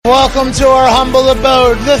Welcome to our humble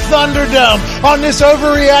abode, the Thunderdome, on this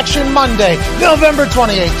Overreaction Monday, November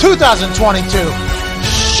 28, 2022.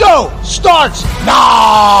 Show starts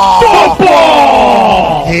now!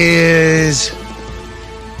 Football is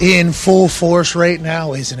in full force right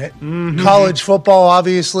now, isn't it? Mm-hmm. College football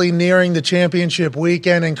obviously nearing the championship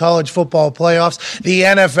weekend and college football playoffs. The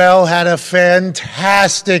NFL had a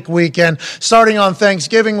fantastic weekend starting on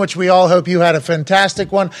Thanksgiving, which we all hope you had a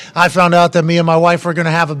fantastic one. I found out that me and my wife are going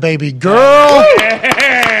to have a baby girl.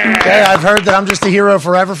 Okay, I've heard that I'm just a hero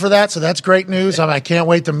forever for that, so that's great news. I can't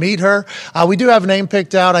wait to meet her. We do have a name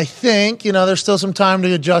picked out, I think. There's still some time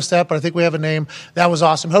to adjust that, but I think we have a name. That was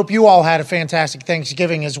awesome. Hope you all had a fantastic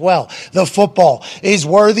Thanksgiving as well. The football is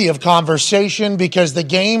worthy of conversation because the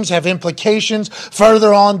games have implications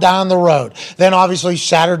further on down the road. Then obviously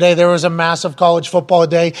Saturday there was a massive college football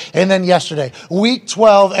day, and then yesterday, Week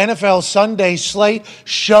 12 NFL Sunday slate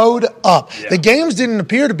showed up. Yeah. The games didn't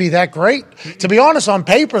appear to be that great. To be honest, on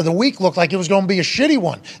paper, the week looked like it was going to be a shitty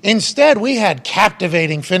one. Instead, we had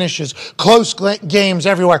captivating finishes, close games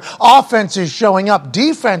everywhere, offenses showing up,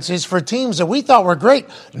 defenses for teams that we thought were great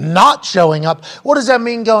not showing up. What does that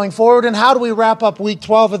mean going forward, and how do we wrap up Week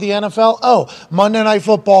 12 of the NFL? Oh, Monday Night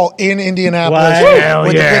Football in Indianapolis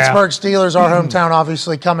with the Pittsburgh Steelers, our hometown,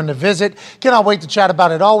 obviously coming to visit. Cannot wait to chat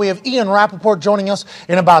about it all. We have Ian Rapoport joining us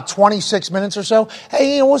in about 26 minutes or so.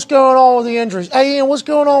 Hey, Ian, what's going on with the injuries? Hey, Ian, what's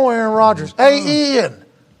going on with Aaron Rodgers? Hey, Ian,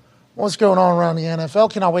 what's going on around the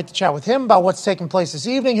NFL? Cannot wait to chat with him about what's taking place this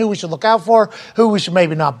evening, who we should look out for, who we should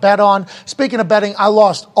maybe not bet on. Speaking of betting, I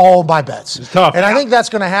lost all my bets. It's tough. And I think that's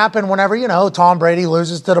going to happen whenever, Tom Brady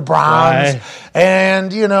loses to the Browns. Right. And,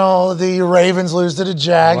 the Ravens lose to the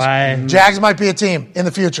Jags. Right. Jags might be a team in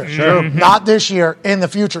the future. Sure. Not this year, in the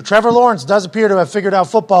future. Trevor Lawrence does appear to have figured out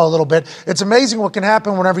football a little bit. It's amazing what can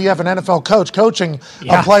happen whenever you have an NFL coach coaching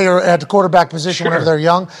a player at the quarterback position whenever they're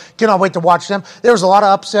young. Cannot wait to watch them. There was a lot of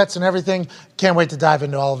upsets and everything. Can't wait to dive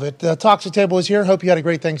into all of it. The Toxic Table is here. Hope you had a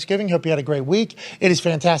great Thanksgiving. Hope you had a great week. It is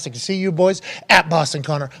fantastic to see you boys. At Boston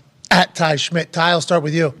Connor, at Ty Schmidt. Ty, I'll start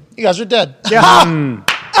with you. You guys are dead. Yeah.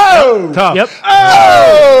 Oh! Tough. Yep. Oh!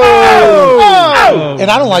 And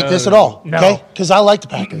I don't like this at all, okay? Because I like the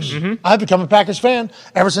Packers. Mm-hmm. I've become a Packers fan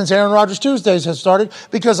ever since Aaron Rodgers Tuesdays has started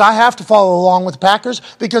because I have to follow along with the Packers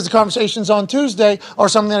because the conversations on Tuesday are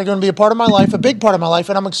something that are going to be a part of my life, a big part of my life,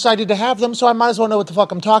 and I'm excited to have them, so I might as well know what the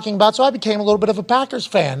fuck I'm talking about. So I became a little bit of a Packers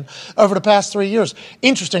fan over the past 3 years.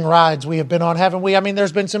 Interesting rides we have been on, haven't we? I mean,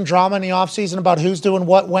 there's been some drama in the offseason about who's doing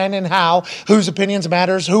what, when, and how, whose opinions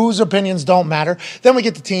matters, whose opinions don't matter. Then we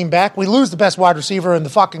get the team back. We lose the best wide receiver in the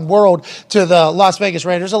fucking world to the Las Vegas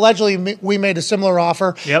Raiders. Allegedly, we made a similar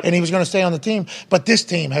offer, and he was going to stay on the team. But this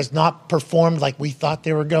team has not performed like we thought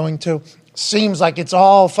they were going to. Seems like it's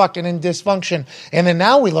all fucking in dysfunction. And then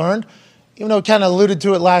now we learned, even though kind of alluded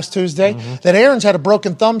to it last Tuesday, that Aaron's had a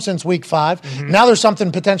broken thumb since week 5. Mm-hmm. Now there's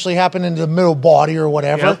something potentially happening to the middle body or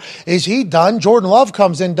whatever. Yep. Is he done? Jordan Love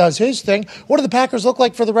comes in, does his thing. What do the Packers look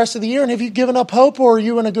like for the rest of the year? And have you given up hope, or are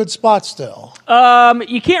you in a good spot still?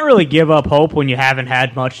 You can't really give up hope when you haven't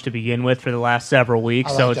had much to begin with for the last several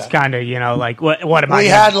weeks. So it's kind of, like, what am I? We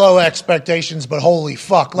had low expectations, but holy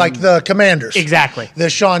fuck. Like the Commanders. Exactly. The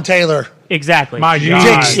Sean Taylor. Exactly. My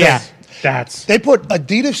God. Yeah. They put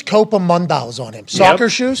Adidas Copa Mundials on him. Soccer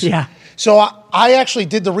shoes? Yeah. So I actually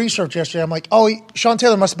did the research yesterday. I'm like, Sean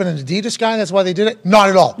Taylor must have been an Adidas guy. That's why they did it? Not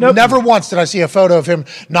at all. Nope. Never once did I see a photo of him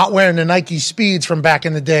not wearing the Nike Speeds from back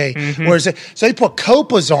in the day. Mm-hmm. So they put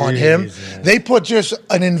Copas on him. They put just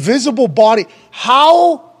an invisible body.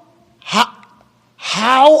 How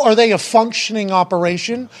are they a functioning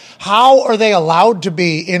operation? How are they allowed to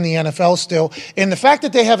be in the NFL still? And the fact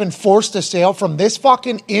that they haven't forced a sale from this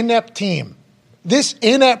fucking inept team, none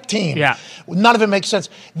of it makes sense.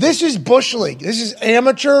 This is Bush League. This is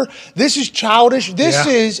amateur. This is childish. This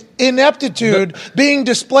is ineptitude being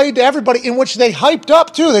displayed to everybody, in which they hyped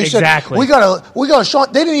up too. They said, we got a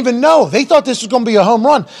shot. They didn't even know. They thought this was going to be a home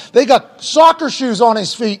run. They got soccer shoes on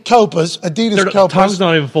his feet, Copas, Adidas Copas. Tongue's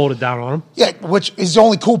not even folded down on them. Yeah, which is the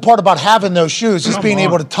only cool part about having those shoes, is being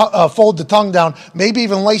able to fold the tongue down, maybe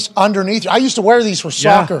even lace underneath. I used to wear these for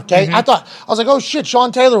soccer, okay? Mm-hmm. I was like, oh shit,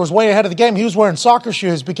 Sean Taylor was way ahead of the game. He was wearing soccer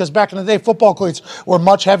shoes because back in the day, football cleats were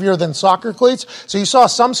much heavier than soccer cleats. So you saw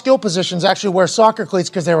some skill positions actually wear soccer cleats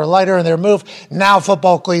because they were lighter in their move. Now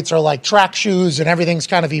football cleats are like track shoes, and everything's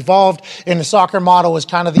kind of evolved. And the soccer model is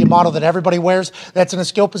kind of the model that everybody wears that's in a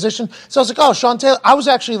skill position. So I was like, oh, Sean Taylor. I was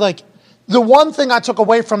actually like, the one thing I took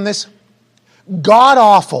away from this,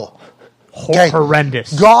 god-awful,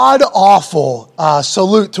 horrendous, god-awful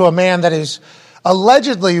salute to a man that is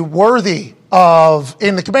allegedly worthy of,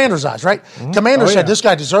 in the Commander's eyes, right? Mm-hmm. Commander said this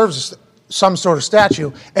guy deserves some sort of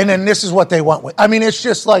statue, and then this is what they went with. I mean, it's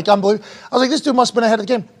just like unbelievable. I was like, this dude must have been ahead of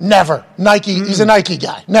the game. Never. Nike, he's a Nike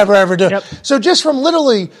guy. Never, ever do. Yep. So just from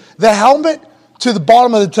literally the helmet to the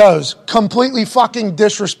bottom of the toes, completely fucking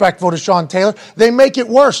disrespectful to Sean Taylor. They make it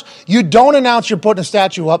worse. You don't announce you're putting a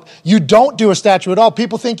statue up. You don't do a statue at all.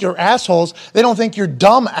 People think you're assholes. They don't think you're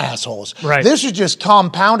dumb assholes. Right. This is just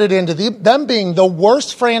compounded into them being the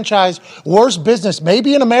worst franchise, worst business,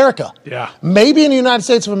 maybe in America. Yeah. Maybe in the United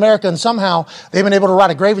States of America, and somehow they've been able to ride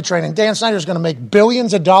a gravy train, and Dan Snyder's going to make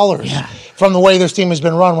billions of dollars from the way this team has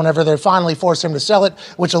been run whenever they finally force him to sell it,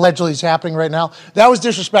 which allegedly is happening right now. That was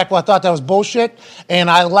disrespectful. I thought that was bullshit. And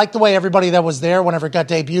I like the way everybody that was there whenever it got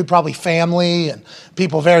debuted, probably family and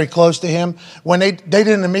people very close to him, when they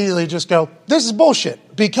didn't immediately just go, this is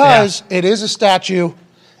bullshit, because it is a statue.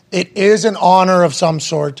 It is an honor of some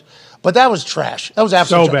sort. But that was trash. That was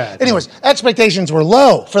absolutely so trash. bad. Anyways, expectations were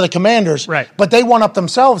low for the Commanders. Right. But they one up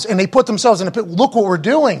themselves, and they put themselves in a pit. Look what we're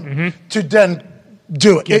doing to then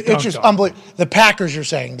do it. It's just unbelievable. The Packers, you're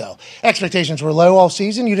saying, though. Expectations were low all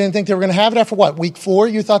season. You didn't think they were going to have it after, what, week 4?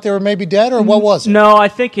 You thought they were maybe dead, or what was it? No, I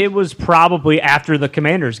think it was probably after the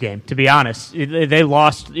Commanders game, to be honest. They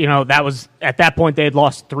lost, that was, at that point, they had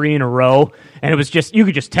lost 3 in a row. And it was just, you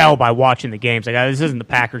could just tell by watching the games. Like, this isn't the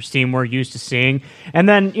Packers team we're used to seeing. And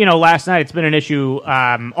then, last night, it's been an issue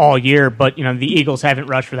all year, but, the Eagles haven't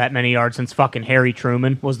rushed for that many yards since fucking Harry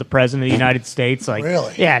Truman was the president of the United States. Like,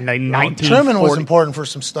 really? Yeah, like 1940. Truman was important for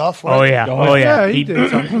some stuff, right? Oh, yeah. Yeah, he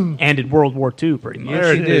did something. Ended World War II pretty much.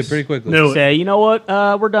 Yeah, he did pretty quickly. Say, you know what?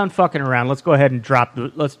 We're done fucking around. Let's go ahead and drop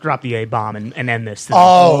the A-bomb and end this thing.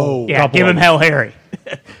 Oh. Yeah, give him hell, Harry.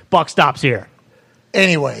 Buck stops here.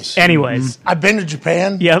 Anyways. I've been to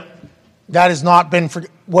Japan. Yep. That has not been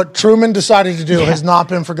what Truman decided to do has not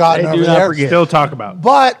been forgotten over there. Still talk about.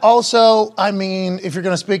 But also, I mean, if you're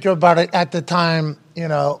going to speak about it at the time,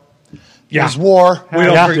 there's war. We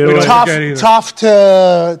don't forget either. Tough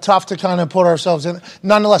to kind of put ourselves in.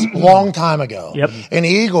 Nonetheless, long time ago. Yep. And the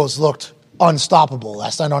Eagles looked unstoppable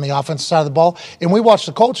last night on the offensive side of the ball. And we watched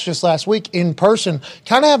the Colts just last week in person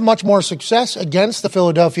kind of have much more success against the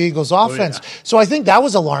Philadelphia Eagles offense. So I think that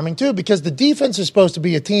was alarming too, because the defense is supposed to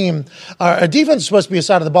be a defense is supposed to be a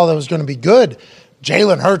side of the ball that was going to be good.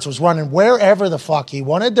 Jalen Hurts was running wherever the fuck he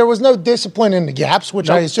wanted. There was no discipline in the gaps, which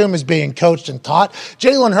I assume is being coached and taught.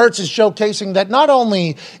 Jalen Hurts is showcasing that not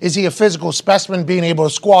only is he a physical specimen being able to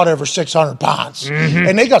squat over 600 pounds,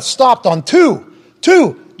 and they got stopped on two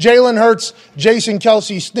Jalen Hurts, Jason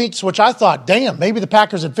Kelsey sneaks, which I thought, damn, maybe the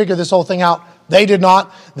Packers had figured this whole thing out. They did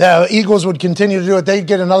not. The Eagles would continue to do it. They'd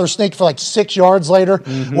get another sneak for like 6 yards later,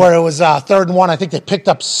 where it was 3rd and 1. I think they picked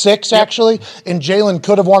up 6, actually, and Jalen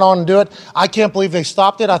could have went on and do it. I can't believe they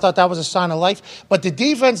stopped it. I thought that was a sign of life. But the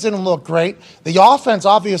defense didn't look great. The offense,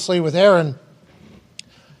 obviously, with Aaron,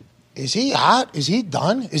 is he hot? Is he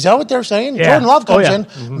done? Is that what they're saying? Yeah. Jordan Love comes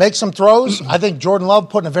in, makes some throws. I think Jordan Love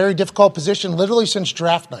put in a very difficult position literally since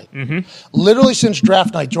draft night. Literally since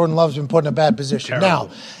draft night, Jordan Love's been put in a bad position. Terrible.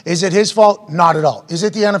 Now, is it his fault? Not at all. Is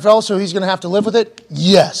it the NFL, so he's going to have to live with it?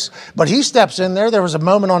 Yes. But he steps in there. There was a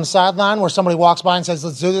moment on the sideline where somebody walks by and says,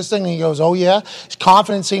 let's do this thing. And he goes, oh, yeah. His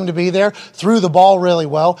confidence seemed to be there. Threw the ball really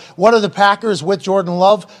well. What are the Packers with Jordan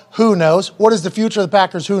Love? Who knows? What is the future of the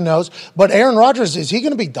Packers? Who knows? But Aaron Rodgers, is he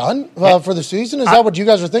going to be done for the season? Is that what you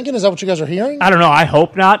guys are thinking? Is that what you guys are hearing? I don't know. I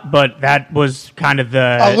hope not, but that was kind of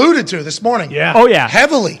the alluded to this morning. Yeah. Oh yeah,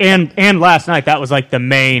 heavily. And last night that was like the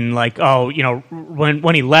main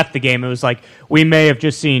when he left the game, it was like we may have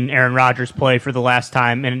just seen Aaron Rodgers play for the last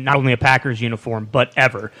time in not only a Packers uniform but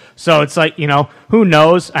ever. So it's like who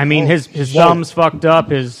knows? I mean his thumb's fucked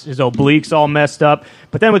up, his obliques all messed up.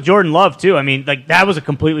 But then with Jordan Love too, I mean like that was a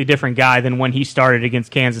completely different guy than when he started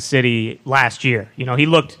against Kansas City last year. He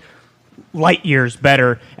looked light years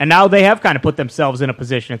better, and now they have kind of put themselves in a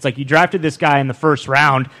position. It's like you drafted this guy in the first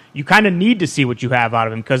round. You kind of need to see what you have out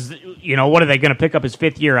of him because, what are they going to pick up his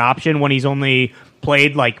 5th-year option when he's only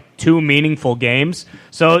played like 2 meaningful games?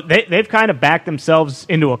 So they've kind of backed themselves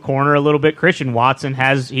into a corner a little bit. Christian Watson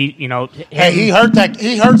has, he hurt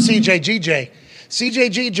CJGJ.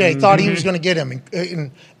 CJGJ thought he was going to get him.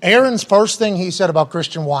 And Aaron's first thing he said about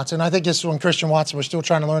Christian Watson, I think this is when Christian Watson was still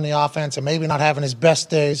trying to learn the offense and maybe not having his best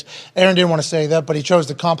days. Aaron didn't want to say that, but he chose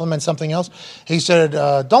to compliment something else. He said,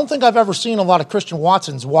 don't think I've ever seen a lot of Christian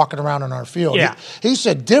Watsons walking around on our field. Yeah. He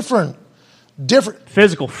said different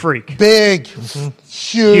physical freak, big,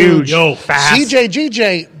 huge, fast.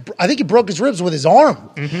 CJGJ, I think he broke his ribs with his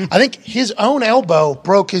arm. I think his own elbow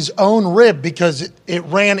broke his own rib because it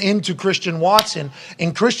ran into Christian Watson,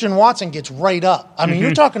 and Christian Watson gets right up. I mean,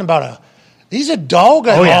 you're talking about He's a dog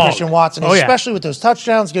on Christian Watson, Oh, yeah. especially with those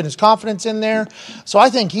touchdowns, getting his confidence in there. So I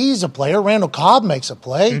think he's a player. Randall Cobb makes a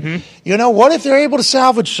play. Mm-hmm. You know, what if they're able to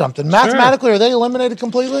salvage something? Mathematically, are they eliminated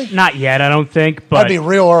completely? Not yet, I don't think. But That'd be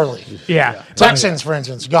real early. yeah. Texans, for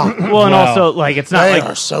instance, gone. Well, and also, like, it's not They like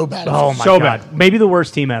are so bad. Oh my So god, bad. maybe the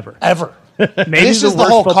worst team ever. Ever. Maybe This the is the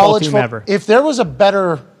worst whole football college team football. ever. If there was a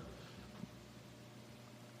better,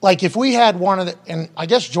 like if we had one of the, and I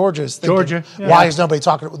guess Georgia's thinking, Georgia, why is nobody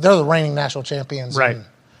talking? They're the reigning national champions. Right. And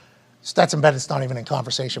Stetson Bennett's not even in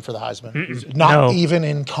conversation for the Heisman. No. Even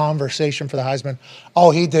in conversation for the Heisman. All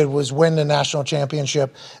he did was win the national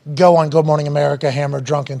championship, go on Good Morning America, hammered,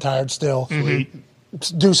 drunk, and tired still.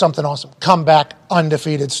 Do something awesome. Come back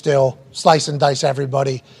undefeated still, slice and dice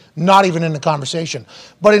everybody. Not even in the conversation.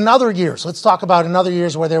 But in other years, let's talk about in other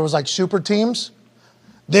years where there was like super teams.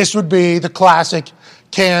 This would be the classic,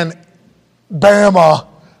 can Bama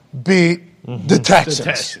beat the Texans? The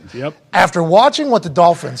Texans, yep. After watching what the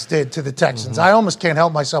Dolphins did to the Texans, I almost can't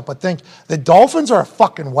help myself but think the Dolphins are a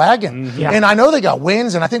fucking wagon. Yeah. And I know they got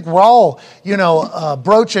wins, and I think we're all,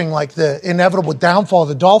 broaching like the inevitable downfall of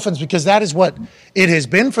the Dolphins because that is what it has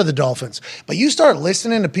been for the Dolphins. But you start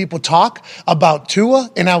listening to people talk about Tua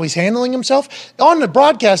and how he's handling himself. On the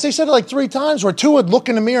broadcast, they said it like 3 times where Tua would look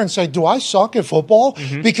in the mirror and say, do I suck at football?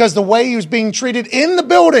 Because the way he was being treated in the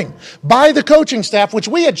building by the coaching staff, which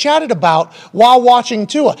we had chatted about while watching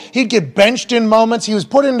Tua. He'd get benched in moments. He was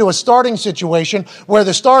put into a starting situation where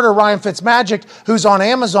the starter, Ryan Fitzmagic, who's on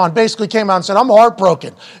Amazon, basically came out and said, I'm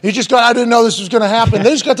heartbroken. I didn't know this was going to happen. They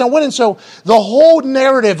just got done winning. So the whole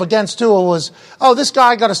narrative against Tua was, oh, this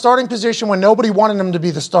guy got a starting position when nobody wanted him to be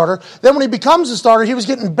the starter. Then when he becomes a starter, he was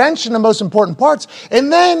getting benched in the most important parts.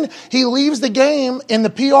 And then he leaves the game and the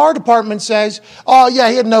PR department says, oh, yeah,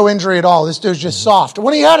 he had no injury at all. This dude's just soft.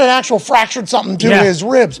 When he had an actual fractured something to his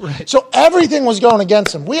ribs. Right. So everything was going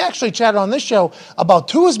against him. We actually chatted on this show about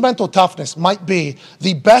Tua's mental toughness might be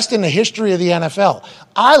the best in the history of the NFL.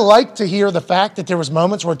 I like to hear the fact that there was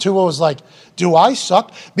moments where Tua was like, do I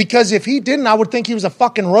suck? Because if he didn't, I would think he was a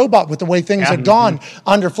fucking robot with the way things had gone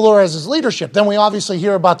under Flores' leadership. Then we obviously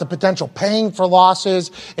hear about the potential paying for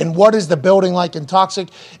losses and what is the building like in toxic.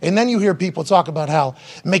 And then you hear people talk about how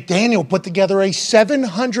McDaniel put together a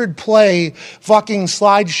 700-play fucking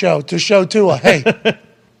slideshow to show Tua, hey,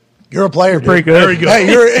 you're a player, dude. Pretty good. Very good.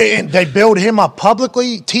 Hey, and they build him up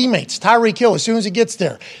publicly. Teammates, Tyreek Hill, as soon as he gets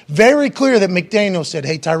there. Very clear that McDaniel said,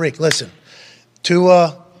 hey, Tyreek, listen,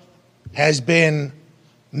 Tua has been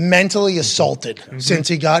mentally assaulted since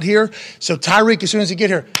he got here. So Tyreek, as soon as he get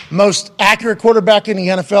here, most accurate quarterback in the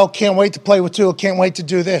NFL, can't wait to play with Tua, can't wait to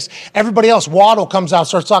do this. Everybody else, Waddle comes out,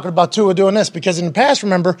 starts talking about Tua doing this because in the past,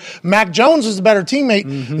 remember, Mac Jones was a better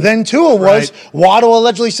teammate than Tua was. Right. Waddle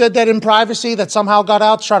allegedly said that in privacy that somehow got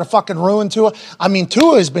out to try to fucking ruin Tua. I mean,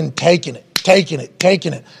 Tua has been taking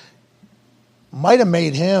it. Might have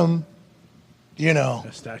made him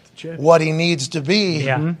what he needs to be.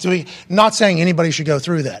 Yeah. Not saying anybody should go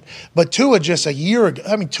through that. But Tua just 2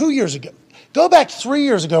 years ago, go back 3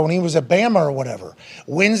 years ago when he was at Bama or whatever,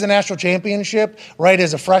 wins the national championship, right,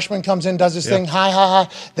 as a freshman, comes in, does his thing, hi.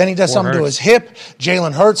 Then he does something to his hip.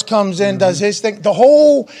 Jalen Hurts comes in, does his thing.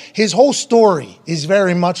 His whole story is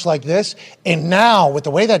very much like this. And now, with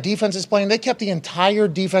the way that defense is playing, they kept the entire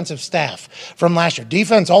defensive staff from last year.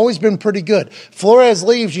 Defense always been pretty good. Flores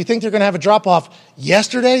leaves, you think they're going to have a drop-off.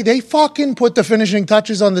 Yesterday, they fucking put the finishing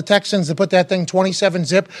touches on the Texans to put that thing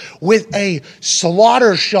 27-zip with a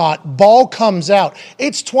slaughter shot. Ball comes out.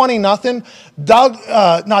 It's 20-0.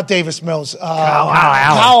 Not Davis Mills.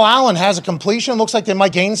 Kyle Allen has a completion. Looks like they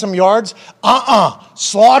might gain some yards.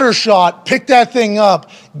 Slaughter shot. Pick that thing up.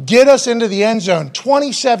 Get us into the end zone.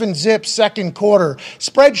 27-zip second quarter.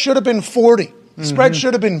 Spread should have been 40. Spread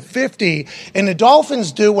should have been 50, and the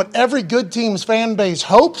Dolphins do what every good team's fan base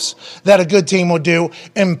hopes that a good team would do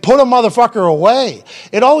and put a motherfucker away.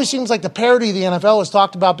 It always seems like the parity of the NFL is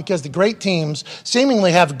talked about because the great teams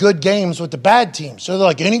seemingly have good games with the bad teams. So they're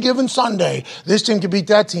like, any given Sunday, this team could beat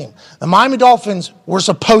that team. The Miami Dolphins were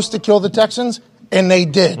supposed to kill the Texans, and they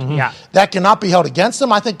did. Yeah. That cannot be held against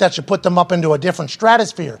them. I think that should put them up into a different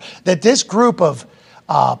stratosphere. That this group of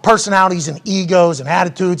personalities and egos and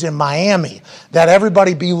attitudes in Miami that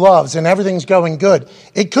everybody loves and everything's going good.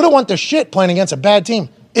 It could have went to shit playing against a bad team.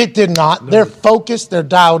 It did not. They're focused. They're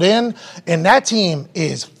dialed in. And that team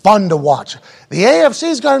is fun to watch. The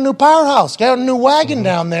AFC's got a new powerhouse, got a new wagon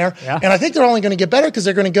down there. Yeah. And I think they're only going to get better because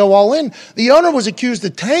they're going to go all in. The owner was accused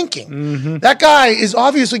of tanking. That guy is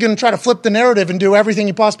obviously going to try to flip the narrative and do everything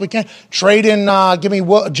he possibly can. Trade in, give me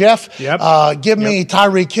Jeff, give me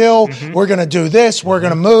Tyreek Hill. We're going to do this. We're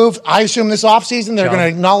going to move. I assume this offseason they're going to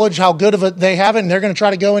acknowledge how good of it they have it, and they're going to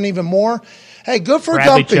try to go in even more. Hey, good for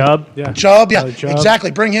Bradley Gumpy. Chubb,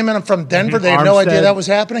 exactly. Bring him in from Denver. They had no idea that was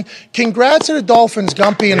happening. Congrats to the Dolphins,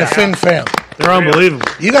 Gumpy, and the Finn fam. They're unbelievable.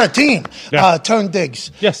 You got a team. Tone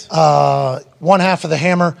Diggs. Yes. One half of the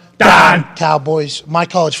hammer. Don. Cowboys. My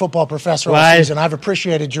college football professor all season. I've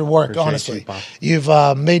appreciated your work, honestly. You've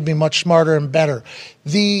made me much smarter and better.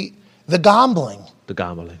 The gambling.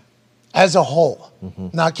 As a whole.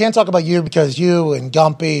 Now, I can't talk about you because you and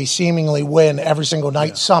Gumpy seemingly win every single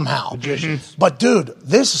night somehow. But, dude,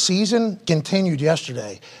 this season continued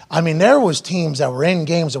yesterday. I mean, there was teams that were in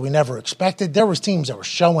games that we never expected. There was teams that were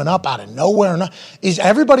showing up out of nowhere. Is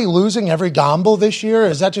everybody losing every gamble this year?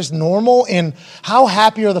 Is that just normal? And how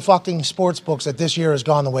happy are the fucking sports books that this year has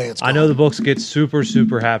gone the way it's gone? I know the books get super,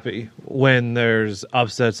 super happy when there's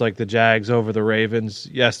upsets like the Jags over the Ravens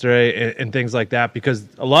yesterday and things like that, because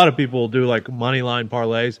a lot of people do like money line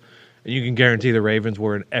parlays, and you can guarantee the Ravens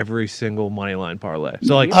were in every single money line parlay.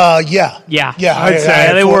 So like, I'd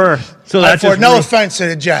say they were. So that's no offense to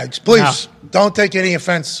the Jags. Please don't take any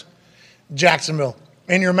offense, Jacksonville.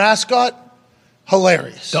 And your mascot,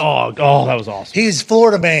 hilarious. Dog. Oh, that was awesome. He's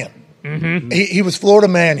Florida man. He was Florida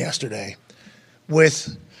man yesterday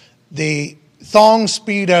with the thong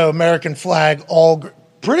speedo American flag all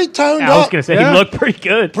pretty toned up. I was going to say, he looked pretty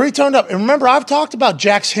good. Pretty toned up. And remember, I've talked about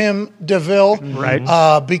Jax Him DeVille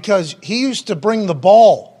because he used to bring the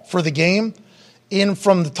ball for the game in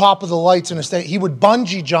from the top of the lights in the state. He would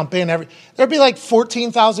bungee jump in. There'd be like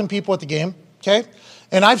 14,000 people at the game, okay?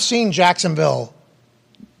 And I've seen Jacksonville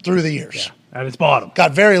through the years. At its bottom.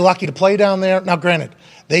 Got very lucky to play down there. Now, granted,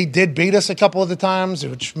 they did beat us a couple of the times,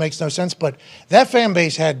 which makes no sense, but that fan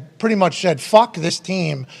base had pretty much said, fuck this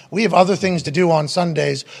team. We have other things to do on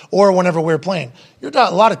Sundays or whenever we're playing. You're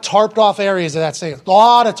got a lot of tarped off areas of that stadium.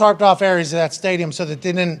 So that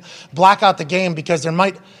they didn't black out the game because there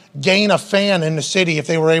might gain a fan in the city if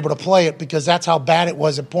they were able to play it, because that's how bad it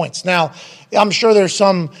was at points. Now, I'm sure there's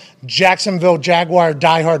some Jacksonville Jaguar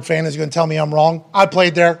diehard fan who's going to tell me I'm wrong. I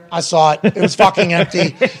played there. I saw it. It was fucking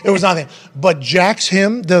empty. It was nothing. But Jax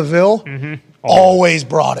Him DeVille always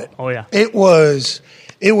brought it. Oh, yeah. It was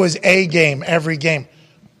a game every game.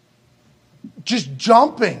 Just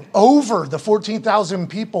jumping over the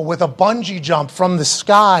 14,000 people with a bungee jump from the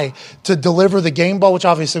sky to deliver the game ball, which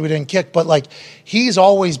obviously we didn't kick, but like he's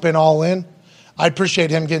always been all in. I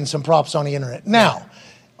appreciate him getting some props on the internet. Now,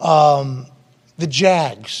 the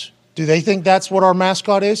Jags, do they think that's what our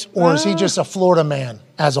mascot is, or is he just a Florida man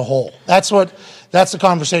as a whole? That's the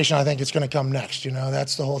conversation I think is going to come next. You know,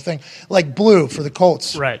 that's the whole thing. Like Blue for the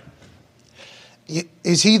Colts, right?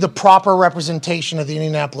 Is he the proper representation of the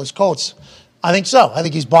Indianapolis Colts? I think so. I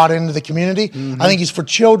think he's bought into the community. I think he's for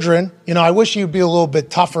children. You know, I wish he'd be a little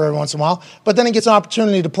bit tougher every once in a while, but then he gets an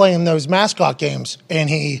opportunity to play in those mascot games, and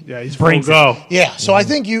he's full go. Yeah, so I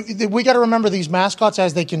think we got to remember these mascots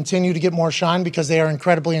as they continue to get more shine, because they are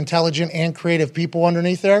incredibly intelligent and creative people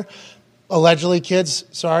underneath there. Allegedly, kids.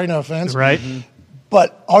 Sorry, no offense. Right.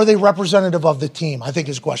 But are they representative of the team? I think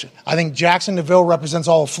is the question. I think Jackson DeVille represents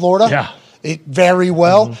all of Florida. Yeah. Very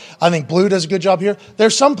well. I think Blue does a good job here.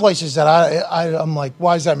 There's some places that I'm like,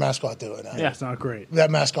 why is that mascot doing that? Yeah, it's not great. That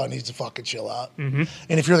mascot needs to fucking chill out. And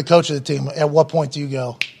if you're the coach of the team, at what point do you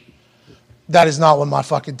go, that is not what my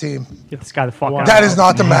fucking team. Get this guy the fuck out. That is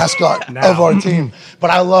not the mascot of our team. But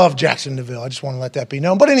I love Jackson DeVille. I just want to let that be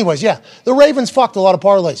known. But anyways, the Ravens fucked a lot of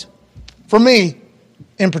parlays. For me,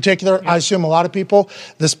 in particular, I assume a lot of people,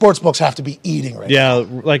 the sports books have to be eating right now.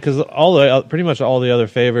 Yeah, like because pretty much all the other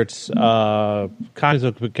favorites kind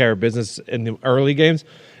of took care of business in the early games.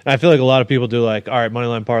 And I feel like a lot of people do like, all right,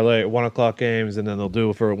 moneyline parlay at 1 o'clock games, and then they'll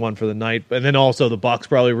do one for the night. And then also the Bucs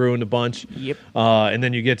probably ruined a bunch. Yep. And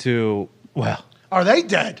then you get to, Are they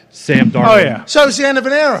dead? Sam Darnold. Oh, yeah. So it's the end of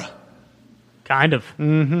an era. Kind of.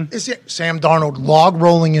 Sam Darnold log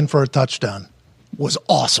rolling in for a touchdown was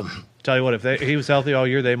awesome. Tell you what, if he was healthy all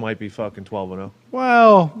year, they might be fucking 12-0.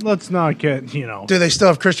 Well, let's not get, Do they still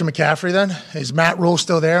have Christian McCaffrey then? Is Matt Rule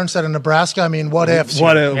still there instead of Nebraska? I mean, what ifs? You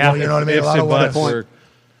know what I mean? A lot of what ifs.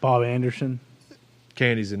 Bob Anderson.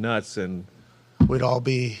 Candies and nuts, and we'd all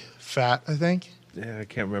be fat, I think. Yeah, I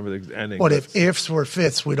can't remember the ending. What if ifs were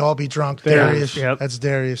fifths? We'd all be drunk. Yeah. Darius. Yep. That's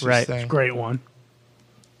Darius' right. thing. It's a great one.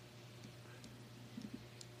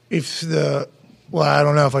 If the Well, I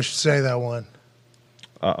don't know if I should say that one.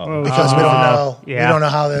 Uh-oh. Because we don't know. Yeah. We don't know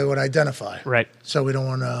how they would identify. Right. So we don't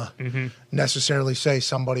want to necessarily say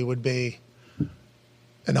somebody would be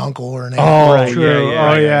an uncle or an aunt. Oh, Right. True.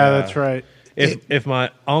 yeah, That's right. If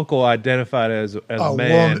my uncle identified as a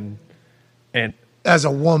man woman. and As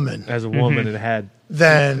a woman, as a woman and had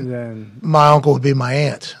then my uncle would be my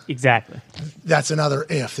aunt. Exactly. That's another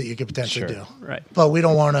if that you could potentially Sure. do. Right. But we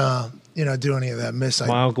don't want to, do any of that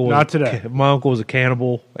my uncle was Not today. My uncle was a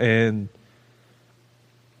cannibal and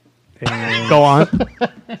Go on.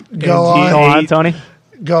 Go on. Go on, Tony.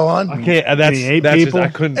 Go on. okay, that's He ate just people? I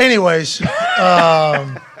couldn't. Anyways, there's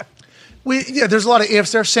a lot of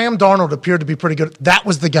ifs there. Sam Darnold appeared to be pretty good. That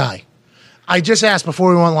was the guy. I just asked before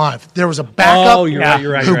we went live. There was a backup Oh, you're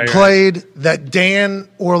right. who played that Dan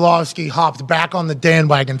Orlovsky hopped back on the Dan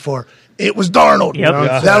wagon for. It was Darnold. Yep.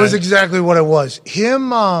 Yeah. That was exactly what it was.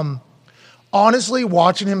 Him, honestly,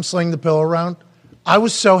 watching him sling the pillow around, I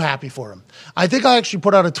was so happy for him. I think I actually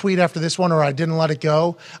put out a tweet after this one, or I didn't let it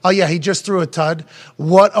go. Oh, yeah, he just threw a tud.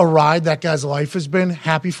 What a ride that guy's life has been.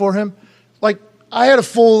 Happy for him. I had a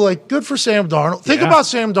full, good for Sam Darnold. Think about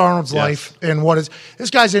Sam Darnold's life and what is. This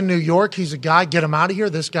guy's in New York. He's a guy. Get him out of here.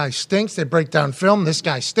 This guy stinks. They break down film. This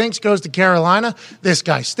guy stinks. Goes to Carolina. This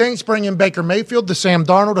guy stinks. Bring in Baker Mayfield, the Sam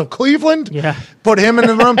Darnold of Cleveland. Yeah. Put him in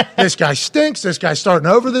the room. This guy stinks. This guy's starting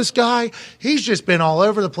over this guy. He's just been all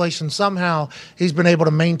over the place, and somehow he's been able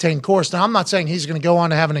to maintain course. Now, I'm not saying he's going to go on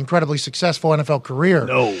to have an incredibly successful NFL career.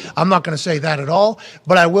 No. I'm not going to say that at all.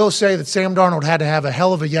 But I will say that Sam Darnold had to have a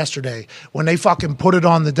hell of a yesterday when they fucking put it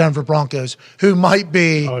on the Denver Broncos, who might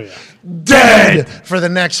be dead for the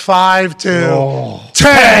next 5 to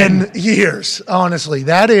 10 years. Honestly,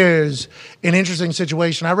 that is an interesting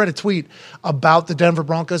situation. I read a tweet about the Denver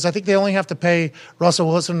Broncos. I think they only have to pay Russell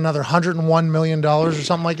Wilson another $101 million or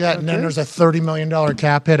something like that. And then there's a $30 million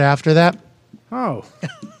cap hit after that. Oh,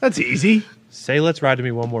 that's easy. Say let's ride to me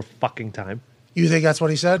one more fucking time. You think that's what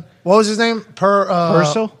he said? What was his name?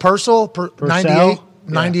 Purcell?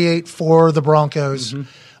 98 for the Broncos.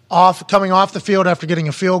 Coming off the field after getting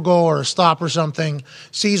a field goal or a stop or something,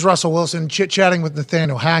 sees Russell Wilson chit-chatting with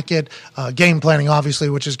Nathaniel Hackett, game planning, obviously,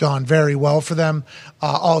 which has gone very well for them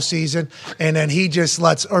all season. And then he just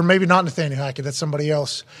lets, or maybe not Nathaniel Hackett, that's somebody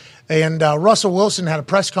else. And Russell Wilson had a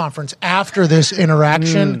press conference after this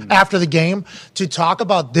interaction, after the game, to talk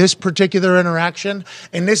about this particular interaction.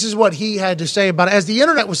 And this is what he had to say about it. As the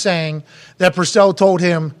internet was saying that Purcell told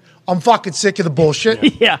him, I'm fucking sick of the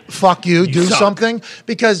bullshit. Yeah. Fuck you. Do suck. something.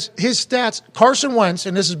 Because his stats, Carson Wentz,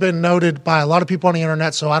 and this has been noted by a lot of people on the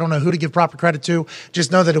internet, so I don't know who to give proper credit to.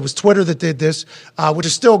 Just know that it was Twitter that did this, which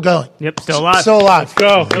is still going. Yep, still alive. Still alive.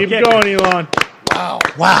 Go. Keep going, Elon.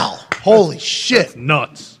 Wow. Holy shit.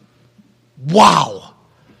 Nuts. Wow.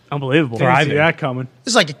 Unbelievable. Didn't see that coming.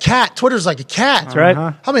 It's like a cat. Twitter's like a cat. That's right.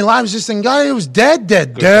 How many lives this thing got? It was dead.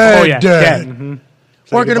 Oh, yeah, dead.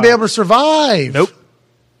 We're going to be able to survive. Nope.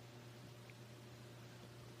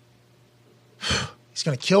 He's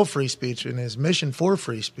going to kill free speech in his mission for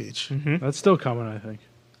free speech. That's still coming, I think.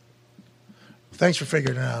 Thanks for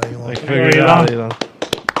figuring it out, Elon. Figure it out, Elon.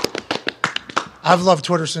 I've loved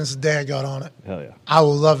Twitter since the day I got on it. Hell yeah. I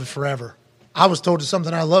will love it forever. I was told that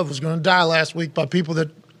something I love was going to die last week by people that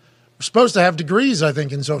were supposed to have degrees, I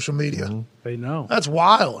think, in social media. They know. That's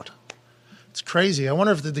wild. It's crazy. I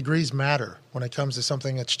wonder if the degrees matter when it comes to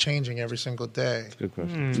something that's changing every single day. Good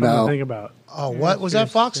question. Something to No, think about. Oh, what? Was that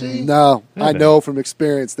Foxy? no, I know from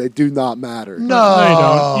experience they do not matter. No. No, you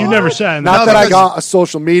don't. You never said Not No, that I because- got a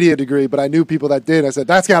social media degree, but I knew people that did. I said,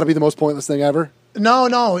 that's got to be the most pointless thing ever.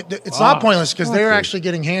 No. It's not pointless because they're actually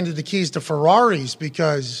getting handed the keys to Ferraris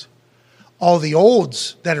because all the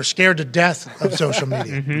olds that are scared to death of social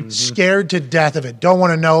media, scared to death of it, don't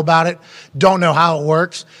want to know about it, don't know how it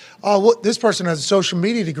works. Oh, well, this person has a social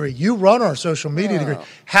media degree. You run our social media degree.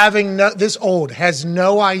 Having this old has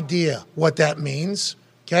no idea what that means.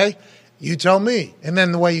 Okay, you tell me. And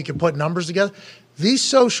then the way you can put numbers together. These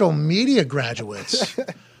social media graduates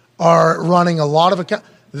are running a lot of accounts.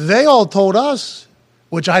 They all told us,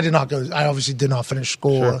 which I did not go. I obviously did not finish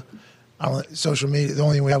school. Social media. The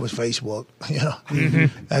only thing we had was Facebook.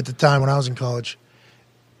 At the time when I was in college.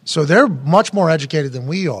 So they're much more educated than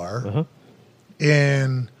we are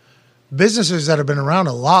in businesses that have been around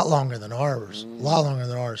a lot longer than ours.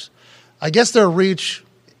 I guess their reach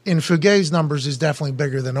in Fugue's numbers is definitely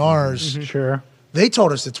bigger than ours. Sure. They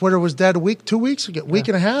told us that Twitter was dead 2 weeks ago, week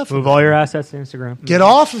and a half. Move all your assets to Instagram. Get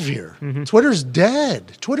off of here. Twitter's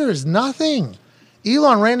dead. Twitter is nothing.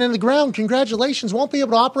 Elon ran into the ground. Congratulations. Won't be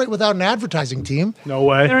able to operate without an advertising team. No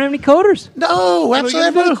way. They don't have any coders. No, absolutely. are we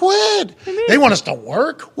gonna Everybody quit. They want us to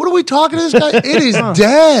work. What are we talking to this guy? It is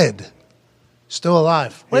dead. Still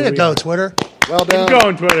alive. Way to go, Twitter. Well done. Keep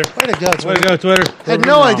going, Twitter. Way to go, Way Twitter. to go, Twitter. Had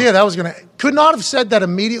no idea that was going to. Could not have said that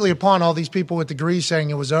immediately upon all these people with degrees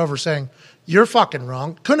saying it was over, saying, you're fucking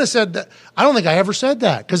wrong. Couldn't have said that. I don't think I ever said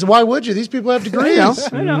that. Because why would you? These people have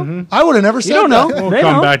degrees. I know. I would have never said don't that. know. Won't They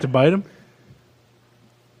come know. back to bite him.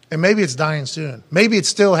 And maybe it's dying soon. Maybe it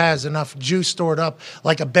still has enough juice stored up,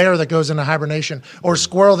 like a bear that goes into hibernation, or a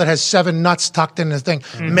squirrel that has 7 nuts tucked in the thing.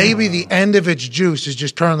 Maybe the end of its juice is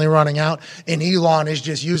just currently running out, and Elon is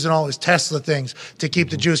just using all his Tesla things to keep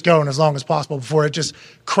the juice going as long as possible before it just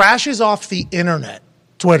crashes off the internet.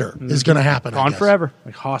 Twitter is going to happen. I On guess. forever.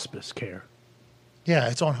 Like hospice care, Yeah,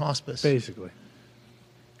 it's on hospice. basically.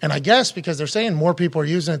 And I guess because they're saying more people are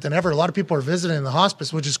using it than ever, a lot of people are visiting the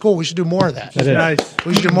hospice, which is cool. We should do more of that. It is. Nice.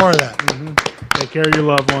 We should do more of that. Take care of your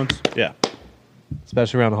loved ones. Yeah.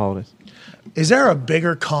 Especially around the holidays. Is there a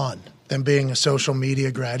bigger con than being a social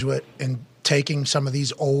media graduate and taking some of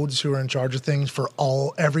these olds who are in charge of things for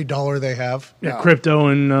every dollar they have? Yeah, crypto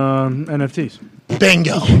and NFTs.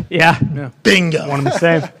 Bingo. Yeah. Bingo. One and the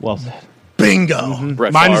same. Well said. Bingo.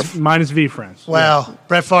 Brett Mine Favre. is V friends. Well,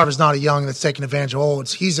 Brett Favre is not a young that's taking advantage of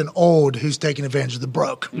olds. He's an old who's taking advantage of the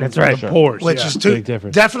broke. That's right. Pours, Which yeah. is two Big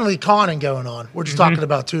difference. definitely conning going on. We're just talking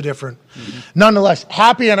about two different. Nonetheless,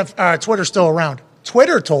 happy and Twitter's still around.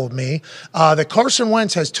 Twitter told me that Carson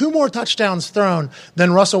Wentz has 2 more touchdowns thrown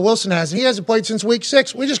than Russell Wilson has, and he hasn't played since week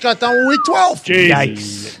 6. We just got done with week 12.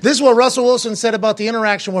 Yikes. This is what Russell Wilson said about the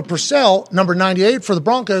interaction with Purcell, number 98 for the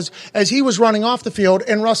Broncos, as he was running off the field,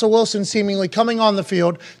 and Russell Wilson seemingly coming on the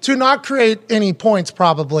field to not create any points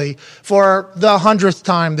probably for the 100th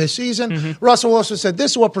time this season. Russell Wilson said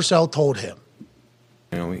this is what Purcell told him.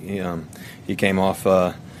 You know, he came off.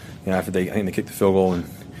 After I think they kicked the field goal, and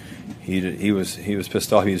he was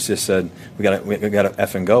pissed off. He just said, "We got to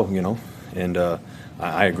f and go," you know. And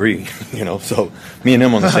I agree, you know. So me and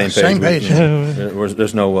him on the same page. Same page.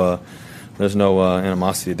 There's no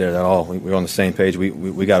animosity there at all. We're on the same page.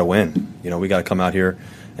 We got to win. You know, we got to come out here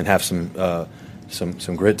and have some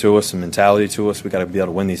grit to us, some mentality to us. We got to be able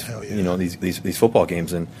to win these these football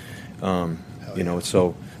games, and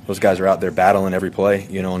so those guys are out there battling every play.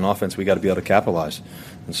 You know, on offense, we got to be able to capitalize,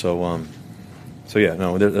 and so yeah,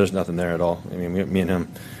 no, there's nothing there at all. I mean, me and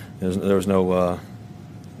him, there was no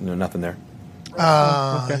nothing there.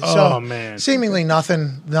 So man. seemingly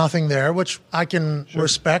nothing there, which I can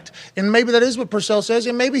respect. And maybe that is what Purcell says,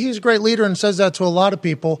 and maybe he's a great leader and says that to a lot of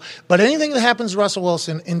people. But anything that happens to Russell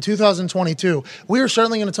Wilson in 2022, we are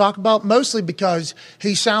certainly going to talk about, mostly because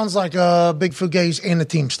he sounds like a big fugazi and the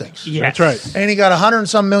team stinks. Yes. That's right. And he got $100 and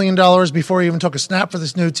some million before he even took a snap for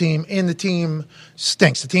this new team, and the team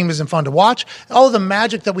stinks. The team isn't fun to watch. All the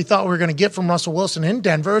magic that we thought we were going to get from Russell Wilson in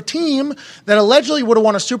Denver, a team that allegedly would have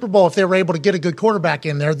won a Super Bowl if they were able to get a good quarterback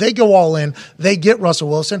in there. They go all in. They get Russell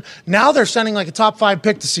Wilson. Now they're sending like a top 5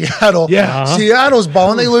 pick to Seattle. Yeah. Seattle's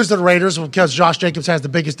balling. They lose to the Raiders because Josh Jacobs has the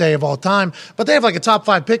biggest day of all time. But they have like a top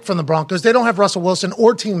 5 pick from the Broncos. They don't have Russell Wilson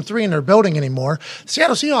or Team 3 in their building anymore. The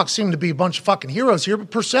Seattle Seahawks seem to be a bunch of fucking heroes here.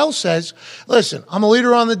 But Purcell says, listen, I'm a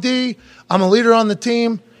leader on the D. I'm a leader on the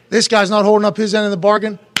team. This guy's not holding up his end of the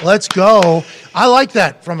bargain. Let's go. I like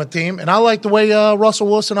that from a team, and I like the way Russell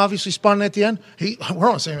Wilson obviously spun at the end. We're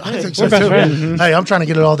on the same. I think so best too. friends. Hey, I'm trying to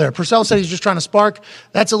get it all there. Purcell said he's just trying to spark.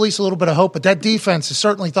 That's at least a little bit of hope, but that defense has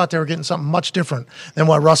certainly thought they were getting something much different than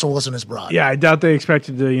what Russell Wilson has brought. Yeah, I doubt they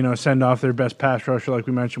expected to, send off their best pass rusher like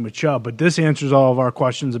we mentioned with Chubb. But this answers all of our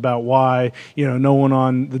questions about why, no one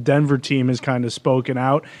on the Denver team has kind of spoken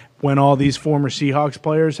out when all these former Seahawks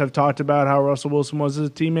players have talked about how Russell Wilson was as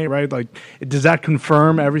a teammate, right? Like, does that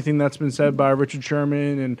confirm everything that's been said by Richard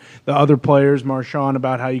Sherman and the other players, Marshawn,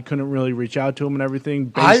 about how you couldn't really reach out to him and everything?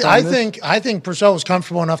 Based on this? I think Purcell was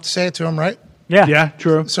comfortable enough to say it to him, right? Yeah. Yeah,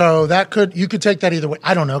 true. So you could take that either way.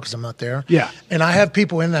 I don't know because I'm not there. Yeah. And I have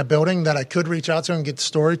people in that building that I could reach out to and get the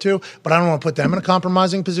story to, but I don't want to put them in a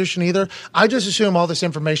compromising position either. I just assume all this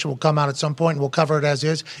information will come out at some point and we'll cover it as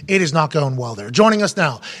is. It is not going well there. Joining us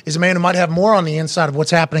now is a man who might have more on the inside of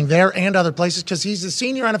what's happening there and other places because he's the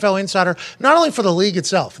senior NFL insider, not only for the league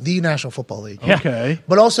itself, the National Football League, Okay.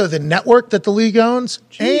 but also the network that the league owns.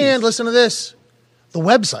 And listen to this, the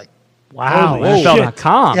website. Wow. Holy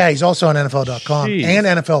NFL.com. Yeah, he's also on NFL.com Jeez. and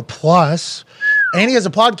NFL Plus. And he has a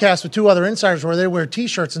podcast with 2 other insiders where they wear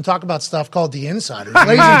T-shirts and talk about stuff called The Insiders.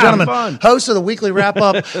 Ladies and gentlemen, Fun. host of the weekly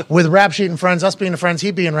wrap-up with Rap Sheet and Friends, us being the friends,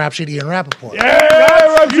 he being Rap Sheet, Ian Rapoport. By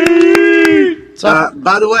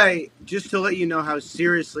the way, just to let you know how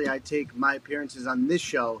seriously I take my appearances on this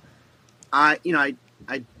show, I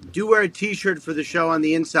do wear a T-shirt for the show on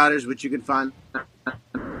The Insiders, which you can find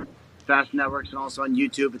Fast Networks and also on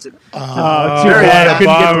YouTube. It's too bad I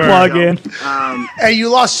couldn't get the plug in. Hey, you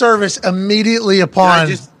lost service immediately upon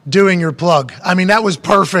doing your plug. I mean, that was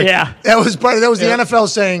perfect. Yeah. That was the NFL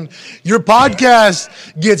saying, your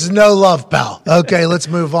podcast gets no love, pal. Okay, let's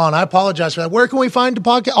move on. I apologize for that. Where can we find the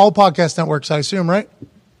podcast? All podcast networks, I assume, right?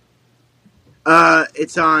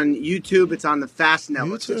 It's on YouTube. It's on the Fast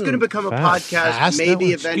Network. So it's going to become a podcast Fast maybe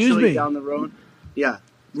Network. eventually down the road. Yeah.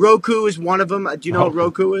 Roku is one of them. Do you know what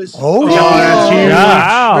Roku is? Oh, that's huge.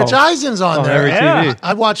 Wow. Rich Eisen's on there. every TV.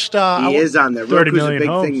 I watched. He is on there. 30 Roku's a million big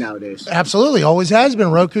homes. thing nowadays. Absolutely, always has been.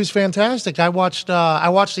 Roku's fantastic. I watched the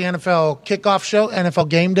NFL kickoff show, NFL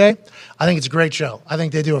Game Day. I think it's a great show. I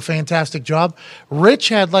think they do a fantastic job. Rich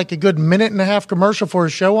had like a good minute and a half commercial for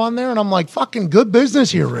his show on there, and I'm like, fucking good business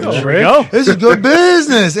here, Rich. There we go. This is good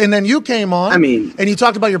business. And then you came on. I mean- and you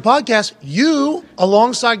talked about your podcast. You,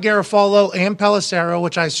 alongside Garofalo and Pelissero,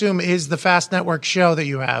 which I assume is the Fast Network show that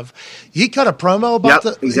you have, he cut a promo about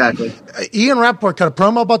exactly. Ian Rapoport cut a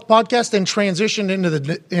promo about the podcast, then transitioned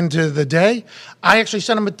into the day. I actually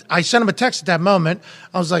sent him a text at that moment.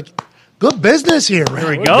 I was like, good business here, Rap.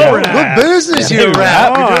 There we go, Rap. Good business here, Dude,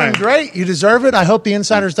 Rap. come You're on. doing great. You deserve it. I hope the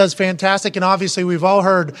Insiders does fantastic. And obviously, we've all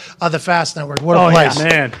heard of the Fast Network. What a place. Yeah,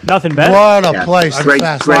 man. Nothing better. What a place. The Great,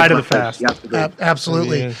 Fast great Ride of the podcast. Fast. Yep, agreed.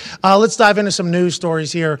 Absolutely. Let's dive into some news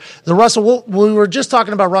stories here. We were just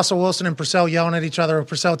talking about Russell Wilson and Purcell yelling at each other, or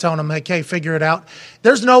Purcell telling him, like, hey, figure it out.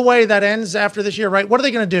 There's no way that ends after this year, right? What are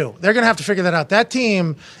they going to do? They're going to have to figure that out. That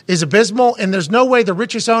team is abysmal, and there's no way the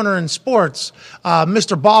richest owner in sports,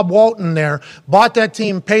 Mr. Bob Walton there, bought that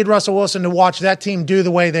team, paid Russell Wilson to watch that team do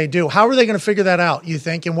the way they do. How are they going to figure that out, you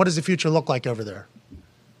think, and what does the future look like over there?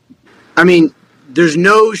 I mean, there's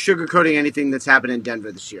no sugarcoating anything that's happened in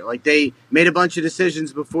Denver this year. Like, they made a bunch of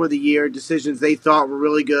decisions before the year, decisions they thought were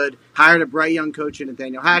really good, hired a bright young coach in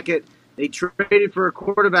Nathaniel Hackett. They traded for a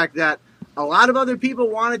quarterback that a lot of other people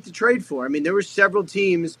wanted to trade for. I mean, there were several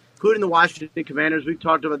teams, including the Washington Commanders, we've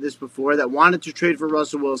talked about this before, that wanted to trade for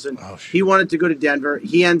Russell Wilson. He wanted to go to Denver.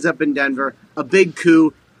 He ends up in Denver. A big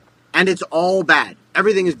coup, and it's all bad.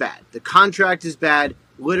 Everything is bad. The contract is bad.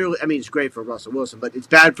 Literally, I mean, it's great for Russell Wilson, but it's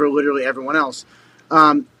bad for literally everyone else.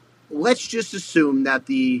 Let's just assume that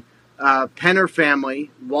the Penner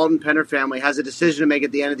family, Walton Penner family, has a decision to make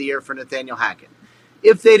at the end of the year for Nathaniel Hackett.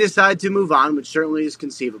 If they decide to move on, which certainly is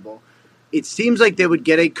conceivable, it seems like they would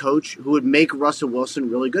get a coach who would make Russell Wilson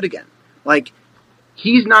really good again. Like,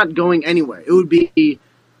 he's not going anywhere. It would be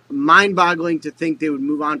mind-boggling to think they would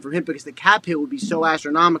move on from him because the cap hit would be so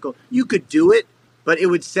astronomical. You could do it, but it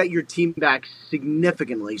would set your team back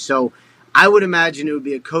significantly. So I would imagine it would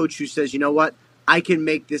be a coach who says, you know what, I can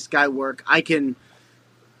make this guy work.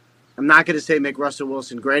 I'm not going to say make Russell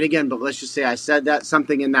Wilson great again, but let's just say I said that,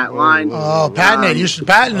 something in that line. Oh, patent it. You should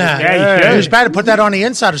patent that. Yeah, you should. should put that on the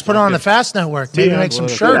Insiders. Put it on the Fast Network. Maybe make some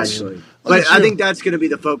shirts. Actually. But I think that's going to be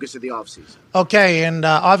the focus of the offseason. Okay, and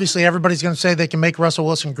obviously everybody's going to say they can make Russell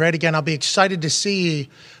Wilson great again. I'll be excited to see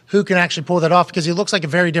who can actually pull that off because he looks like a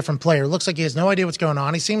very different player. Looks like he has no idea what's going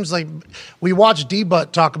on. He seems like we watch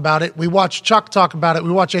D-Butt talk about it. We watch Chuck talk about it.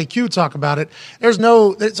 We watch AQ talk about it. It's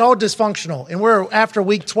all dysfunctional. And we're after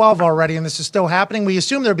week 12 already, and this is still happening. We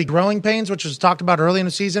assume there'll be growing pains, which was talked about early in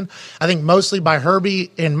the season. I think mostly by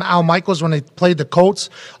Herbie and Al Michaels when they played the Colts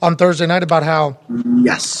on Thursday night about how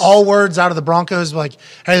all words out of the Broncos like,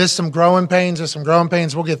 hey, there's some growing pains.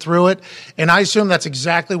 We'll get through it. And I assume that's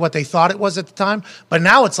exactly what they thought it was at the time. But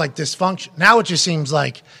now it's like dysfunction. Now it just seems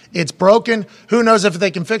like it's broken. Who knows if they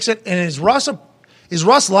can fix it? And is Russ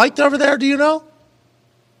liked over there? Do you know?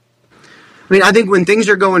 I mean, I think when things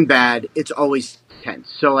are going bad, it's always tense.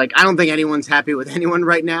 So, like, I don't think anyone's happy with anyone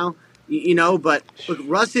right now, you know. But look,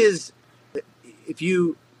 Russ is. If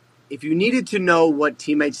you needed to know what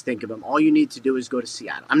teammates think of him, all you need to do is go to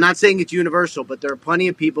Seattle. I'm not saying it's universal, but there are plenty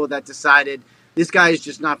of people that decided this guy is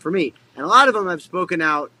just not for me, and a lot of them have spoken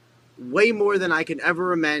out way more than I can ever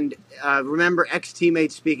remember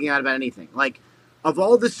ex-teammates speaking out about anything. Like, of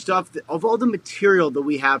all the stuff, of all the material that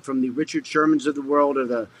we have from the Richard Shermans of the world or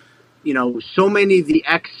the, so many of the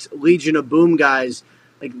ex-Legion of Boom guys,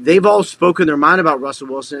 like, they've all spoken their mind about Russell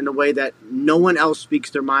Wilson in a way that no one else speaks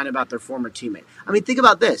their mind about their former teammate. I mean, think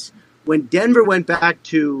about this. When Denver went back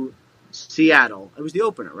to Seattle, it was the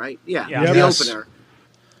opener, right? Yeah. It was the opener.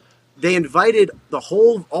 They invited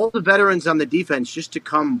all the veterans on the defense just to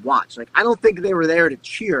come watch. Like, I don't think they were there to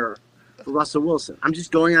cheer for Russell Wilson. I'm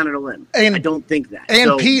just going out on a limb. I don't think that.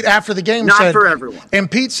 And Pete after the game said, not for everyone. And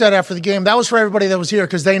Pete said after the game, that was for everybody that was here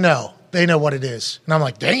because they know what it is. And I'm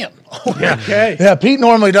like, damn. Okay. Yeah, Pete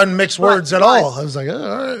normally doesn't mix words at all. I was like, all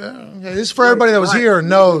right, this is for everybody that was here and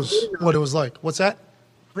knows what it was like. What's that?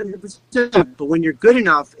 100%. But when you're good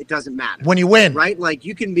enough, it doesn't matter. When you win. Right? Like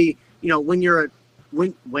you can be, when you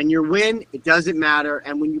win, it doesn't matter.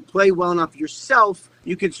 And when you play well enough yourself,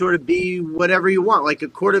 you can sort of be whatever you want. Like a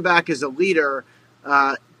quarterback is a leader,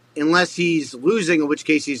 unless he's losing, in which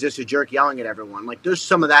case he's just a jerk yelling at everyone. Like there's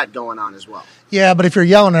some of that going on as well. Yeah, but if you're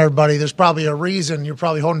yelling at everybody, there's probably a reason. You're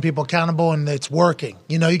probably holding people accountable, and it's working.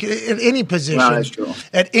 You can, at any position, that's true.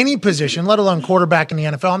 At any position, let alone quarterback in the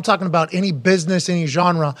NFL. I'm talking about any business, any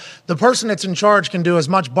genre. The person that's in charge can do as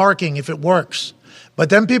much barking if it works. But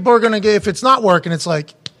then people are going to get, if it's not working, it's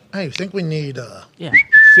like, hey, I think we need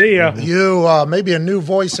See ya. you, maybe a new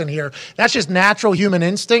voice in here. That's just natural human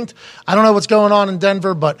instinct. I don't know what's going on in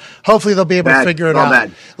Denver, but hopefully they'll be able to figure it out.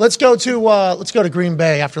 Bad. Let's go to Green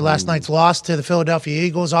Bay after last night's loss to the Philadelphia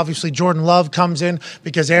Eagles. Obviously, Jordan Love comes in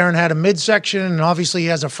because Aaron had a midsection, and obviously he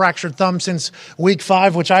has a fractured thumb since Week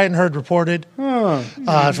 5, which I hadn't heard reported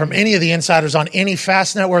from any of the insiders on any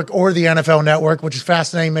Fast Network or the NFL Network, which is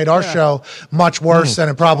fascinating. Made our show much worse than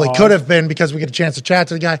it probably could have been because we get a chance to chat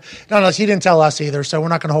to the guy. No, he didn't tell us either, so we're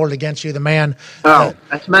not going to hold it against you. The man. Oh,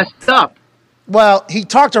 that's messed up. Well, he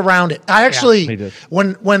talked around it. I actually, he did.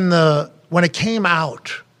 when it came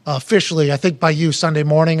out officially, I think by you Sunday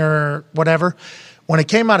morning or whatever, when it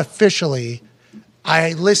came out officially,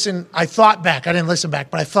 I thought back. I didn't listen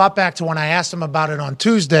back, but I thought back to when I asked him about it on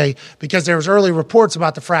Tuesday because there was early reports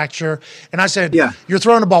about the fracture. And I said, you're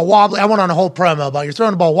throwing the ball wobbly. I went on a whole promo about you're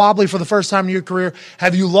throwing the ball wobbly for the first time in your career.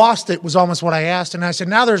 Have you lost it was almost what I asked. And I said,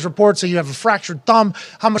 now there's reports that you have a fractured thumb.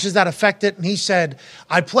 How much does that affect it? And he said,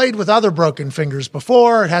 I played with other broken fingers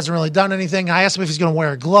before. It hasn't really done anything. I asked him if he's going to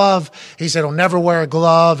wear a glove. He said he'll never wear a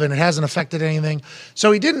glove, and it hasn't affected anything.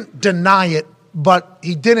 So he didn't deny it, but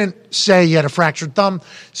he didn't say he had a fractured thumb.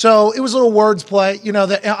 So it was a little words play.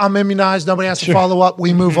 That I'm immunized. Nobody has to follow up.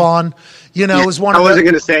 We move on. It was one of I wasn't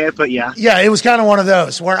going to say it, but yeah. Yeah, it was kind of one of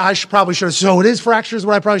those where I probably should have. So it is fractures,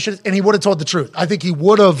 what I probably should have. And he would have told the truth. I think he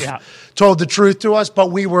would have told the truth to us, but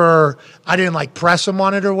I didn't press him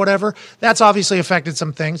on it or whatever. That's obviously affected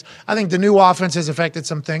some things. I think the new offense has affected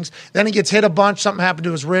some things. Then he gets hit a bunch. Something happened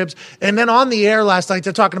to his ribs. And then on the air last night,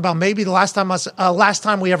 they're talking about maybe the last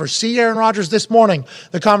time we ever see Aaron Rodgers. This morning,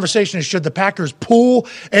 the conversation is should the Packers pull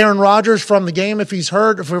Aaron Rodgers from the game if he's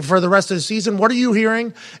hurt for the rest of the season? What are you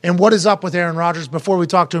hearing? And what is up with Aaron Rodgers? Before we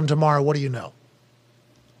talk to him tomorrow, what do you know?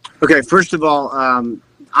 Okay, first of all,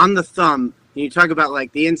 on the thumb, you talk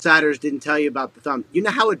about the insiders didn't tell you about the thumb. You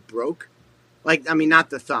know how it broke?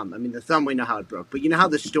 Not the thumb. The thumb we know how it broke, but you know how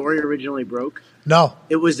the story originally broke? No.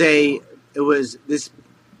 It was this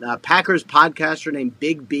Packers podcaster named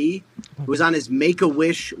Big B who was on his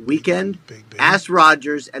Make-A-Wish weekend, asked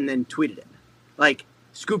Rodgers, and then tweeted it.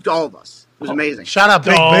 Scooped all of us. It was amazing. Shout out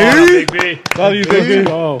Big B. Big B. Love you, Big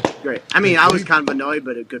B. Oh. Great. I was kind of annoyed,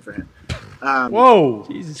 but good for him. Whoa.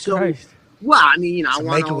 Jesus Christ. Well, I want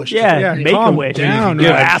Make-A-Wish. Yeah, make a calm wish. down, You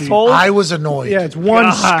Archie. asshole. I was annoyed. Yeah, it's one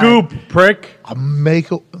God. scoop, prick. A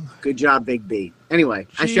make a. Good job, Big B. Anyway,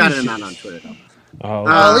 I shouted him out on Twitter, though.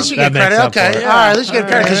 At least you get credit. Okay. All right. At least you get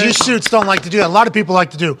credit because you suits don't like to do that. A lot of people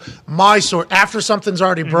like to do my source. After something's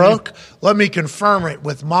already broke, let me confirm it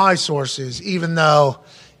with my sources, even though,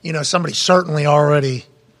 somebody certainly already.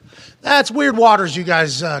 That's weird waters you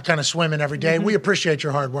guys kind of swim in every day. We appreciate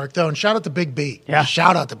your hard work, though. And shout out to Big B. Yeah.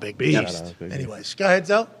 Shout out to Big B. Anyways, go ahead,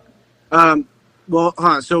 Zoe.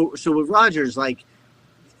 So with Rodgers,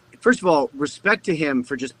 first of all, respect to him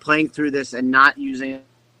for just playing through this and not using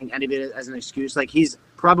any of it as an excuse. He's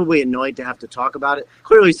probably annoyed to have to talk about it.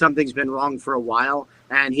 Clearly something's been wrong for a while,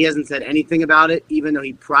 and he hasn't said anything about it, even though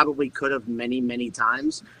he probably could have many, many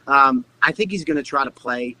times. I think he's going to try to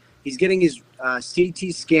play. He's getting his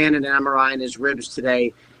CT scan and MRI in his ribs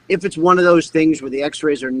today. If it's one of those things where the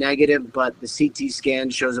x-rays are negative, but the CT scan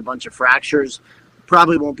shows a bunch of fractures,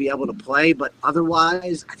 probably won't be able to play. But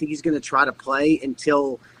otherwise, I think he's going to try to play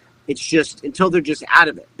until they're just out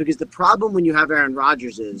of it. Because the problem when you have Aaron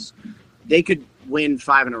Rodgers is they could win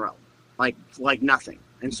 5 in a row, like nothing.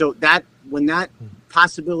 And so when that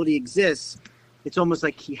possibility exists, it's almost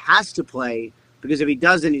like he has to play, because if he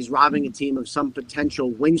doesn't, he's robbing a team of some potential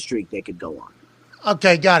win streak they could go on.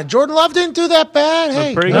 Okay, got it. Jordan Love didn't do that bad.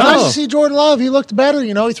 Hey, pretty nice good. to see Jordan Love. He looked better.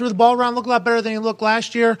 He threw the ball around, looked a lot better than he looked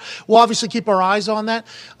last year. We'll obviously keep our eyes on that.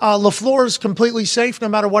 LaFleur is completely safe no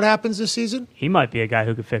matter what happens this season. He might be a guy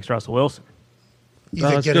who could fix Russell Wilson. You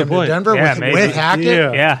think that's get a him good to point. Denver Yeah, with maybe.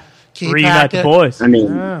 Hackett? Yeah. Keep Reunite the Hackett.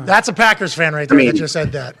 boys. That's a Packers fan right there that just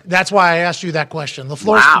said that. That's why I asked you that question.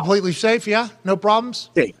 LaFleur's completely safe, yeah? No problems?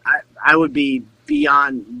 Hey, I would be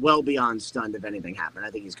well beyond stunned if anything happened. I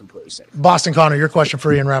think he's completely safe. Boston Connor, your question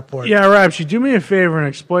for Ian Rapoport. Yeah, Rapshi, do me a favor and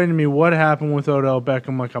explain to me what happened with Odell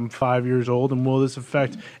Beckham like I'm 5 years old, and will this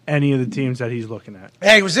affect any of the teams that he's looking at?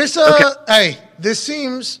 Hey, was this hey, this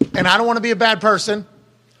seems, and I don't want to be a bad person.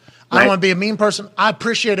 I don't want to be a mean person. I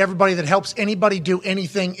appreciate everybody that helps anybody do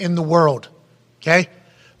anything in the world. Okay?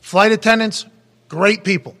 Flight attendants, great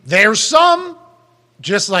people. There's some,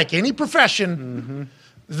 just like any profession,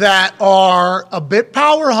 that are a bit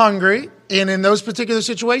power hungry, and in those particular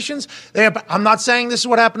situations, I'm not saying this is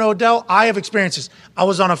what happened to Odell. I have experiences. I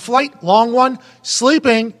was on a flight, long one,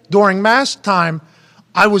 sleeping during mask time.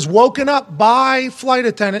 I was woken up by flight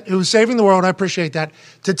attendant who was saving the world, I appreciate that,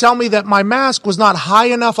 to tell me that my mask was not high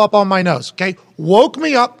enough up on my nose, okay? Woke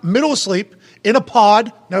me up, middle of sleep, in a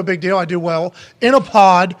pod, no big deal, I do well, in a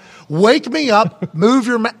pod, wake me up, move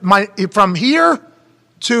from here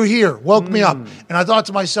to here, woke me up. And I thought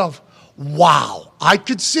to myself, wow, I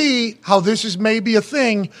could see how this is maybe a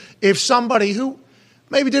thing if somebody who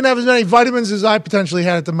maybe didn't have as many vitamins as I potentially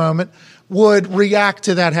had at the moment would react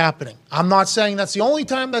to that happening. I'm not saying that's the only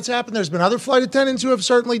time that's happened. There's been other flight attendants who have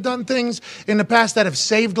certainly done things in the past that have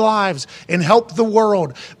saved lives and helped the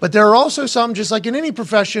world. But there are also some, just like in any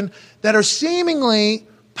profession, that are seemingly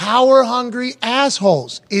power-hungry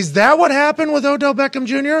assholes. Is that what happened with Odell Beckham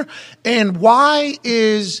Jr.? And why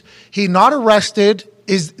is he not arrested?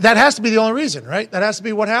 That has to be the only reason, right? That has to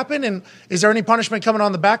be what happened. And is there any punishment coming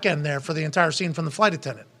on the back end there for the entire scene from the flight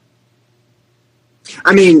attendant?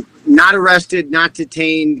 I mean, not arrested, not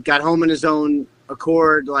detained, got home in his own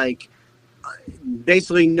accord,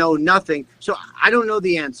 basically nothing. So I don't know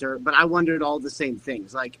the answer, but I wondered all the same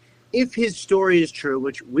things. Like, if his story is true,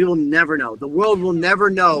 which we will never know, the world will never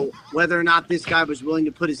know whether or not this guy was willing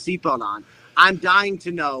to put his seatbelt on. I'm dying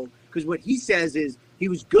to know, because what he says is he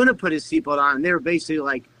was going to put his seatbelt on, and they were basically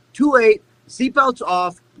like, too late, seatbelt's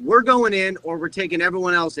off, we're going in, or we're taking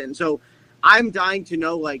everyone else in. So I'm dying to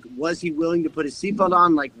know, was he willing to put his seatbelt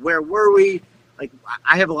on? Where were we?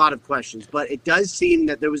 I have a lot of questions, but it does seem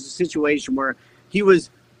that there was a situation where he was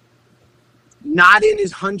not in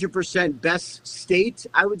his 100% best state,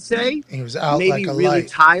 I would say. He was out maybe like a really light.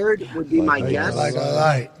 Tired would be my guess. Like a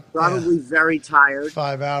light. Probably very tired.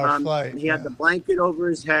 5-hour flight. He had the blanket over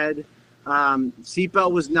his head.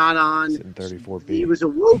 Seatbelt was not on. 34B. He was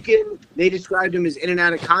awoken. They described him as in and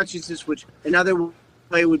out of consciousness, which another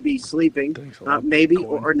way would be sleeping, maybe,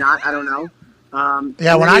 or not. I don't know.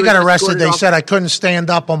 When I got arrested, they said I couldn't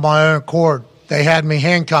stand up on my own accord. They had me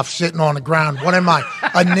handcuffed sitting on the ground. What am I,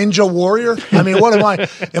 a ninja warrior? I mean, what am I?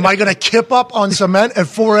 Am I going to kip up on cement at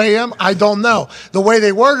 4 a.m.? I don't know. The way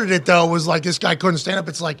they worded it, though, was like this guy couldn't stand up.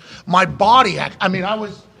 It's like my body. I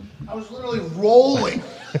was literally rolling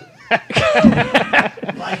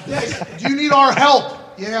like this. Do you need our help?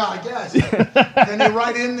 Yeah, I guess. Then you're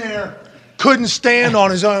right in there. Couldn't stand on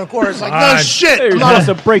his own accord. It's like, no shit. You're supposed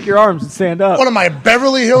to break your arms and stand up. What am I, a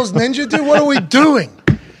Beverly Hills Ninja, dude? What are we doing?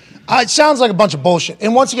 It sounds like a bunch of bullshit.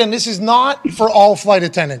 And once again, this is not for all flight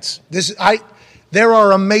attendants. There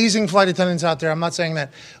are amazing flight attendants out there. I'm not saying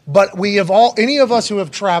that. But any of us who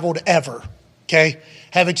have traveled ever, okay,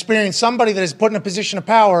 have experienced somebody that is put in a position of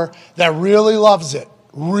power that really loves it,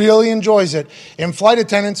 really enjoys it. And flight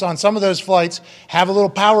attendants on some of those flights have a little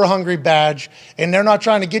power hungry badge, and they're not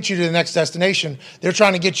trying to get you to the next destination. They're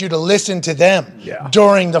trying to get you to listen to them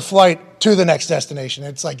during the flight to the next destination.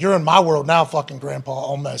 It's like, you're in my world now, fucking grandpa,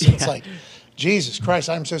 almost. It's like, Jesus Christ,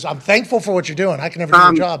 I'm thankful for what you're doing. I can never do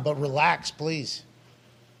your job, but relax, please.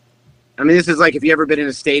 I mean, this is like if you ever been in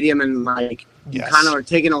a stadium and you kind of are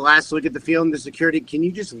taking a last look at the field and the security, can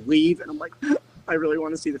you just leave? And I'm like, I really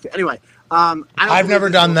want to see the field. Anyway, I've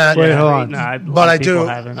never done that. Wait, hold on. But I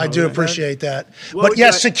do appreciate that. But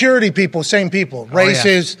yes, security people, same people.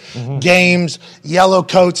 Races, games, yellow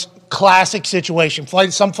coats, classic situation.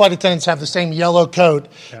 Some flight attendants have the same yellow coat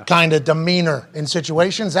kind of demeanor in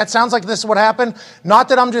situations. That sounds like this is what happened. Not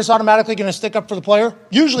that I'm just automatically going to stick up for the player.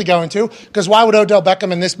 Usually going to, because why would Odell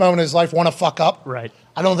Beckham in this moment in his life want to fuck up? Right.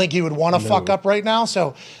 I don't think he would want to fuck up right now.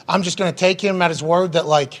 So I'm just going to take him at his word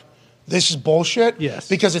that this is bullshit. Yes.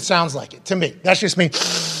 Because it sounds like it to me. That's just me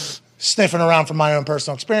sniffing around from my own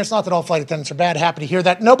personal experience. Not that all flight attendants are bad. Happy to hear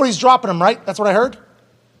that. Nobody's dropping them, right? That's what I heard?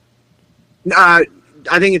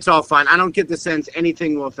 I think it's all fine. I don't get the sense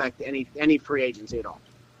anything will affect any free agency at all.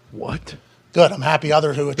 What? Good. I'm happy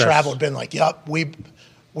others who have traveled been like, yep,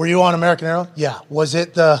 were you on American Airlines? Yeah. Was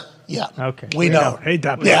it yeah. Okay. We know. Hate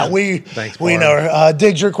that. Yeah, we know her.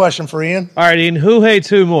 Diggs, your question for Ian. All right, Ian, who hates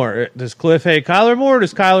who more? Does Cliff hate Kyler more, or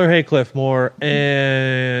does Kyler hate Cliff more?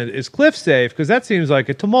 And is Cliff safe? Because that seems like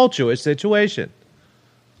a tumultuous situation.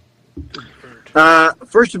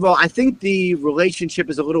 First of all, I think the relationship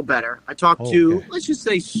is a little better. I talked to, let's just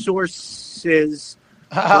say, sources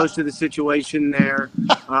close to the situation there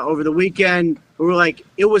over the weekend. We were like,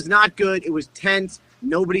 it was not good. It was tense.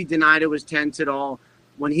 Nobody denied it was tense at all.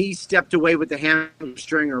 When he stepped away with the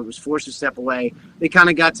hamstring or was forced to step away, they kind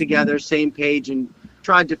of got together, same page, and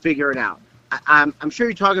tried to figure it out. I'm sure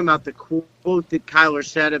you're talking about the quote that Kyler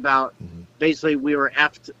said about basically we were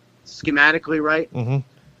effed schematically, right? Mm-hmm.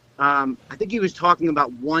 I think he was talking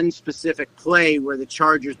about one specific play where the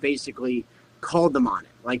Chargers basically called them on it.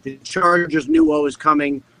 Like the Chargers knew what was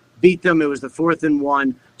coming, beat them. It was the 4th and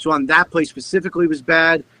 1. So on that play specifically was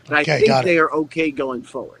bad, but I think they are okay going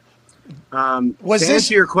forward.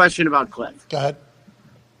 Answer your question about Cliff. Go ahead.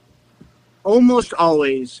 Almost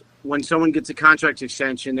always when someone gets a contract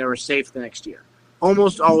extension, they were safe the next year.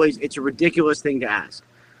 Almost always it's a ridiculous thing to ask.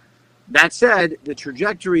 That said, the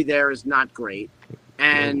trajectory there is not great.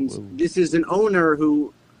 And this is an owner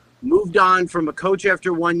who moved on from a coach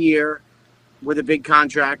after 1 year with a big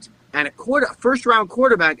contract and a first-round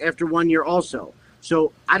quarterback after 1 year also.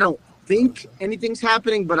 So I don't think anything's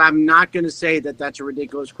happening, but I'm not going to say that that's a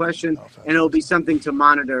ridiculous question, and it'll be something to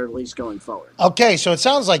monitor at least going forward. Okay, so it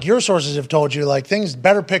sounds like your sources have told you like things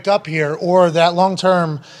better pick up here, or that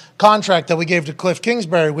long-term contract that we gave to Cliff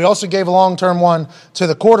Kingsbury. We also gave a long-term one to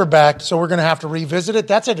the quarterback, so we're going to have to revisit it.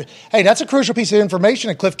 That's a crucial piece of information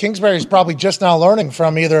that Cliff Kingsbury is probably just now learning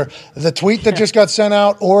from either the tweet that just got sent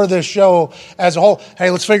out or the show as a whole.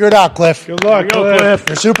 Hey, let's figure it out, Cliff. Good luck, Cliff.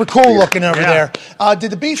 You're super cool looking over there.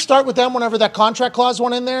 Did the beef start with them whenever that contract clause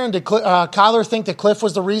went in there? And did Kyler think that Cliff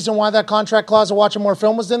was the reason why that contract clause of watching more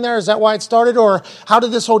film was in there? Is that why it started? Or how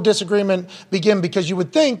did this whole disagreement begin? Because you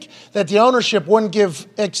would think that the ownership wouldn't give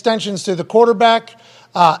extensions to the quarterback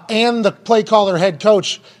and the play caller head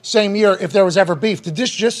coach same year if there was ever beef. Did this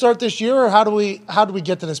just start this year, or how do we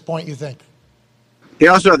get to this point, you think? They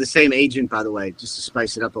also have the same agent, by the way, just to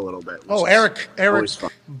spice it up a little bit. Oh, Eric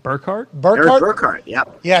Burkhart? Eric Burkhart,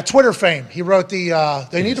 yep. Yeah, Twitter fame. He wrote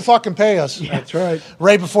they need to fucking pay us. Yeah, that's right.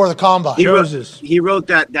 Right before the combine. He wrote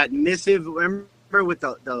that missive, remember, with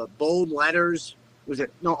the bold letters. Was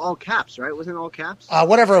it all caps, right? Wasn't it all caps?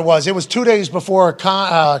 Whatever it was 2 days before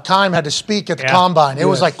Keim had to speak at the combine. It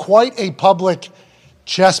was like quite a public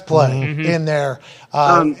chess play in there.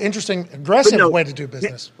 Interesting, aggressive way to do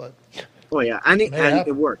business. But and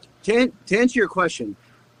it worked. To answer your question,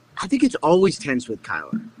 I think it's always tense with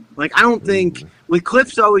Kyler. Like I don't think with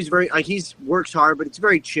Cliff's always very he works hard, but it's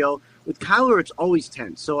very chill. With Kyler, it's always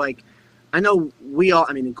tense. So like. I know we all,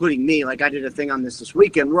 including me, like I did a thing on this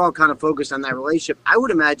weekend. We're all kind of focused on that relationship. I would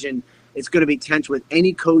imagine it's going to be tense with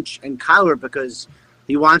any coach and Kyler because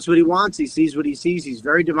he wants what he wants. He sees what he sees. He's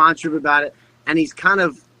very demonstrative about it. And he's kind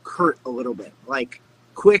of curt a little bit, like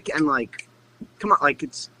quick and like, come on, like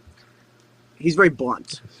he's very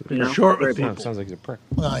blunt. Short with people. Sounds like he's a prick.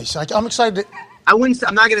 Nice. I'm excited. I'm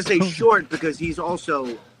not going to say short because he's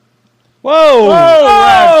also...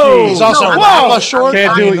 Whoa! He's also short.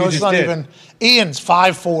 Can't do what you just did. Even Ian's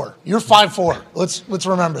 5'4". You're 5'4". Let's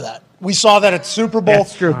remember that. We saw that at Super Bowl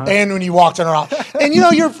and when you walked in around. And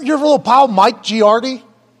your little pal Mike Giardi.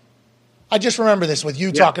 I just remember this with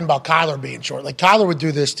you talking about Kyler being short. Like Kyler would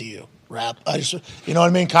do this to you. Rap. You know what I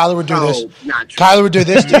mean? Kyler would do this. Not true. Kyler would do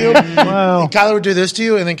this to you. Wow. And Kyler would do this to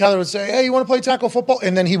you, and then Kyler would say, "Hey, you want to play tackle football?"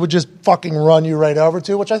 And then he would just fucking run you right over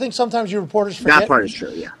to, which I think sometimes you reporters forget. That part is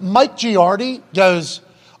true, yeah. Mike Giardi goes,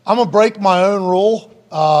 "I'm gonna break my own rule,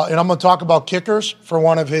 and I'm gonna talk about kickers for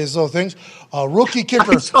one of his little things. A rookie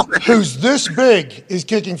kicker who's this big is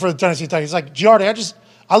kicking for the Tennessee Titans." He's like, "Giardi,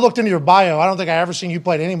 I looked into your bio. I don't think I ever seen you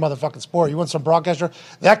play any motherfucking sport. You want some broadcaster?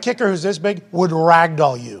 That kicker who's this big would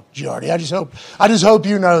ragdoll you, Giardi. I just hope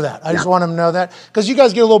you know that. I just want him to know that because you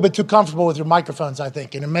guys get a little bit too comfortable with your microphones, I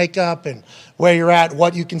think, and the makeup and where you're at,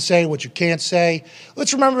 what you can say, what you can't say.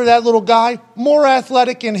 Let's remember that little guy, more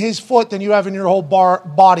athletic in his foot than you have in your whole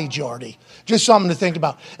body, Giardi. Just something to think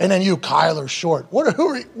about. And then you, Kyler Short. Who are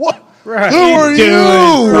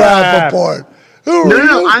you, Rapoport?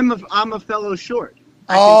 No, I'm a fellow Short.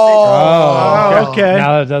 Okay.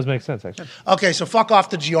 Now that does make sense, actually. Okay, so fuck off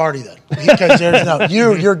to Giardi then, because there's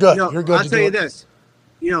you're good. You're good. I'll tell you this.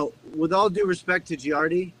 With all due respect to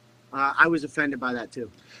Giardi, I was offended by that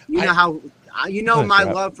too. My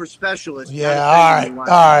love for specialists. Yeah. All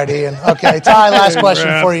right, Ian. Okay, Ty. Last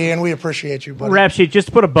question for you, Ian. We appreciate you, buddy. Rap sheet. Just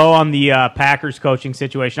to put a bow on the Packers coaching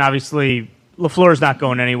situation. Obviously, LaFleur's not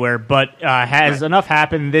going anywhere, but has enough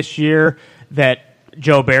happened this year that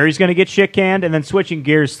Joe Barry's going to get shit canned? And then switching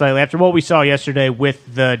gears slightly, after what we saw yesterday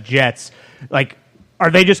with the Jets, like, are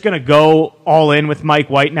they just going to go all in with Mike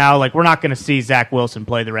White now? Like, we're not going to see Zach Wilson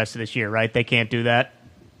play the rest of this year, right? They can't do that?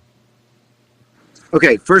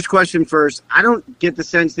 Okay, first question first. I don't get the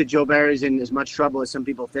sense that Joe Barry's in as much trouble as some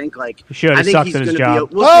people think. Like, He should. I He think sucks he's at his going to job.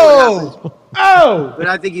 be. We'll see what happens. Oh! But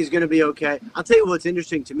I think he's going to be okay. I'll tell you what's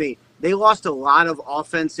interesting to me. They lost a lot of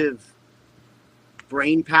offensive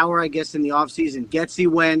brain power, I guess, in the offseason. Getsy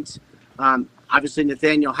went. Obviously,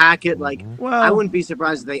 Nathaniel Hackett. Like, I wouldn't be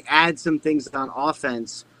surprised if they add some things on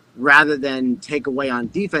offense rather than take away on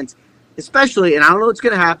defense. Especially, and I don't know what's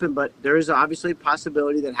going to happen, but there is obviously a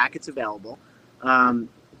possibility that Hackett's available.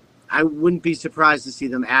 I wouldn't be surprised to see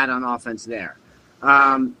them add on offense there.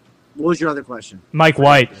 What was your other question? Mike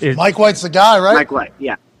White. Mike White's the guy, right? Mike White,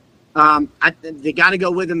 yeah. They got to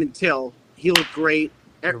go with him until he looked great.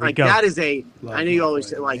 Like go. that is I know you Mike always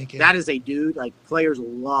say White. that is a dude. Like players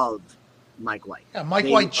love Mike White. Yeah, Mike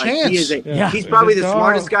White chance. He's probably the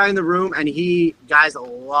smartest guy in the room, and guys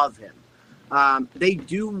love him. They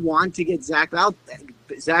do want to get Zach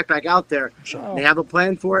back out there. Sure. They have a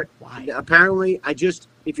plan for it. Why? Apparently,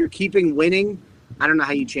 if you're keeping winning, I don't know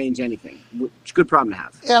how you change anything. It's a good problem to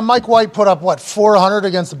have. Yeah, Mike White put up, 400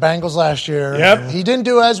 against the Bengals last year. Yep. He didn't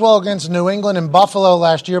do as well against New England and Buffalo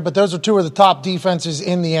last year, but those are two of the top defenses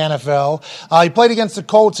in the NFL. He played against the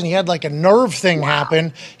Colts, and he had a nerve thing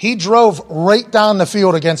happen. He drove right down the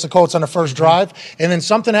field against the Colts on the first drive, and then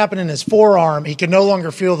something happened in his forearm. He could no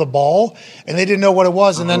longer feel the ball, and they didn't know what it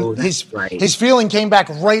was. And then his feeling came back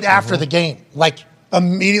right after the game,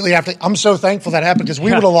 immediately after. I'm so thankful that happened because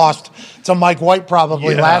we would have lost to Mike White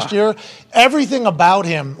probably last year. Everything about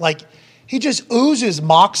him, he just oozes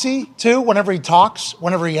moxie too whenever he talks,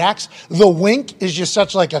 whenever he acts. The wink is just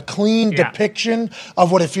such a clean depiction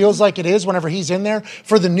of what it feels like it is whenever he's in there.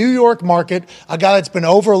 For the New York market, a guy that's been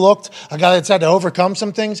overlooked, a guy that's had to overcome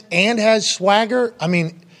some things and has swagger,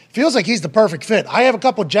 feels like he's the perfect fit. I have a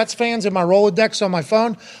couple Jets fans in my Rolodex on my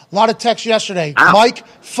phone. A lot of texts yesterday. Ow. Mike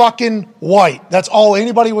fucking White. That's all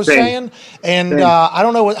anybody was saying. And I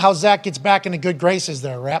don't know how Zach gets back into good graces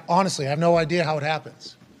there, Rap. Honestly, I have no idea how it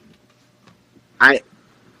happens. I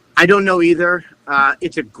don't know either.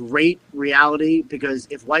 It's a great reality because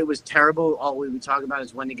if White was terrible, all we would talk about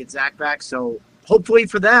is when to get Zach back. So hopefully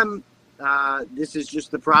for them, this is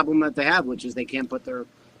just the problem that they have, which is they can't put their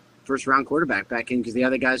first-round quarterback back in because the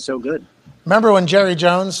other guy's so good. Remember when Jerry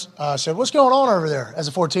Jones said, "What's going on over there?" as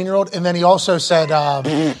a 14-year-old, and then he also said,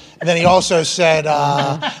 "I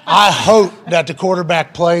hope that the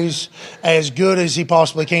quarterback plays as good as he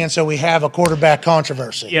possibly can, so we have a quarterback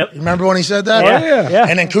controversy." Yep. You remember when he said that? Yeah.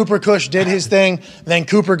 And then Cooper Kush did his thing. Then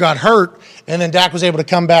Cooper got hurt, and then Dak was able to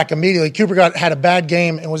come back immediately. Cooper had a bad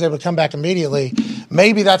game and was able to come back immediately.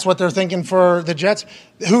 Maybe that's what they're thinking for the Jets.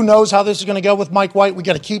 Who knows how this is going to go with Mike White? We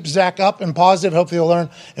got to keep Zach up and positive. Hopefully he'll learn,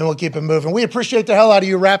 and we'll keep him moving. We appreciate the hell out of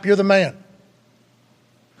you, Rap. You're the man.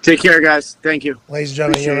 Take care, guys. Thank you. Ladies and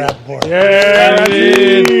gentlemen, you're Rapoport. Yeah,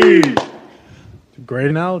 it's a great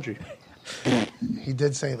analogy. He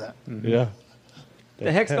did say that. Yeah. The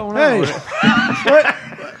heck's going on?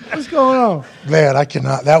 What's going on? Man, I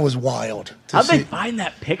cannot. That was wild. How'd they find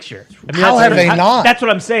that picture? How have they not? That's what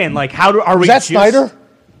I'm saying. Are we? Was that Snyder?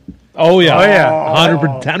 Oh, yeah.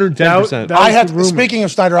 110%. Speaking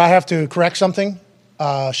of Snyder, I have to correct something.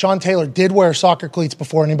 Sean Taylor did wear soccer cleats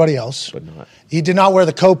before anybody else. But not. He did not wear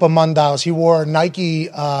the Copa Mundials. He wore Nike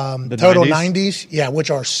Total 90s. Yeah,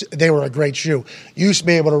 they were a great shoe. Used to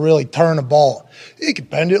be able to really turn a ball. He could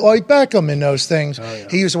bend it like Beckham in those things. Oh, yeah.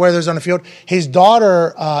 He used to wear those on the field. His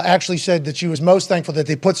daughter actually said that she was most thankful that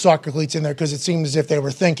they put soccer cleats in there because it seemed as if they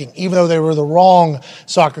were thinking. Even though they were the wrong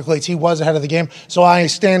soccer cleats, he was ahead of the game. So I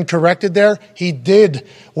stand corrected there. He did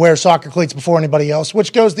wear soccer cleats before anybody else,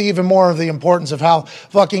 which goes to even more of the importance of how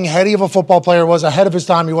fucking heady of a football player was, ahead of his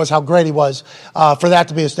time he was, how great he was, for that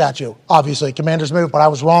to be a statue. Obviously, Commander's move, but I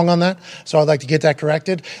was wrong on that, so I'd like to get that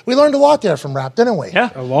corrected. We learned a lot there from Rap, didn't we? Yeah.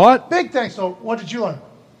 A lot. Big thanks. So what did you learn?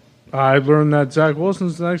 I learned that Zach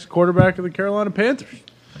Wilson's the next quarterback of the Carolina Panthers.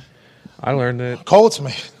 I learned that. Colts,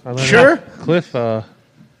 man. Sure. Cliff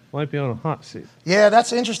might be on a hot seat. Yeah,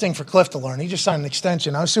 that's interesting for Cliff to learn. He just signed an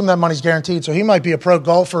extension. I assume that money's guaranteed, so he might be a pro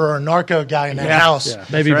golfer or a narco guy in that house. Yeah.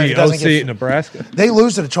 Maybe be OC at Nebraska. They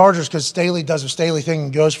lose to the Chargers because Staley does a Staley thing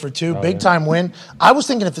and goes for two. Big-time win. I was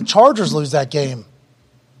thinking if the Chargers lose that game.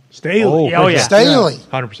 Staley. Oh, yeah. Staley.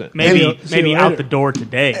 100%. Maybe out the door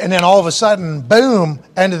today. And then all of a sudden, boom,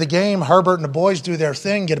 end of the game, Herbert and the boys do their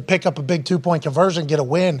thing, pick up a big 2-point conversion, get a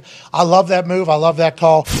win. I love that move. I love that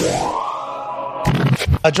call.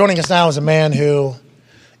 Joining us now is a man who,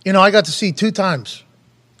 I got to see 2 times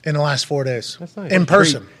in the last 4 days. That's nice. In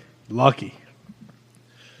person. Lucky.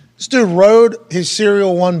 This dude rode his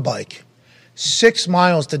Serial 1 bike 6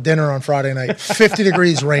 miles to dinner on Friday night, 50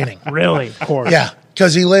 degrees raining. Really? Of course. Yeah,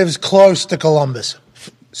 because he lives close to Columbus.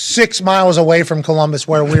 6 miles away from Columbus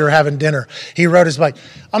where we were having dinner. He rode his bike.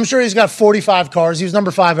 I'm sure he's got 45 cars. He was number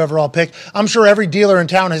 5 overall pick. I'm sure every dealer in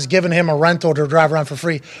town has given him a rental to drive around for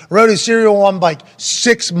free. Rode his Serial 1 bike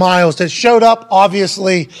 6 miles. That showed up,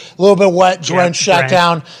 obviously, a little bit wet, drenched, sat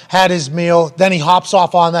down, had his meal. Then he hops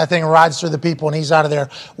off on that thing and rides through the people, and he's out of there.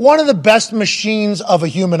 One of the best machines of a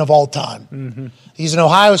human of all time. Mm-hmm. He's an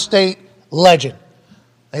Ohio State legend.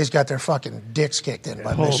 He's got their fucking dicks kicked in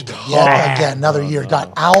by Michigan. Yeah, again, another year.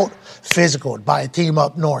 Got out physical by a team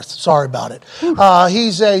up north. Sorry about it.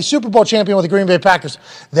 He's a Super Bowl champion with the Green Bay Packers.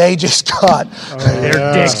 They just got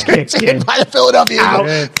their dicks kicked in by the Philadelphia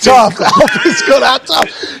Eagles. Tough.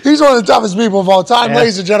 Tough. He's one of the toughest people of all time.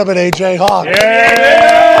 Ladies and gentlemen, AJ Hawk.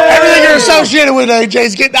 Everything you're associated with AJ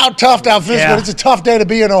is getting out toughed, out physical. It's a tough day to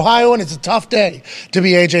be in Ohio, and it's a tough day to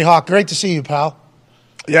be AJ Hawk. Great to see you, pal.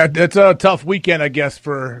 Yeah, it's a tough weekend, I guess,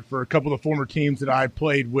 for a couple of former teams that I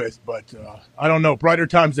played with. But I don't know. Brighter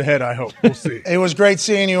times ahead, I hope. We'll see. It was great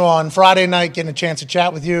seeing you on Friday night, getting a chance to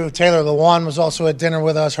chat with you. Taylor Lewan was also at dinner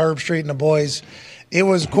with us, Herb Street and the boys. It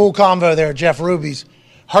was a cool convo there, Jeff Ruby's.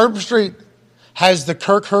 Herb Street has the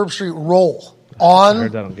Kirk Herb Street roll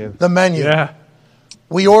on the menu. Yeah.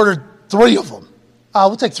 We ordered 3 of them.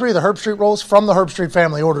 We'll take 3 of the Herb Street rolls from the Herb Street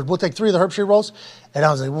family ordered. We'll take 3 of the Herb Street rolls. And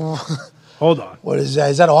I was like, well, hold on. What is that?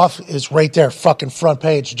 Is that off? It's right there, fucking front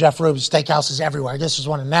page. Jeff Ruby's Steakhouses everywhere. This is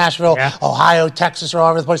one in Nashville, Ohio, Texas, or all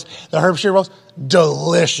over the place. The Herb Street rolls,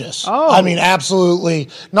 delicious. Oh. I mean, absolutely.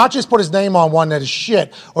 Not just put his name on one that is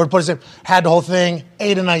shit, or put his name, had the whole thing,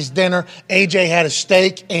 ate a nice dinner. AJ had a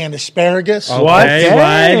steak and asparagus. What?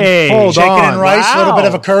 Hey. Hold Chicken on. and rice, a little bit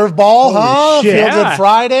of a curveball, huh? Shit. Feel Good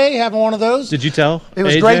Friday, having one of those. Did you tell It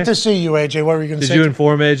was AJ? great to see you, AJ. What were you going to say? Did you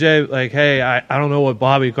inform AJ, like, hey, I don't know what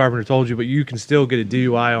Bobby Carpenter told you, but you can still get a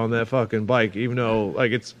DUI on that fucking bike, even though,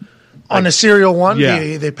 like, it's... Like, on the Serial 1,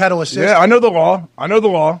 yeah. the pedal assist? Yeah, I know the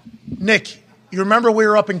law. Nick, you remember we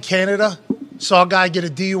were up in Canada, saw a guy get a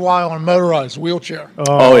DUI on a motorized wheelchair.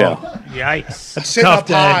 Oh yeah. Yikes.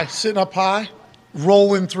 Sitting up high,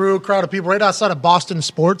 rolling through a crowd of people right outside of Boston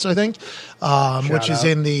Sports, I think, which is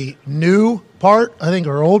in the new part, I think,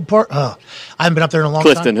 or old part. I haven't been up there in a long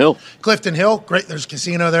time. Clifton Hill. Great. There's a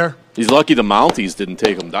casino there. He's lucky the Mounties didn't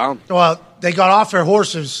take him down. Well, they got off their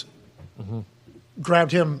horses,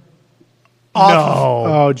 grabbed him off.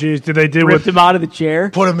 No. Oh, geez. Did they do Ripped him out of the chair?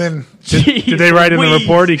 Put him in. Did they write in the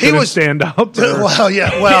report he couldn't stand up? Well,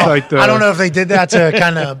 yeah. Well, I don't know if they did that to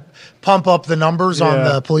kind of pump up the numbers on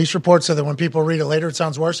the police report so that when people read it later, it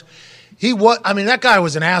sounds worse. That guy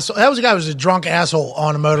was an asshole. That was a guy who was a drunk asshole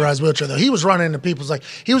on a motorized wheelchair, though. He was running into people's,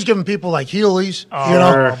 he was giving people, heelies,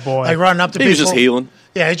 boy. like running up to people. He was just healing.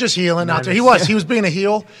 Yeah, he's just healing out there. He was being a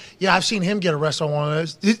heel. Yeah, I've seen him get arrested on one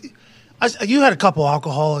of those. You had a couple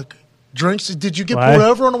alcoholic drinks. Did you get pulled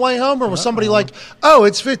over on the way home, or was somebody like, oh,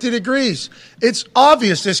 it's 50 degrees? It's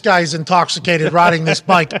obvious this guy's intoxicated riding this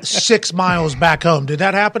bike 6 miles back home. Did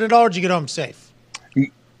that happen at all, or did you get home safe?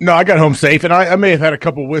 No, I got home safe, and I may have had a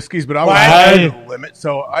couple whiskeys, but I was under the limit,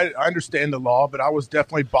 so I understand the law, but I was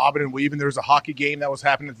definitely bobbing and weaving. There was a hockey game that was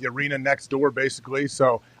happening at the arena next door, basically,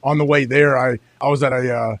 so on the way there, I was at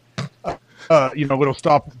a little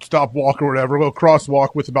stop walk or whatever, a little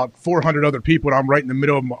crosswalk with about 400 other people, and I'm right in the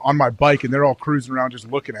middle of on my bike, and they're all cruising around just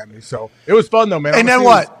looking at me, so it was fun, though, man. And then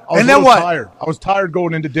what? I was tired. I was tired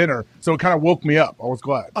going into dinner, so it kind of woke me up. I was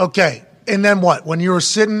glad. Okay, and then what? When you were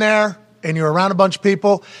sitting there, and you're around a bunch of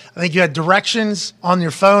people, I think you had directions on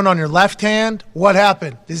your phone on your left hand. What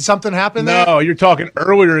happened? Did something happen there? No, you're talking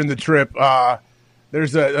earlier in the trip.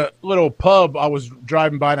 There's a little pub I was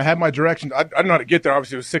driving by, and I had my directions. I didn't know how to get there.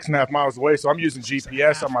 Obviously, it was 6.5 miles away, so I'm using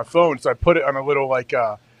GPS on my phone. So I put it on a little,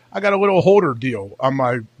 I got a little holder deal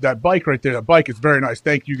on that bike right there. That bike is very nice.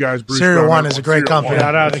 Thank you guys, Bruce. Serial 1 is a great company.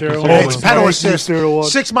 Shout out Serial 1. It's pedal assist.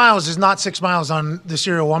 6 miles is not 6 miles on the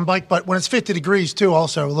Serial 1 bike, but when it's 50 degrees too,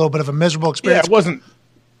 also a little bit of a miserable experience. It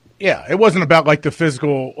wasn't about the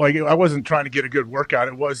physical. I wasn't trying to get a good workout.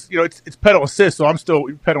 It was, it's pedal assist, so I'm still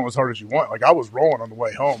pedaling as hard as you want. I was rolling on the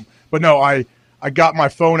way home, but no, I got my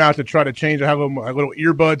phone out to try to change. I have my little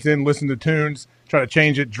earbuds in, listen to tunes. Try to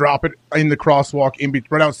change it, drop it in the crosswalk,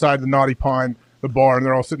 right outside the Naughty Pine, the bar, and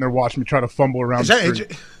they're all sitting there watching me try to fumble around the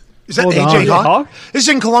street. Is that AJ Hawk? This is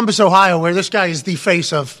in Columbus, Ohio, where this guy is the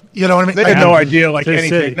face of, you know what I mean? They had no idea,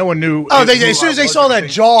 anything. No one knew. Oh, as soon as they saw that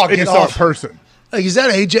jog, they just saw a person. Like, is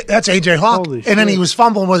that AJ? That's AJ Hawk. Holy And then shit. he was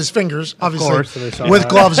fumbling with his fingers, obviously, course, they saw with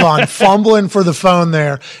that. gloves on, fumbling for the phone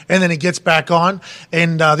there. And then he gets back on.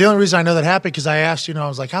 And the only reason I know that happened because I asked, I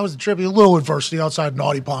was like, how was the trip? A little adversity outside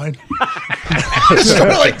Naughty Pine. I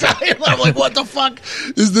started like dying. I'm like, what the fuck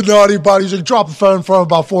is the Naughty Pine? He's like, drop the phone in front of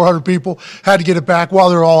about 400 people. Had to get it back while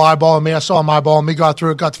they were all eyeballing me. I saw him eyeballing me, got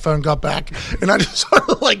through it, got the phone, got back. And I just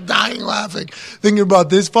started like dying laughing, thinking about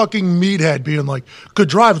this fucking meathead being like, could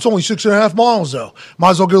drive. It's only 6.5 miles though.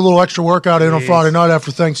 Might as well get a little extra workout in on Friday night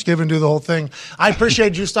after Thanksgiving, do the whole thing. I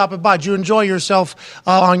appreciate you stopping by. Did you enjoy yourself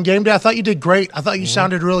on game day? I thought you did great. I thought you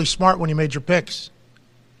sounded really smart when you made your picks.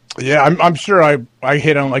 Yeah, I'm sure I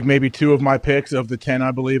hit on like maybe 2 of my picks of the 10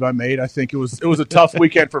 I believe I made. I think it was a tough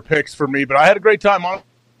weekend for picks for me, but I had a great time.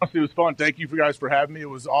 Honestly, it was fun. Thank you guys for having me. It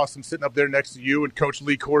was awesome sitting up there next to you and Coach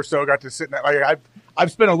Lee Corso. Got to sit in that. Like,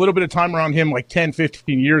 I've spent a little bit of time around him like 10,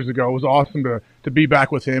 15 years ago. It was awesome to be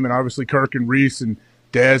back with him, and obviously Kirk and Reese and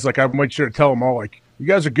Dez. Like, I made sure to tell them all, like, you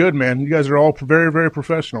guys are good, man. You guys are all very, very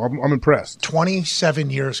professional. I'm impressed. 27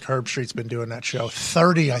 years Herb Street's been doing that show.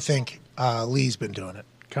 30, I think, Lee's been doing it.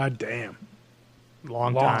 God damn.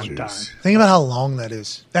 Long Long time. time. Think about how long that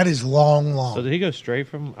is. That is long. So did he go straight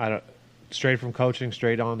from coaching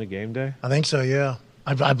straight on to game day? I think so, yeah.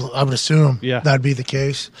 I would assume that'd be the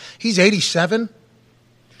case. He's 87.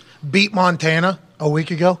 Beat Montana a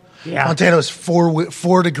week ago. Yeah. Montana was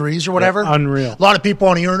 4 degrees or whatever. Yeah, unreal. A lot of people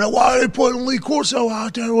on the internet, why are they putting Lee Corso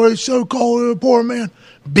out there where he's so cold, poor man?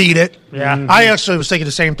 Beat it. Yeah. I actually was thinking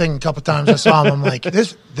the same thing a couple times I saw him. I'm like,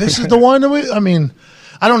 this is the one that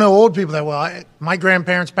I don't know old people that well. My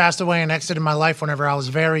grandparents passed away and exited my life whenever I was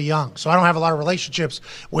very young. So I don't have a lot of relationships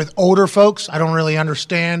with older folks. I don't really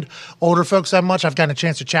understand older folks that much. I've gotten a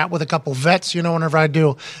chance to chat with a couple vets, whenever I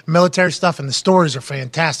do military stuff, and the stories are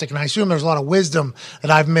fantastic. And I assume there's a lot of wisdom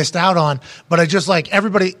that I've missed out on. But I just like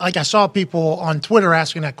everybody, like I saw people on Twitter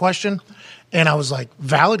asking that question. And I was like,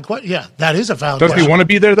 valid question? Yeah, that is a valid question. Does he want to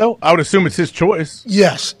be there, though? I would assume it's his choice.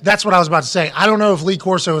 Yes, that's what I was about to say. I don't know if Lee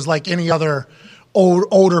Corso is like any other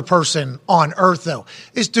older person on earth, though.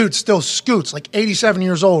 This dude still scoots, like 87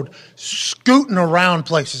 years old, scooting around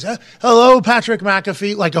places. Hello, Patrick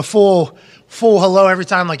McAfee, like a full hello every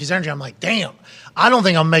time, like his energy. I'm like, damn, I don't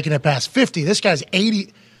think I'm making it past 50. This guy's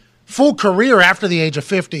 80, full career after the age of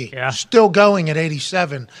 50, still going at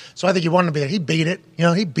 87. So I think he wanted to be there. He beat it.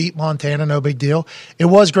 He beat Montana, no big deal. It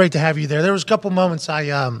was great to have you there. There was a couple moments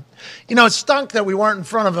it stunk that we weren't in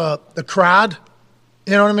front of the crowd.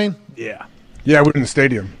 You know what I mean? Yeah. Yeah, we're in the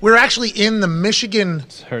stadium. We're actually in the Michigan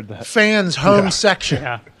fans' home section.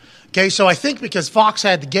 Yeah. Okay, so I think because Fox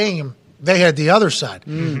had the game, they had the other side.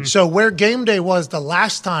 Mm-hmm. So where game day was the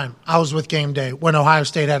last time I was with game day when Ohio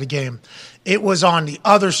State had a game, it was on the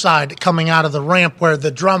other side coming out of the ramp where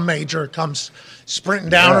the drum major comes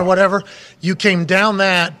sprinting down or whatever. You came down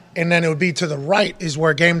that, and then it would be to the right is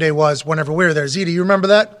where game day was whenever we were there. Z, do you remember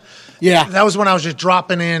that? Yeah. That was when I was just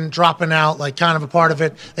dropping in, dropping out, like kind of a part of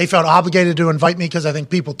it. They felt obligated to invite me because I think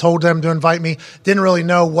people told them to invite me. Didn't really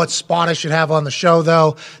know what spot I should have on the show,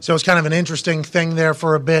 though. So it was kind of an interesting thing there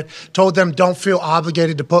for a bit. Told them don't feel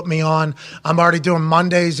obligated to put me on. I'm already doing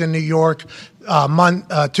Mondays in New York,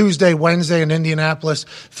 Tuesday, Wednesday in Indianapolis,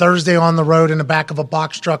 Thursday on the road in the back of a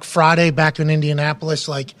box truck, Friday back in Indianapolis.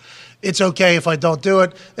 Like, it's okay if I don't do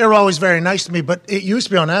it. They were always very nice to me, but it used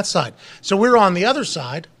to be on that side. So we were on the other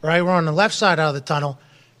side, right? We're on the left side out of the tunnel.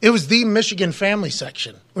 It was the Michigan family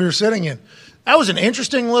section we were sitting in. That was an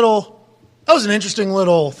interesting little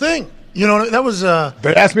thing. That was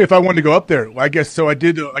They asked me if I wanted to go up there. I guess so. I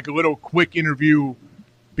did like a little quick interview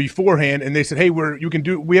beforehand, and they said, "Hey,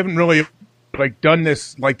 we haven't really like done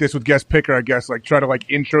this like this with guest picker. I guess like try to like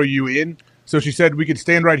intro you in." So she said we could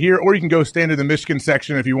stand right here, or you can go stand in the Michigan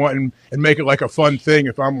section if you want and make it like a fun thing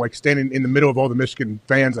if I'm like standing in the middle of all the Michigan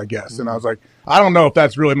fans, I guess. And I was like, I don't know if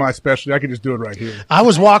that's really my specialty. I could just do it right here. I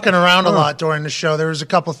was walking around a lot during the show. There was a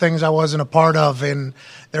couple things I wasn't a part of, and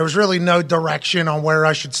there was really no direction on where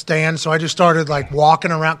I should stand. So I just started like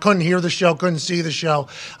walking around. Couldn't hear the show, couldn't see the show.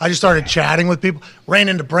 I just started chatting with people. Ran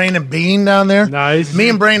into Brandon Bean down there. Nice. Me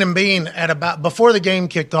and Brandon Bean before the game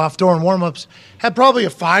kicked off during warmups had probably a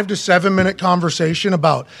 5 to 7 minute conversation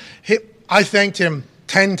about I thanked him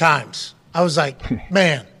 10 times. I was like,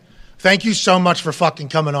 man, thank you so much for fucking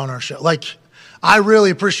coming on our show. Like, I really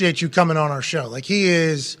appreciate you coming on our show. Like,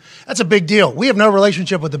 that's a big deal. We have no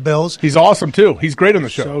relationship with the Bills. He's awesome, too. He's great on the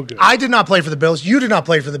show. So good. I did not play for the Bills. You did not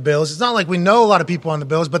play for the Bills. It's not like we know a lot of people on the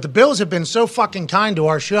Bills, but the Bills have been so fucking kind to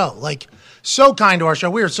our show. Like, so kind to our show.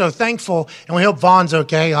 We are so thankful, and we hope Vaughn's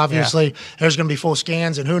okay. Obviously, there's going to be full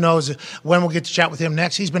scans, and who knows when we'll get to chat with him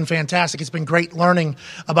next. He's been fantastic. It's been great learning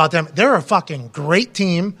about them. They're a fucking great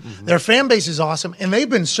team. Their fan base is awesome, and they've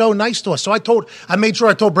been so nice to us. So I made sure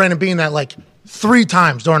I told Brandon Bean that like 3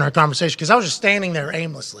 times during our conversation because I was just standing there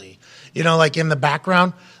aimlessly, like in the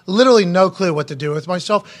background. Literally no clue what to do with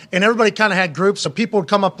myself. And everybody kind of had groups. So people would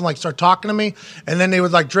come up and like start talking to me and then they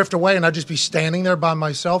would like drift away and I'd just be standing there by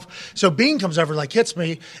myself. So Bean comes over, like hits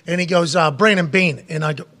me and he goes, Brandon Bean. And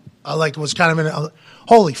I was kind of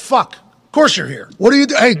holy fuck. Of course you're here. What do you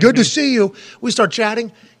do? Hey, good to see you. We start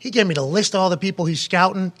chatting. He gave me the list of all the people he's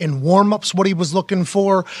scouting in warm-ups, what he was looking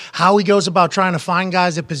for, how he goes about trying to find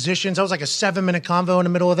guys at positions. That was like a 7-minute convo in the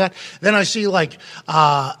middle of that. Then I see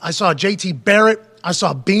I saw JT Barrett. I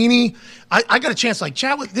saw Beanie. I got a chance to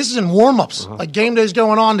chat with. This is in warm-ups. Like game day's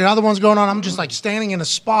going on, the other one's going on. I'm just standing in a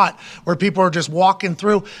spot where people are just walking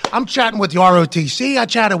through. I'm chatting with the ROTC. I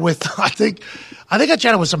chatted with I think I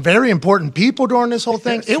chatted with some very important people during this whole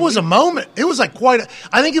thing. It was a moment. It was I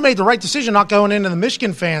think you made the right decision not going into the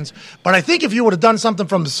Michigan fans. But I think if you would have done something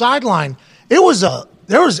from the sideline, there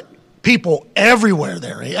was people everywhere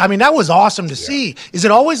there. I mean, that was awesome to see. Is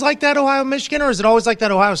it always like that, Ohio Michigan, or is it always like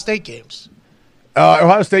that Ohio State games?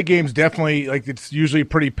 Ohio State games definitely it's usually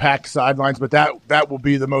pretty packed sidelines, but that will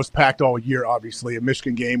be the most packed all year. Obviously, a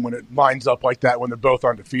Michigan game when it lines up like that when they're both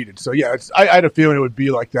undefeated. So yeah, I had a feeling it would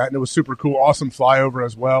be like that, and it was super cool. Awesome flyover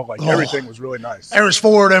as well. Everything was really nice. There was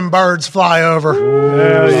 4 of them birds fly over.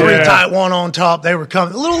 3 tight, 1 on top. They were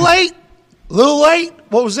coming a little late.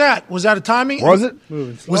 What was that? Was that a timing? Was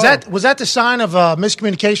it? Was that the sign of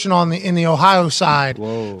miscommunication in the Ohio side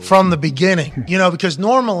from the beginning? Because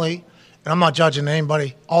normally. And I'm not judging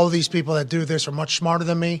anybody. All of these people that do this are much smarter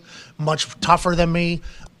than me, much tougher than me,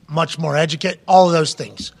 much more educated, all of those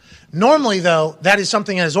things. Normally, though, that is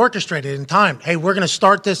something that is orchestrated in time. Hey, we're going to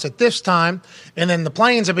start this at this time, and then the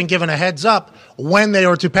planes have been given a heads up when they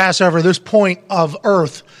are to pass over this point of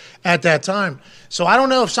Earth at that time. So I don't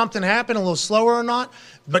know if something happened a little slower or not,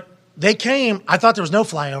 but they came. I thought there was no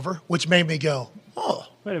flyover, which made me go, oh.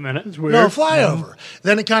 Wait a minute. It's weird. No flyover.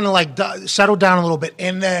 Then it kind of settled down a little bit,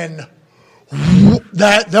 and then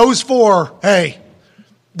those 4, hey,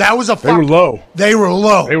 that was They were low. They were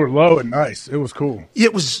low. They were low and nice. It was cool.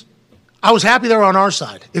 I was happy they were on our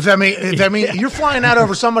side. If you're flying out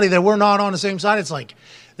over somebody that we're not on the same side, it's like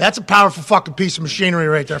that's a powerful fucking piece of machinery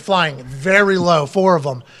right there, flying very low. 4 of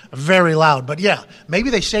them, very loud. But yeah, maybe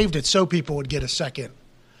they saved it so people would get a second.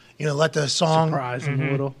 Let the song surprise them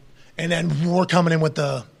a little, and then we're coming in with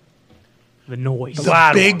the noise,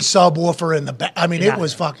 the big subwoofer in the back. I mean, it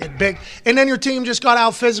was fucking big. And then your team just got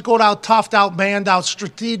out physical, out toughed, out manned, out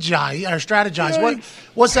strategized.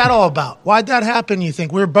 What's that all about? Why'd that happen? You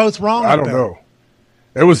think we were both wrong? I don't know.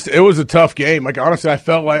 It was a tough game. Honestly, I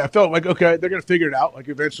felt like okay, they're gonna figure it out.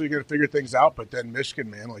 Eventually, gonna figure things out. But then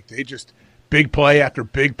Michigan, man, they just. Big play after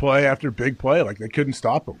big play after big play. They couldn't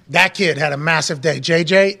stop him. That kid had a massive day,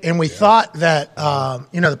 JJ, and we thought that,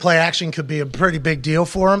 the play action could be a pretty big deal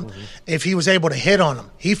for him if he was able to hit on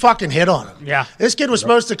him. He fucking hit on him. Yeah. This kid was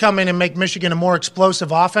supposed to come in and make Michigan a more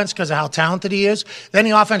explosive offense because of how talented he is. Then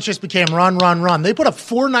the offense just became run, run, run. They put up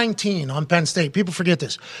 419 on Penn State. People forget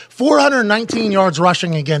this. 419 yards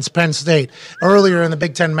rushing against Penn State earlier in the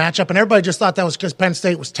Big Ten matchup, and everybody just thought that was because Penn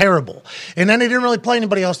State was terrible. And then they didn't really play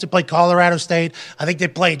anybody else. They played Colorado State. I think they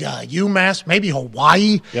played UMass, maybe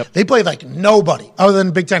Hawaii. Yep. They played nobody other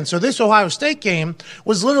than Big Ten. So this Ohio State game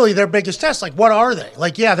was literally their biggest test. What are they?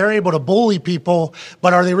 They're able to bully people,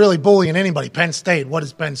 but are they really bullying anybody? Penn State, what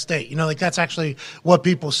is Penn State? That's actually what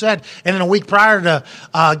people said. And then a week prior to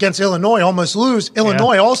against Illinois, almost lose.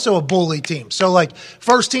 Illinois also a bully team. So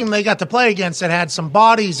first team they got to play against that had some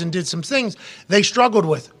bodies and did some things they struggled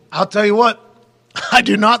with. I'll tell you what. I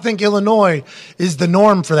do not think Illinois is the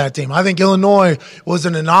norm for that team. I think Illinois was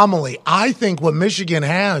an anomaly. I think what Michigan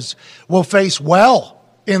has will face well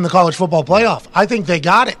in the college football playoff. I think they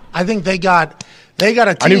got it. I think they got a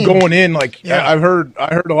team. I knew going in, I heard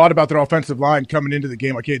a lot about their offensive line coming into the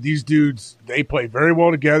game. Hey, these dudes, they play very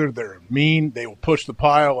well together. They're mean. They will push the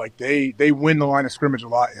pile. They win the line of scrimmage a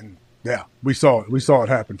lot. And yeah, we saw it. We saw it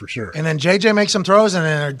happen for sure. And then JJ makes some throws, and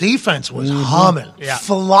then their defense was humming,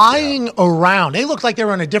 flying around. They looked like they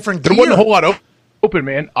were in a different gear. There wasn't a whole lot open,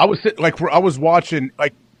 man. I was sitting, I was watching, I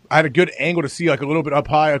had a good angle to see, a little bit up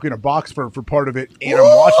high, in a box for part of it, and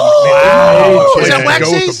I'm watching. Wow. Was that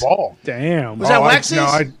Wexies? Damn. Was that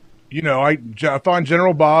Wexies? I find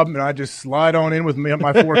General Bob, and I just slide on in with me,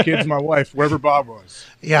 my 4 kids and my wife, wherever Bob was.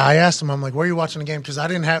 Yeah, I asked him, I'm like, where are you watching the game? Because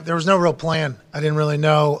there was no real plan. I didn't really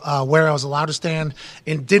know where I was allowed to stand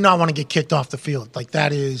and did not want to get kicked off the field.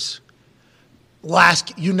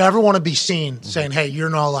 you never want to be seen saying, hey, you're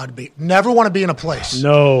not allowed to be. Never want to be in a place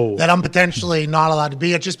that I'm potentially not allowed to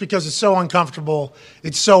be at just because it's so uncomfortable.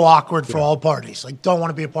 It's so awkward for all parties. Like, don't want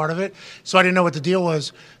to be a part of it. So I didn't know what the deal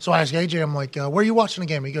was. So I asked AJ, I'm like, where are you watching the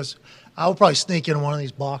game? He goes, I'll probably sneak in one of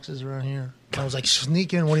these boxes around here. And I was like,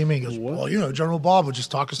 sneak in? What do you mean? He goes, well, General Bob would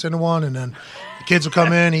just talk us into one, and then the kids will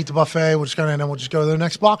come in, eat the buffet, and then we'll just go to the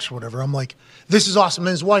next box or whatever. I'm like, this is awesome.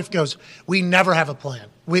 And his wife goes, we never have a plan.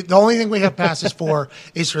 The only thing we have passes for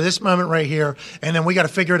is for this moment right here, and then we got to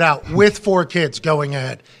figure it out with 4 kids going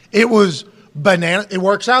ahead. It was banana. It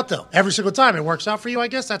works out, though. Every single time it works out for you, I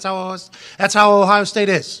guess. That's how Ohio State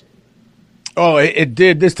is. Oh, it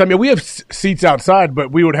did this time. Yeah, we have seats outside,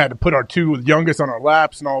 but we would have had to put our 2 youngest on our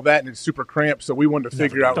laps and all that, and it's super cramped, so we wanted to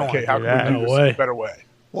figure out, okay, how can we do this in a better way?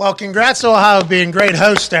 Well, congrats to Ohio being great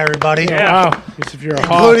hosts, everybody. Yeah. Wow. If you're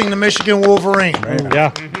including the Michigan Wolverine.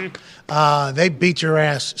 Yeah. They beat your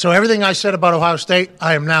ass. So everything I said about Ohio State,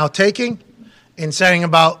 I am now taking and saying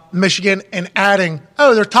about Michigan and adding,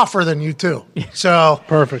 they're tougher than you too. So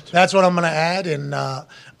perfect. That's what I'm going to add, and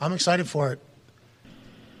I'm excited for it.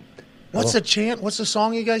 What's the chant? What's the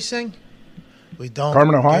song you guys sing? We don't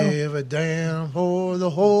Carmen, Ohio? give a damn for the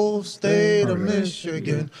whole state of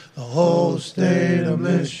Michigan. The whole state of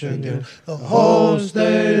Michigan. The whole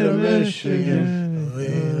state of Michigan. We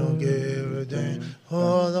don't give a damn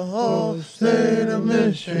for the whole state of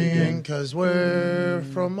Michigan, 'cause we're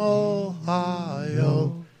from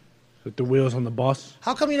Ohio. With the wheels on the bus.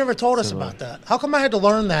 How come you never told us about that? How come I had to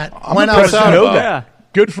learn that I'm when I was impressed you know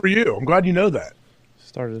that. Good for you. I'm glad you know that.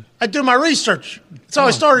 I do my research. That's how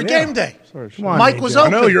I started game day. Mike was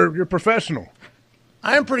open. I know you're professional.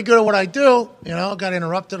 I am pretty good at what I do. Got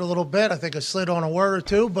interrupted a little bit. I think I slid on a word or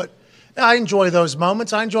two, but I enjoy those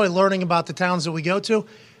moments. I enjoy learning about the towns that we go to.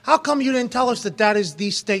 How come you didn't tell us that is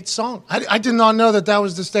the state song? I did not know that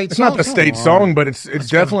was the state song. It's not the state song, but it's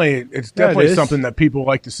definitely something that people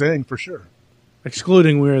like to sing for sure.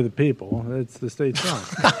 Excluding We Are the People. It's the state song.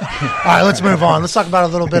 All right, let's move on. Let's talk about a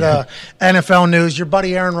little bit of NFL news. Your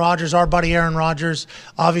buddy Aaron Rodgers, our buddy Aaron Rodgers,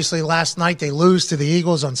 obviously last night they lose to the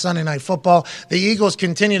Eagles on Sunday Night Football. The Eagles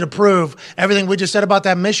continue to prove everything we just said about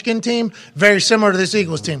that Michigan team, very similar to this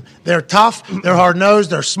Eagles team. They're tough, they're hard-nosed,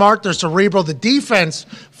 they're smart, they're cerebral. The defense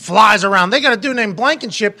flies around. They got a dude named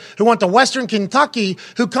Blankenship who went to Western Kentucky,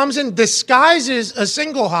 who comes in, disguises a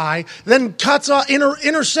single high, then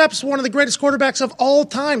intercepts one of the greatest quarterbacks of all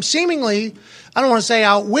time, seemingly, I don't want to say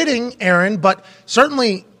outwitting Aaron, but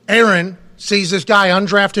certainly Aaron sees this guy,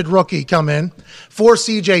 undrafted rookie, come in for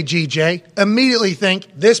CJ, immediately think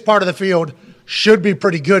this part of the field should be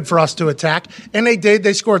pretty good for us to attack. And they did.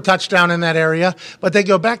 They scored a touchdown in that area, but they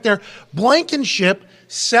go back there. Blankenship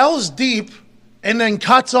sells deep and then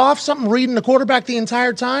cuts off something, reading the quarterback the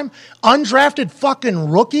entire time. Undrafted fucking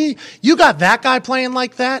rookie. You got that guy playing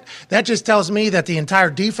like that? That just tells me that the entire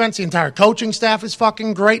defense, the entire coaching staff is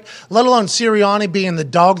fucking great, let alone Sirianni being the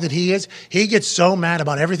dog that he is. He gets so mad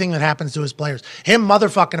about everything that happens to his players. Him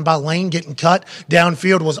motherfucking about Lane getting cut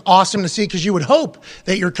downfield was awesome to see, because you would hope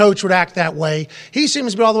that your coach would act that way. He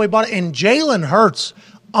seems to be all the way about it. And Jalen Hurts,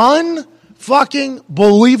 fucking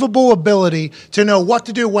believable ability to know what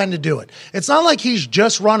to do, when to do it. It's not like he's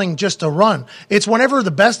just running just to run. It's whenever the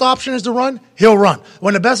best option is to run, he'll run.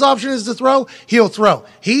 When the best option is to throw, he'll throw.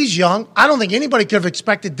 He's young. I don't think anybody could have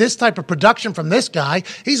expected this type of production from this guy.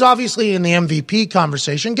 He's obviously in the MVP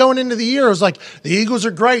conversation. Going into the year, it was like, the Eagles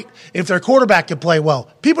are great if their quarterback could play well.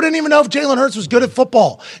 People didn't even know if Jalen Hurts was good at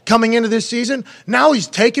football coming into this season. Now he's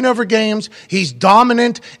taking over games. He's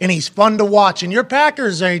dominant, and he's fun to watch. And your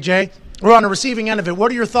Packers, AJ, we're on the receiving end of it.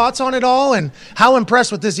 What are your thoughts on it all, and how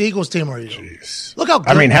impressed with this Eagles team are you? Jeez. Look how good.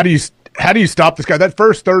 I mean, how do you stop this guy? That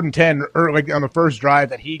first 3rd and 10, or like on the first drive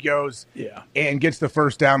that he goes and gets the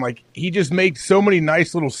first down, like he just makes so many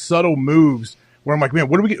nice little subtle moves where I'm like, man,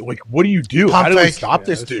 what do you do? Pump how do we fake. stop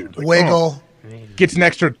this dude? Like, Wiggle. Gets an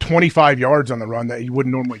extra 25 yards on the run that you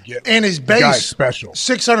wouldn't normally get. And his base, guy's special.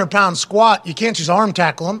 600-pound squat, you can't just arm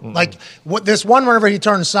tackle him. Mm-hmm. Like this one, whenever he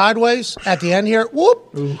turns sideways at the end here,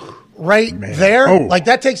 whoop. Ooh. Right there, like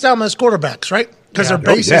that takes down most quarterbacks, right? Because their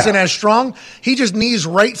base isn't as strong. He just knees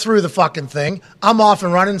right through the fucking thing. I'm off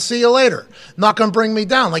and running. See you later. Not going to bring me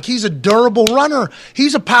down. Like, he's a durable runner.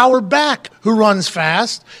 He's a power back who runs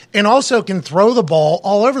fast and also can throw the ball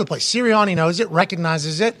all over the place. Sirianni knows it,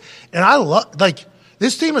 recognizes it, and I love. Like,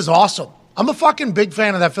 this team is awesome. I'm a fucking big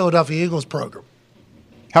fan of that Philadelphia Eagles program.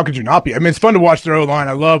 How could you not be? I mean, it's fun to watch their O-line.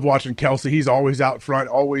 I love watching Kelsey. He's always out front,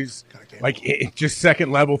 always like just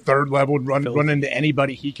second level, third level, run into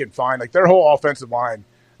anybody he can find. Like their whole offensive line,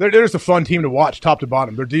 they're just a fun team to watch, top to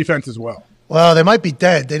bottom. Their defense as well. Well, they might be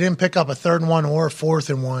dead. They didn't pick up a 3rd and 1 or a 4th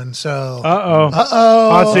and 1. So,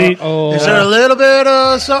 Hot seat. Is there a little bit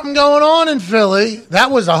of something going on in Philly?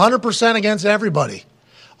 That was 100% against everybody.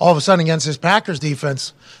 All of a sudden, against this Packers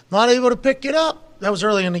defense, not able to pick it up. That was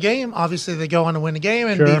early in the game. Obviously, they go on to win the game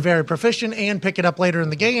and be very proficient and pick it up later in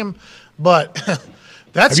the game. But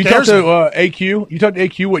that scares me. Have you talked to AQ? You talked to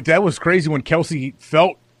AQ. That was crazy when Kelsey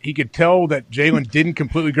felt he could tell that Jalen didn't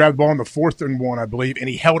completely grab the ball on the 4th and 1, I believe, and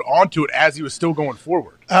he held onto it as he was still going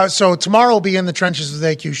forward. So tomorrow will be in the trenches with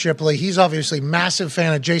AQ Shipley. He's obviously a massive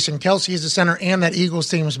fan of Jason Kelsey. He's the center, and that Eagles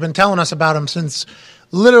team has been telling us about him since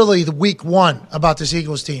literally the week 1 about this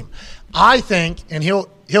Eagles team. I think, and he'll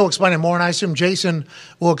explain it more, and I assume Jason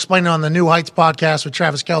will explain it on the New Heights podcast with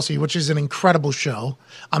Travis Kelsey, which is an incredible show.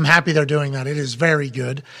 I'm happy they're doing that. It is very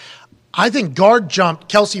good. I think guard jumped.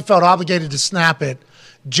 Kelsey felt obligated to snap it.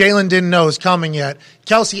 Jalen didn't know it was coming yet.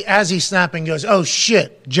 Kelsey, as he's snapping, goes, oh,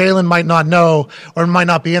 shit, Jalen might not know or might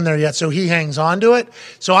not be in there yet, so he hangs on to it.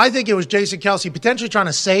 So I think it was Jason Kelsey potentially trying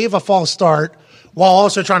to save a false start while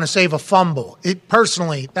also trying to save a fumble.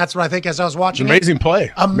 Personally, that's what I think as I was watching Amazing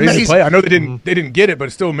play. Amazing play. I know they didn't get it, but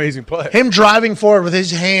it's still amazing play. Him driving forward with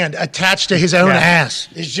his hand attached to his own ass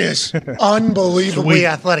is just unbelievably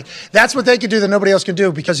athletic. That's what they could do that nobody else can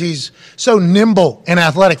do because he's so nimble and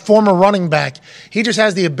athletic. Former running back. He just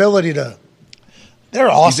has the ability to –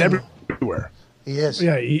 they're awesome. He's everywhere. He is.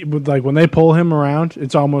 Yeah, like when they pull him around,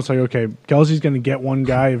 it's almost like, okay, Kelsey's going to get one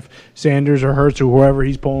guy. If Sanders or Hurts or whoever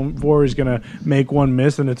he's pulling for is going to make one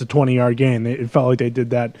miss, and it's a 20-yard gain. It felt like they did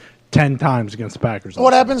that 10 times against the Packers.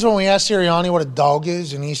 What happens when we ask Sirianni what a dog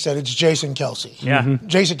is, and he said it's Jason Kelsey. Yeah. Mm-hmm.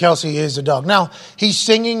 Jason Kelsey is a dog. Now, he's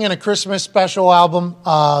singing in a Christmas special album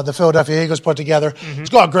the Philadelphia Eagles put together. He's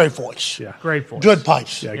got a great voice. Yeah. Great voice. Good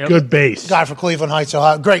pipes. Yeah, good bass. Guy for Cleveland Heights,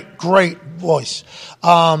 Ohio. Great voice.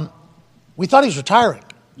 We thought he was retiring.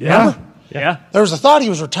 Yeah. Remember? Yeah. There was a thought he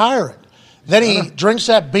was retiring. Then he drinks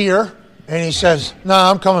that beer, and he says, no,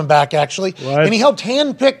 I'm coming back, actually. What? And he helped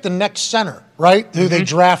handpick the next center, right, who they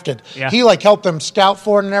drafted. Yeah. He, helped them scout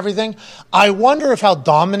for it and everything. I wonder if how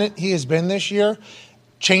dominant he has been this year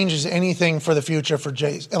changes anything for the future for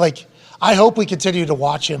Jay. I hope we continue to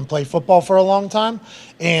watch him play football for a long time.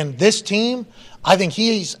 And this team, I think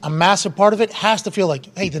he's a massive part of it, has to feel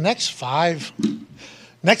like, hey, the next 5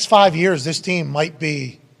 years, this team might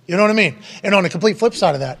be, you know what I mean? And on the complete flip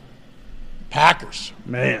side of that, Packers.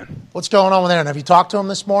 Man. What's going on with Aaron? Have you talked to him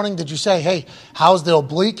this morning? Did you say, hey, how's the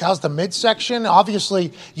oblique? How's the midsection?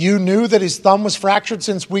 Obviously, you knew that his thumb was fractured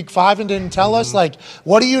since week 5 and didn't tell us.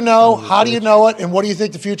 What do you know? How do you know it? And what do you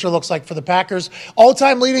think the future looks like for the Packers?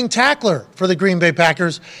 All-time leading tackler for the Green Bay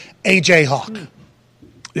Packers, A.J. Hawk.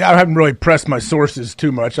 Yeah, I haven't really pressed my sources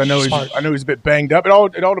too much. I know he's a bit banged up. It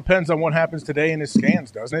all depends on what happens today in his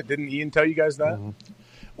scans, doesn't it? Didn't Ian tell you guys that?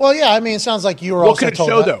 Well, yeah. I mean, it sounds like you were What also could it told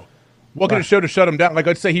show, that. though? What could it show to shut him down?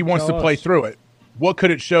 Let's say he wants to play through it. What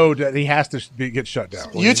could it show that he has to get shut down?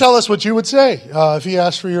 You tell us what you would say if he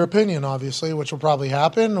asked for your opinion, obviously, which will probably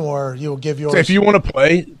happen, or you will give yours. So if you want to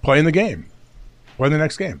play in the game. Play in the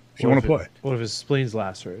next game if you want to play. What if his spleen's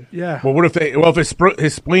lacerated? Yeah. Well, if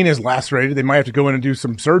his spleen is lacerated, they might have to go in and do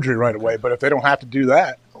some surgery right away. But if they don't have to do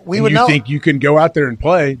that, think you can go out there and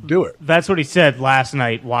play, do it. That's what he said last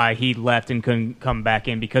night, why he left and couldn't come back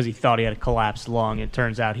in, because he thought he had a collapsed lung. It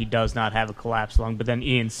turns out he does not have a collapsed lung. But then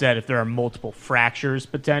Ian said if there are multiple fractures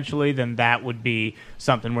potentially, then that would be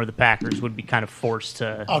something where the Packers would be kind of forced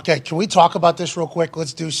to. Okay, can we talk about this real quick?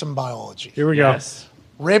 Let's do some biology. Here we go.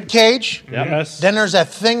 Rib cage. Yep. Yes. Then there's that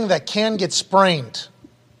thing that can get sprained,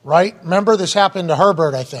 right? Remember this happened to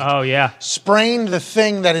Herbert, I think. Oh, yeah. Sprained the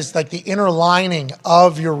thing that is like the inner lining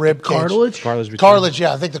of your rib cage. Cartilage,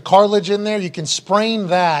 yeah. I think the cartilage in there, you can sprain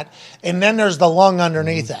that, and then there's the lung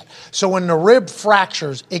underneath that. So when the rib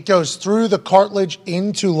fractures, it goes through the cartilage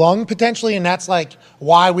into lung potentially, and that's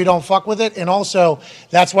why we don't fuck with it. And also,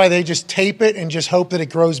 that's why they just tape it and just hope that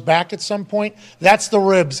it grows back at some point. That's the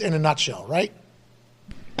ribs in a nutshell, right?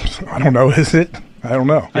 I don't know. Is it? I don't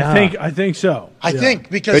know. I think so. I think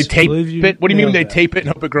because they tape it. What do you mean they tape it and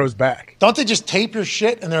hope it grows back? Don't they just tape your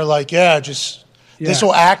shit and they're like, this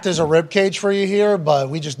will act as a rib cage for you here, but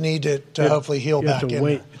we just need it to hopefully heal back in.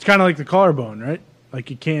 Wait. It's kind of like the collarbone, right?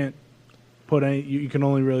 You can't put any. You can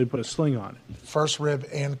only really put a sling on it. First rib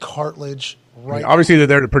and cartilage. Right. Obviously, they're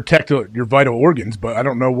there to protect your vital organs, but I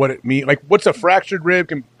don't know what it means. What's a fractured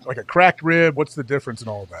rib? A cracked rib? What's the difference in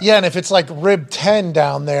all of that? Yeah, and if it's rib 10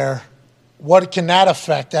 down there, what can that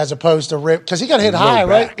affect as opposed to rib? Because he got hit high,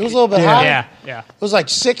 right? It was a little bit high. Yeah. It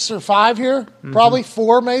was 6 or 5 here, probably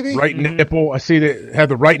 4 maybe. Right nipple. I see they have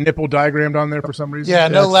the right nipple diagrammed on there for some reason. Yeah,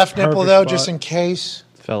 no left nipple though, just in case.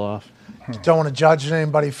 Fell off. Don't want to judge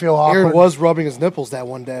anybody, feel awkward. Aaron was rubbing his nipples that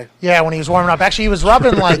one day. Yeah, when he was warming up. Actually, he was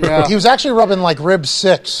rubbing he was actually rubbing like rib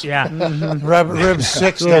 6. Yeah. Rib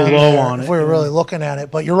 6 a little down low there, on if it, we were really looking at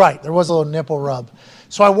it. But you're right. There was a little nipple rub.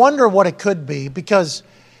 So I wonder what it could be because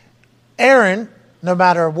Aaron, no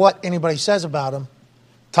matter what anybody says about him,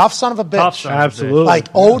 tough son of a bitch. Tough son of a bitch. Absolutely.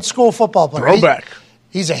 Like old school football player. Throwback.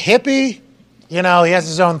 He's a hippie. You know, he has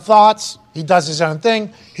his own thoughts. He does his own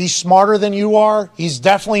thing. He's smarter than you are. He's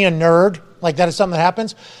definitely a nerd. Like, that is something that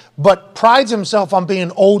happens. But prides himself on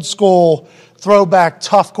being old school, throwback,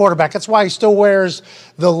 tough quarterback. That's why he still wears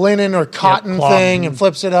the linen or cotton thing and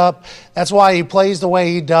flips it up. That's why he plays the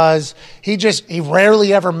way he does. He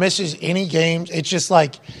rarely ever misses any games. It's just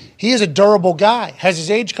like, he is a durable guy. Has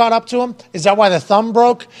his age caught up to him? Is that why the thumb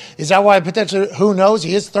broke? Is that why potentially, who knows?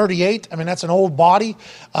 He is 38. I mean, that's an old body.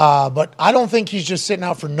 But I don't think he's just sitting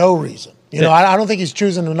out for no reason. You know, I don't think he's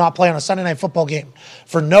choosing to not play on a Sunday night football game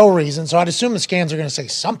for no reason. So I'd assume the scans are going to say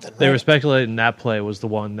something. They right? were speculating that play was the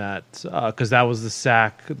one that, because that was the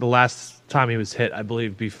sack, the last time he was hit, I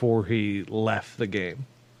believe, before he left the game.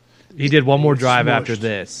 He did one more drive after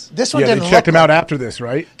this. This one Yeah, didn't they checked look him out after this,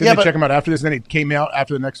 right? Didn't they check him out after this, and then he came out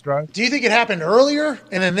after the next drive? Do you think it happened earlier,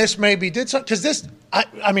 and then this maybe did something? Because this,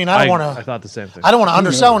 I mean, I don't want to. I thought the same thing. I don't want to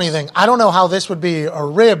undersell anything. I don't know how this would be a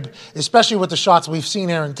rib, especially with the shots we've seen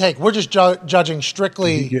Aaron take. We're just judging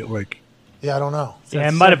strictly. Yeah, I don't know. Yeah,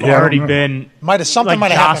 it might have already been something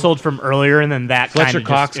might have jostled happened from earlier, and then that Fletcher kind of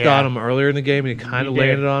Cox got him earlier in the game, and he kind of He did.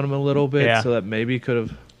 landed on him a little bit, Yeah. so that maybe he could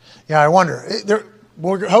have. Yeah, I wonder.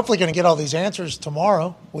 We're hopefully going to get all these answers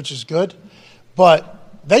tomorrow, which is good.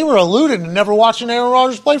 But they were alluding to never watching Aaron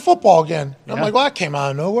Rodgers play football again. I'm like, well, that came out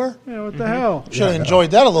of nowhere. Yeah, what the hell? Should have enjoyed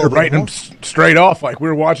that a little They're bit writing more. him straight off like we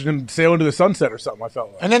were watching him sail into the sunset or something, I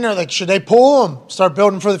felt like. And then they're like, should they pull him? Start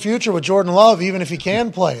building for the future with Jordan Love, even if he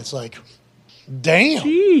can play. It's like, damn.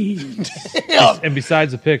 Damn. And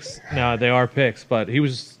besides the picks, now they are picks, but he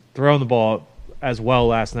was throwing the ball as well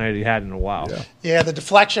last night as he had in a while. Yeah, the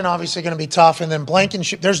deflection obviously going to be tough. And then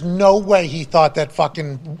Blankenship, there's no way he thought that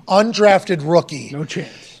fucking undrafted rookie. No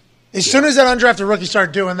chance. As soon as that undrafted rookie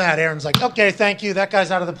started doing that, Aaron's like, okay, thank you. That guy's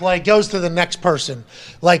out of the play. Goes to the next person.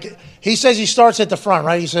 Like, he says he starts at the front,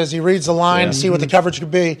 right? He says he reads the line, see what the coverage could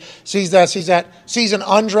be, sees that, sees an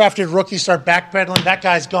undrafted rookie start backpedaling. That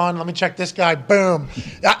guy's gone. Let me check this guy. Boom.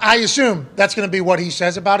 I assume that's going to be what he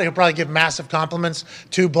says about it. He'll probably give massive compliments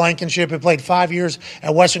to Blankenship, who played 5 years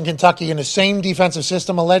at Western Kentucky in the same defensive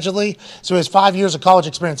system, allegedly. So his 5 years of college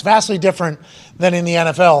experience, vastly different than in the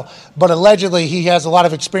NFL. But allegedly, he has a lot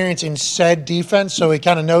of experience in said defense, so he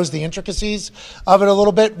kind of knows the intricacies of it a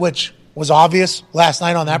little bit, which was obvious last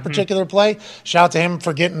night on that particular play. Shout out to him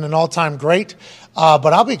for getting an all-time great.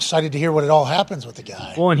 But I'll be excited to hear what it all happens with the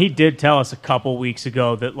guy. Well, and he did tell us a couple weeks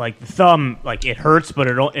ago that, like, the thumb, like, it hurts, but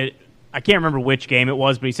it I can't remember which game it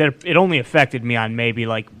was, but he said it only affected me on maybe,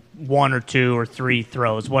 like, 1 or 2 or 3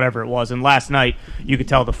 throws, whatever it was. And last night, you could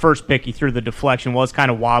tell the first pick he threw, the deflection was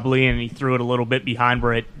kind of wobbly, and he threw it a little bit behind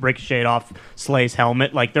where it ricocheted off Slay's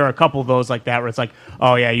helmet. Like, there are a couple of those like that where it's like,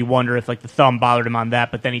 oh, yeah, you wonder if, like, the thumb bothered him on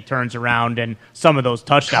that, but then he turns around, and some of those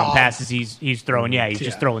touchdown passes he's throwing, he's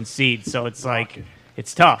just throwing seeds. So it's like,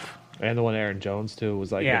 it's tough. And the one Aaron Jones, too,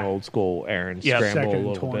 was like an old school Aaron scramble a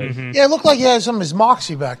little bit. Yeah, it looked like he had some of his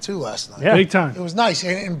moxie back, too, last night. Yeah. Big time. It was nice.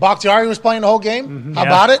 And Bakhtiari was playing the whole game. How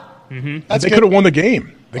about it? That's They good. could have won the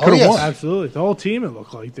game. They could have won. Absolutely. The whole team, it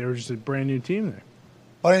looked like they were just a brand new team there.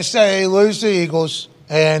 But instead, they lose the Eagles.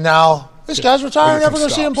 And now this guy's retiring. Never going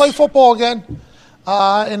to see him play football again.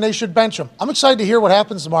 And they should bench him. I'm excited to hear what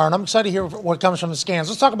happens tomorrow, and I'm excited to hear what comes from the scans.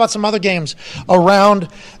 Let's talk about some other games around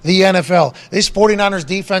the NFL. This 49ers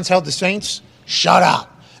defense held the Saints shut out.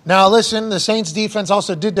 Now, listen, the Saints defense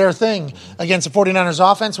also did their thing against the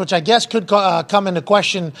 49ers offense, which I guess could come into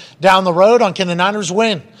question down the road on can the Niners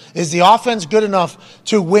win. Is the offense good enough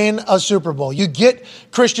to win a Super Bowl? You get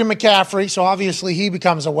Christian McCaffrey, so obviously he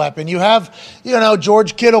becomes a weapon. You have,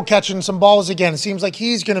 George Kittle catching some balls again. It seems like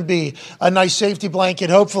he's going to be a nice safety blanket,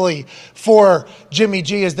 hopefully, for Jimmy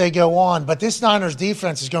G as they go on. But this Niners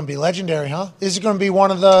defense is going to be legendary, huh? Is it going to be one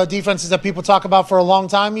of the defenses that people talk about for a long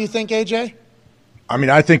time, you think, AJ? I mean,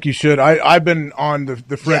 I think you should. I've been on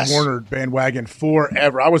the Fred Warner bandwagon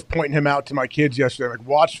forever. I was pointing him out to my kids yesterday. Like,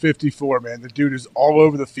 watch 54, man. The dude is all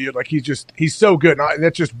over the field. Like, he's so good. And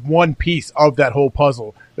that's just one piece of that whole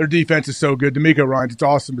puzzle. Their defense is so good. D'Amico Ryans, it's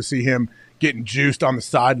awesome to see him getting juiced on the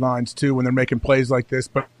sidelines, too, when they're making plays like this.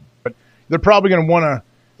 But they're probably going to want to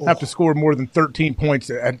have to score more than 13 points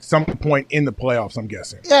at some point in the playoffs, I'm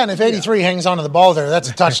guessing. Yeah, and if 83 hangs onto the ball there, that's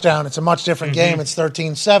a touchdown. It's a much different game. It's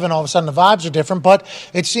 13-7. All of a sudden, the vibes are different. But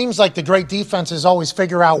it seems like the great defenses always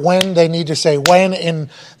figure out when they need to say when, and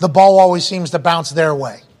the ball always seems to bounce their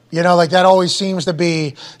way. You know, like that always seems to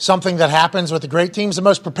be something that happens with the great teams. The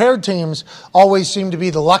most prepared teams always seem to be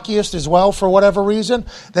the luckiest as well for whatever reason.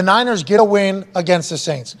 The Niners get a win against the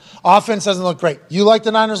Saints. Offense doesn't look great. You like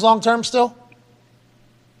the Niners long-term still?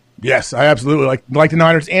 Yes, I absolutely like the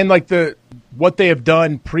Niners and like what they have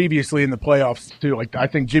done previously in the playoffs too. Like I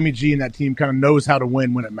think Jimmy G and that team kind of knows how to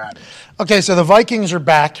win when it matters. Okay, so the Vikings are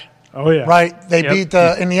back. Oh yeah, right. They beat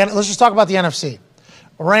let's just talk about the NFC.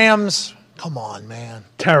 Rams. Come on, man.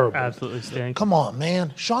 Terrible. Absolutely stink. Come on,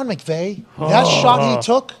 man. Sean McVay. That shot he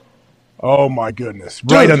took. Oh my goodness!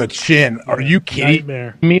 Right on the chin. Are you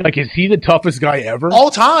kidding me? Like, is he the toughest guy ever? All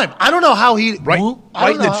time. I don't know how he right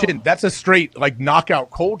in the chin. That's a straight knockout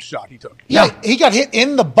cold shot he took. Yeah, he got hit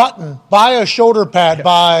in the button by a shoulder pad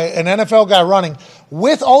by an NFL guy running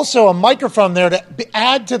with also a microphone there to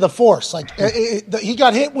add to the force. Like he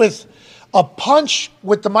got hit with a punch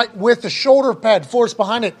with the shoulder pad force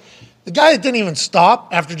behind it. The guy that didn't even stop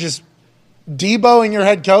after just Debo, your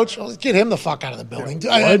head coach, well, let's get him the fuck out of the building.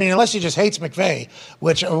 I mean, unless he just hates McVay,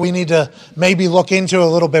 which we need to maybe look into a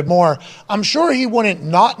little bit more. I'm sure he wouldn't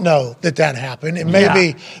not know that happened. And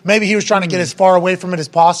maybe he was trying to get as far away from it as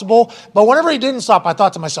possible. But whenever he didn't stop, I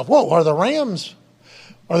thought to myself, whoa, are the Rams...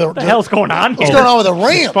 What the hell's going on here? What's going on with the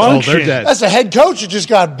Rams? Oh, they're dead. That's a head coach that just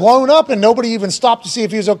got blown up and nobody even stopped to see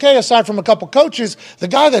if he was okay, aside from a couple coaches. The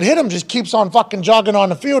guy that hit him just keeps on fucking jogging on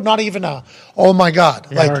the field, not even oh my God.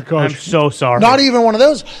 Yeah, I'm so sorry. Not even one of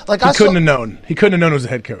those. Like he couldn't have known. He couldn't have known it was a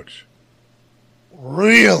head coach.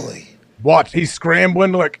 Really? Watch. He's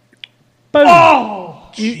scrambling like... Oh!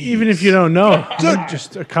 Even if you don't know. Dude,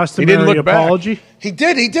 just a customary apology. Back. He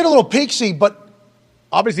did a little peaksy, but...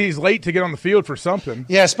 Obviously, he's late to get on the field for something.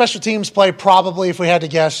 Yeah, special teams play probably, if we had to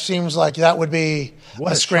guess, seems like that would be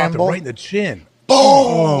a scramble. Right in the chin.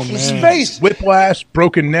 Boom! His face. Whiplash,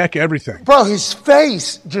 broken neck, everything. Bro, his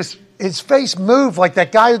face moved like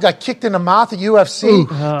that guy who got kicked in the mouth at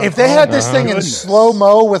UFC. If they had this thing in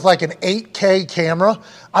slow-mo with like an 8K camera,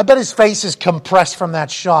 I bet his face is compressed from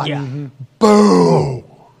that shot. Yeah. Boom!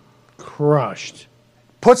 Crushed.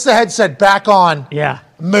 Puts the headset back on. Yeah.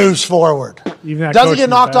 Moves forward. Doesn't get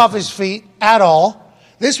knocked off his feet at all.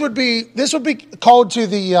 This would be called to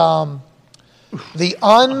the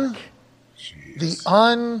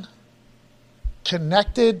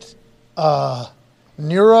unconnected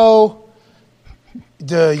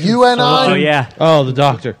the UNI. Oh yeah. Oh, the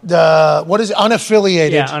doctor. The what is it?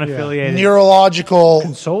 Unaffiliated. Yeah, unaffiliated. Neurological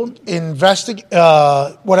consultant.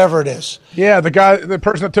 Whatever it is. Yeah, the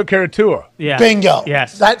person that took care of Tua. Yeah. Bingo.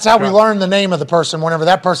 Yes. That's how we learned the name of the person. Whenever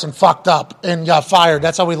that person fucked up and got fired,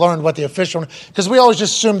 that's how we learned what the official. Because we always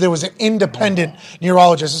just assumed there was an independent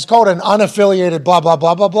neurologist. It's called an unaffiliated. Blah blah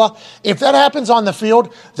blah blah blah. If that happens on the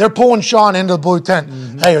field, they're pulling Sean into the blue tent.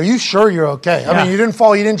 Mm-hmm. Hey, are you sure you're okay? I mean, you didn't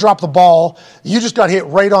fall, you didn't drop the ball, you just got hit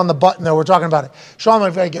right on the button. Though we're talking about it. Sean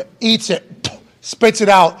McVay eats it, spits it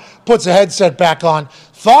out, puts the headset back on.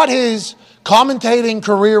 Thought his commentating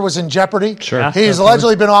career was in jeopardy. Sure. He's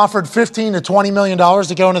allegedly been offered $15 to $20 million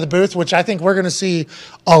to go into the booth, which I think we're going to see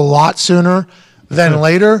a lot sooner than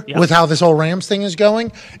later with how this whole Rams thing is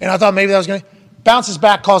going. And I thought maybe that was going to bounces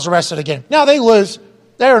back, calls the rest of the game. Now they lose.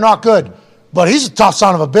 They are not good. But he's a tough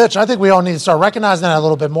son of a bitch. I think we all need to start recognizing that a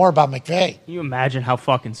little bit more about McVay. Can you imagine how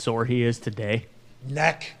fucking sore he is today?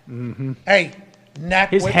 Neck. Mm-hmm. Hey,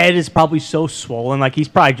 neck. His head is probably so swollen. Like he's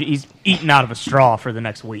eating out of a straw for the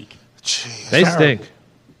next week. Jeez, they stink.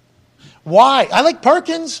 Why? I like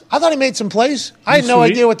Perkins. I thought he made some plays. I had no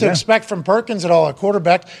idea what to expect from Perkins at all at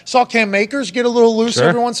quarterback. Saw Cam Akers get a little loose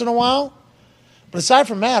every once in a while. But aside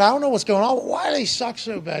from that, I don't know what's going on. Why do they suck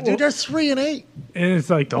so bad? Dude, they're 3-8. And it's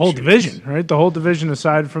like the whole division, right? The whole division,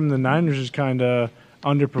 aside from the Niners, is kind of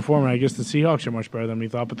underperforming. I guess the Seahawks are much better than we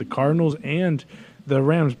thought, but the Cardinals and the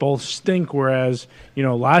Rams both stink, whereas,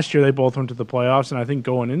 last year they both went to the playoffs, and I think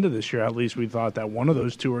going into this year, at least we thought that one of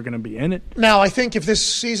those two were going to be in it. Now, I think if this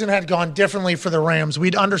season had gone differently for the Rams,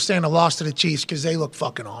 we'd understand a loss to the Chiefs because they look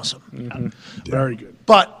fucking awesome. Mm-hmm. Very good.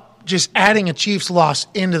 But just adding a Chiefs loss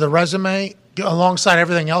into the resume alongside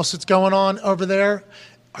everything else that's going on over there,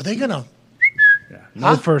 are they going to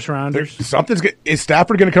no first rounders? Is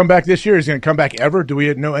Stafford going to come back this year? Is he going to come back ever? Do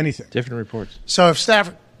we know anything? Different reports. So if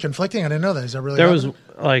Stafford conflicting, I didn't know that. Is that really?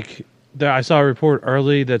 I saw a report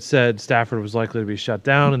early that said Stafford was likely to be shut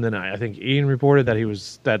down, and then I think Ian reported that he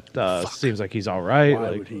was. Seems like he's all right.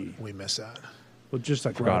 Why would he? We missed that. Well, just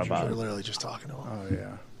like forgot about We're literally just talking to him. Oh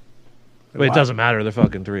yeah. But it doesn't matter. They're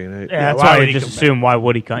fucking 3-8. Yeah, that's why I just assume why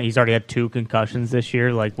would he? He's already had 2 concussions this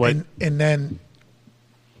year. Like what? And then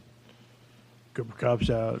Cooper Kupp's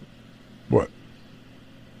out. What?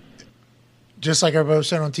 Just like everybody was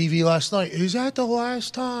saying on TV last night, is that the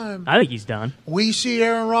last time I think he's done. we see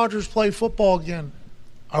Aaron Rodgers play football again?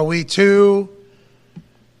 Are we too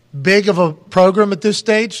big of a program at this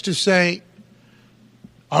stage to say,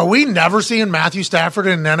 are we never seeing Matthew Stafford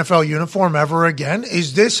in an NFL uniform ever again?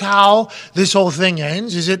 Is this how this whole thing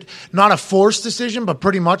ends? Is it not a forced decision, but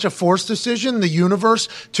pretty much a forced decision? The universe,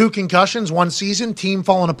 2 concussions, 1 season, team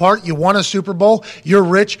falling apart. You won a Super Bowl. You're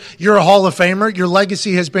rich. You're a Hall of Famer. Your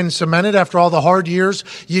legacy has been cemented after all the hard years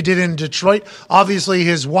you did in Detroit. Obviously,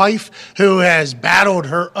 his wife, who has battled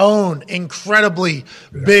her own incredibly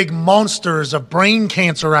big monsters of brain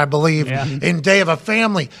cancer, I believe, in Day of a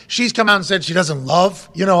Family. She's come out and said she doesn't love,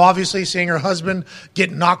 obviously seeing her husband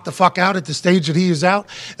get knocked the fuck out at the stage that he is out.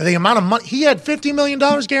 And the amount of money, he had $50 million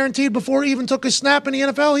guaranteed before he even took a snap in the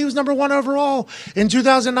NFL. He was number 1 overall in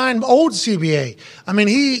 2009, old CBA. I mean,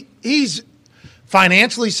 he's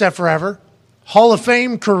financially set forever. Hall of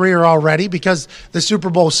Fame career already because the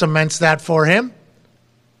Super Bowl cements that for him.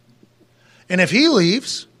 And if he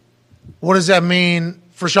leaves, what does that mean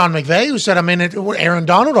for Sean McVay, who said, Aaron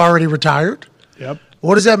Donald already retired? Yep.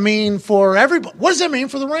 What does that mean for everybody? What does that mean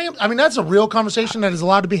for the Rams? I mean, that's a real conversation that is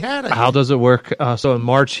allowed to be had. How does it work? So in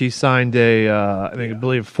March, he signed I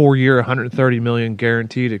believe 4-year, $130 million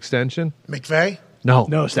guaranteed extension. McVay?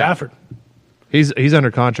 No, Stafford. He's under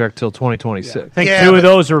contract till 2026. I think 2 of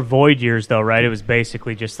those are void years, though, right? It was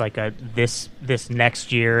basically just like this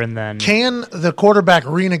next year, and then can the quarterback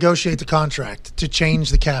renegotiate the contract to change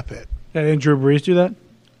the cap hit? Yeah, didn't Drew Brees do that?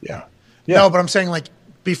 Yeah. No, but I'm saying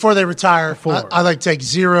before they retire, I like to take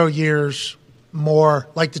 0 years more,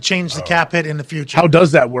 like to change the cap hit in the future. How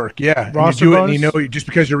does that work? Yeah, Roster you do bonus? it, and just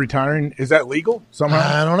because you're retiring, is that legal somehow?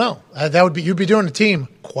 I don't know. That would be you'd be doing the team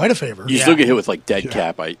quite a favor. You still get hit with dead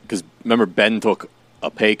cap. Because remember Ben took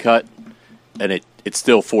a pay cut, and it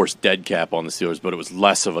still forced dead cap on the Steelers, but it was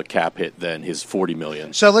less of a cap hit than his $40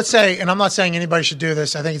 million. So let's say, and I'm not saying anybody should do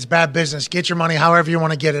this. I think it's bad business. Get your money however you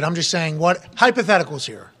want to get it. I'm just saying what hypotheticals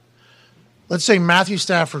here. Let's say Matthew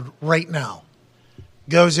Stafford right now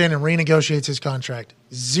goes in and renegotiates his contract.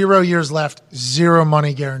 0 years left, 0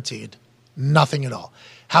 money guaranteed, nothing at all.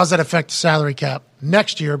 How does that affect the salary cap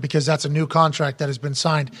next year? Because that's a new contract that has been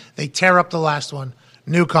signed. They tear up the last one,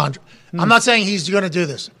 new contract. I'm not saying he's going to do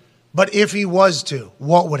this, but if he was to,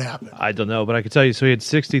 what would happen? I don't know, but I can tell you. So he had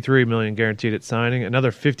 $63 million guaranteed at signing.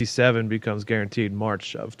 Another $57 becomes guaranteed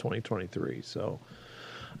March of 2023. So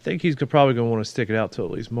I think he's probably going to want to stick it out till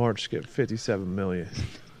at least March to get $57 million.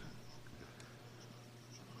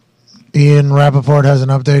 Ian Rapoport has an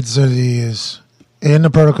update that said he is in the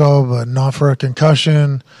protocol, but not for a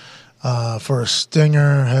concussion. For a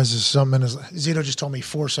stinger, has something in his... Zito just told me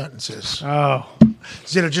 4 sentences. Oh.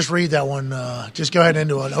 Zito, just read that one. Just go ahead and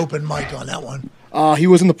do an open mic on that one. He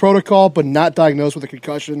was in the protocol, but not diagnosed with a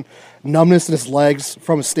concussion. Numbness in his legs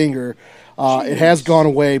from a stinger. It has gone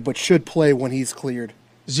away, but should play when he's cleared.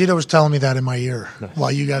 Zito was telling me that in my ear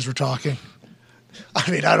while you guys were talking. I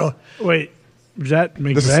mean, I don't... Wait, is that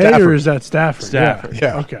McVay or is that Stafford? Stafford.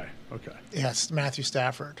 Yeah. Okay. Yes, Matthew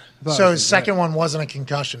Stafford. So his second one wasn't a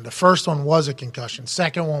concussion. The first one was a concussion.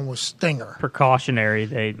 Second one was stinger. Precautionary.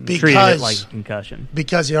 They treated it like a concussion.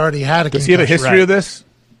 Because he already had a concussion. Does he have a history of this?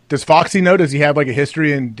 Does Foxy know? Does he have a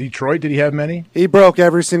history in Detroit? Did he have many? He broke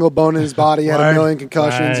every single bone in his body. He had a million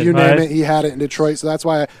concussions. You name it, he had it in Detroit. So that's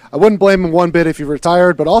why I wouldn't blame him one bit if he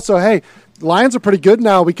retired. But also, hey, the Lions are pretty good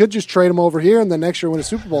now. We could just trade him over here and then next year win a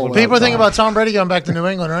Super Bowl. People think about Tom Brady going back to New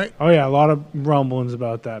England, right? Oh, yeah, a lot of rumblings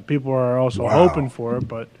about that. People are also hoping for it,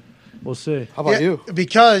 but we'll see. How about you?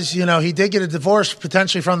 Because, he did get a divorce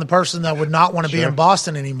potentially from the person that would not want to be in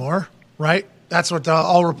Boston anymore, right? That's what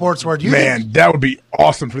all reports were. That would be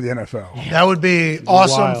awesome for the NFL. That would be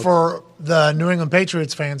awesome for the New England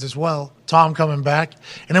Patriots fans as well. Tom coming back.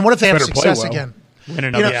 And then what if they have success again? Win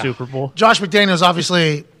another Super Bowl. Josh McDaniels,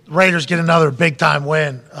 obviously, Raiders get another big-time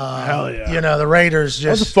win. Hell yeah. The Raiders just...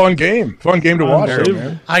 That was a fun game. Fun game to watch, though,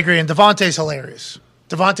 man. I agree. And Devontae's hilarious.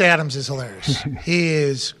 Devontae Adams is hilarious. He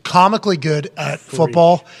is comically good at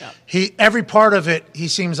football. Yeah. Every part of it, he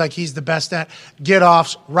seems like he's the best at.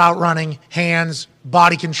 Get-offs, route running, hands,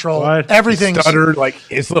 body control, everything.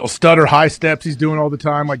 His little stutter high steps he's doing all the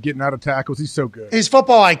time, getting out of tackles. He's so good. His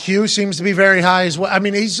football IQ seems to be very high as well. I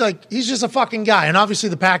mean, he's just a fucking guy. And obviously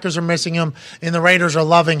the Packers are missing him, and the Raiders are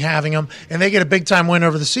loving having him. And they get a big-time win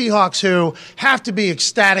over the Seahawks, who have to be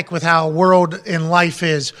ecstatic with how world in life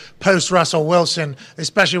is post-Russell Wilson,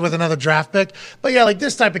 especially with another draft pick. But,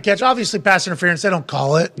 this type of catch, obviously pass interference, they don't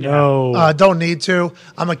call it. No. No. Don't need to.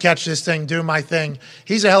 I'm going to catch this thing, do my thing.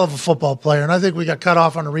 He's a hell of a football player, and I think we got cut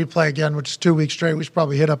off on a replay again, which is 2 weeks straight. We should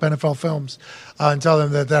probably hit up NFL Films and tell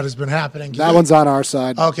them that has been happening. That one's on our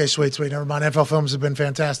side. Okay, sweet. Never mind. NFL Films have been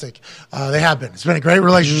fantastic. They have been. It's been a great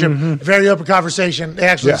relationship, very open conversation. They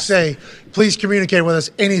actually say, please communicate with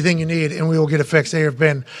us anything you need, and we will get it fixed. They have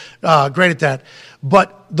been great at that.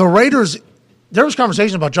 But the Raiders, there was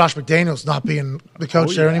conversation about Josh McDaniels not being the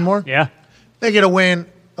coach there anymore. Yeah. They get a win.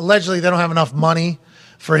 Allegedly, they don't have enough money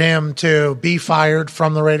for him to be fired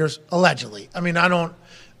from the Raiders. Allegedly. I mean,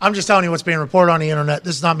 I'm just telling you what's being reported on the internet.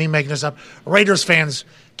 This is not me making this up. Raiders fans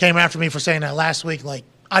came after me for saying that last week. Like,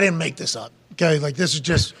 I didn't make this up. Okay, like this is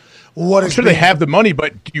just what is. I'm sure they have the money,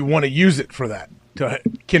 but do you want to use it for that to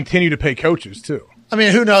continue to pay coaches too? I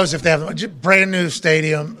mean, who knows if they have a brand new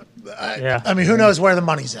stadium? I mean, who knows where the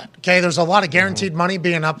money's at? Okay, there's a lot of guaranteed money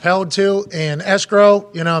being upheld too in escrow.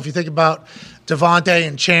 You know, if you think about Devontae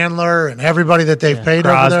and Chandler and everybody that they've paid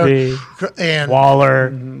Crosby, over there, and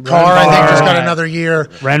Waller, Carr, I think just got another year.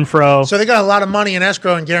 Renfro. So they got a lot of money in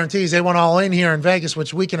escrow and guarantees. They went all in here in Vegas,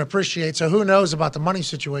 which we can appreciate. So who knows about the money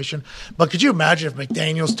situation? But could you imagine if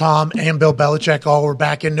McDaniels, Tom, and Bill Belichick all were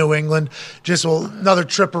back in New England? Just another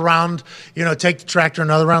trip around, take the tractor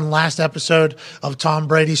another round. Last episode of Tom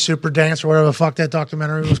Brady's Super Dance or whatever the fuck that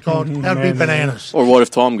documentary was called. That would be bananas. Or what if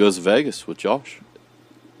Tom goes to Vegas with Josh?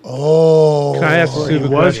 Oh, Can I ask a stupid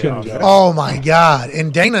question? Oh my God!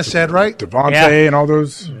 And Dana said, right? Devontae and all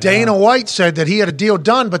those. Dana White said that he had a deal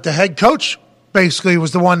done, but the head coach basically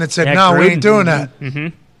was the one that said, "No, we ain't doing that."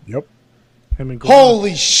 Yep.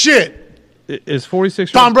 Holy shit! Is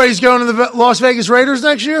 46? Tom Brady's going to the Las Vegas Raiders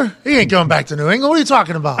next year? He ain't going back to New England. What are you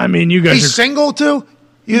talking about? I mean, you guys He's are single too.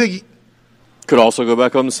 You think? Could also go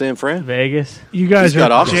back home to San Fran. Vegas. You guys He's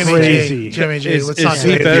got are options. crazy. Jimmy G. Is Let's not he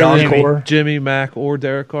say better encore. than Jimmy, Mack, or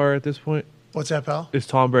Derek Carr at this point? What's that, pal? Is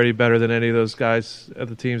Tom Brady better than any of those guys at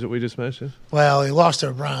the teams that we just mentioned? Well, he lost to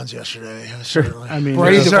the Browns yesterday. Certainly. I mean,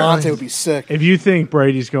 Brady certainly. Devontae would be sick. if you think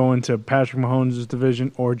Brady's going to Patrick Mahomes'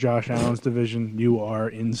 division or Josh Allen's division, you are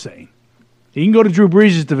insane. He can go to Drew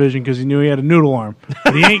Brees' division because he knew he had a noodle arm,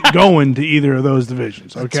 but he ain't going to either of those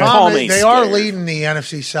divisions. Okay, Tom, they are leading the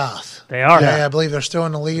NFC South. They are. Yeah, I believe they're still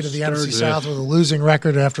in the lead of the NFC South with a losing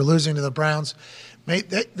record after losing to the Browns.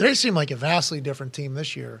 They seem like a vastly different team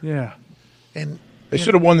this year. yeah. And They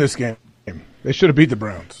should have won this game. They should have beat the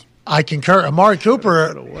Browns. I concur. Amari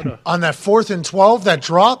Cooper on that 4th and 12, that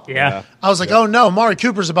drop. Yeah. I was like, oh no, Amari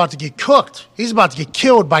Cooper's about to get cooked. He's about to get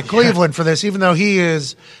killed by Cleveland for this, even though he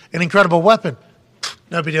is an incredible weapon.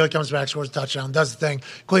 No big deal. He comes back, scores a touchdown, does the thing.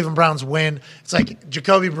 Cleveland Browns win. It's like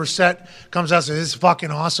Jacoby Brissett comes out and says, this is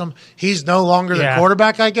fucking awesome. He's no longer their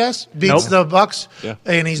quarterback, I guess. Beats the Bucks,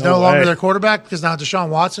 and he's no longer their quarterback because now Deshaun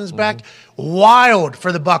Watson's back. Wild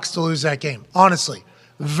for the Bucks to lose that game, honestly.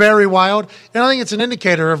 Very wild. And I think it's an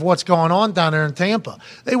indicator of what's going on down there in Tampa.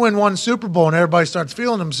 They win one Super Bowl and everybody starts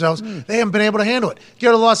feeling themselves. They haven't been able to handle it.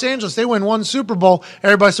 Go to Los Angeles. They win one Super Bowl.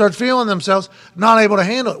 Everybody starts feeling themselves, not able to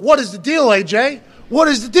handle it. What is the deal, AJ? What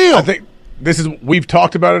is the deal? I think we've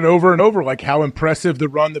talked about it over and over, like how impressive the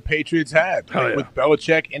run the Patriots had with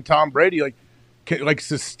Belichick and Tom Brady. Like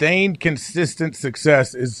sustained, consistent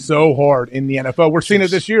success is so hard in the NFL. We're seeing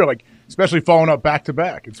it this year, especially following up back to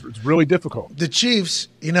back. It's really difficult. The Chiefs,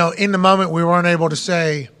 in the moment we weren't able to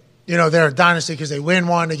say, they're a dynasty because they win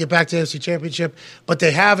one, they get back to the AFC Championship, but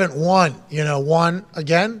they haven't won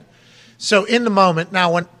again. So in the moment,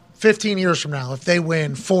 now 15 years from now, if they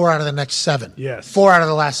win 4 out of the next 7, 4 out of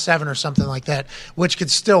the last 7 or something like that, which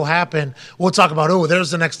could still happen, we'll talk about,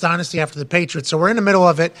 there's the next dynasty after the Patriots. So we're in the middle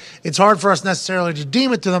of it. It's hard for us necessarily to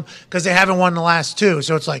deem it to them because they haven't won the last 2.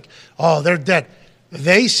 So it's like, they're dead.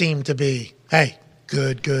 They seem to be,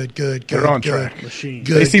 good. They're on track. Machine.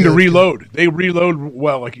 They seem to reload. They reload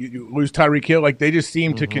well. Like you lose Tyreek Hill. They just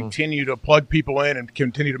seem to continue to plug people in and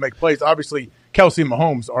continue to make plays. Obviously, Kelsey and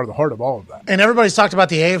Mahomes are the heart of all of that. And everybody's talked about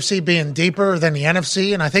the AFC being deeper than the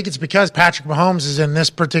NFC, and I think it's because Patrick Mahomes is in this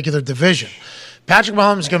particular division. Patrick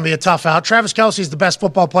Mahomes is going to be a tough out. Travis Kelce is the best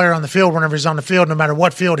football player on the field whenever he's on the field, no matter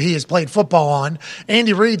what field he has played football on.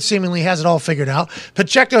 Andy Reid seemingly has it all figured out.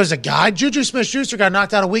 Pacheco's a guy. Juju Smith-Schuster got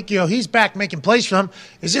knocked out a week ago. He's back making plays for him.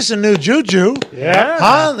 Is this a new Juju? Yeah.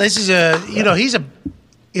 Huh? This is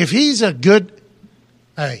if he's a good,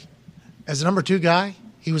 as a number 2 guy,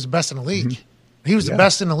 he was the best in the league. He was the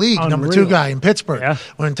best in the league, number Unreal. 2 guy in Pittsburgh. Yeah.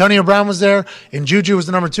 When Antonio Brown was there and Juju was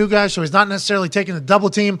the number 2 guy, so he's not necessarily taking the double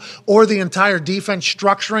team or the entire defense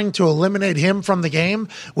structuring to eliminate him from the game,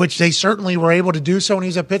 which they certainly were able to do so when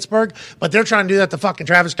he's at Pittsburgh. But they're trying to do that to fucking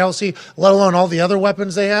Travis Kelce, let alone all the other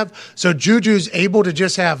weapons they have. So Juju's able to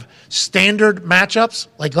just have standard matchups.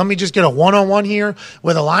 Like, let me just get a one-on-one here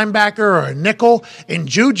with a linebacker or a nickel. And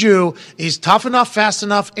Juju is tough enough, fast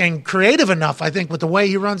enough, and creative enough, I think, with the way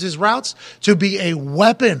he runs his routes to be a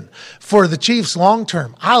weapon for the Chiefs long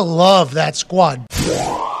term. I love that squad.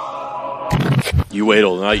 You wait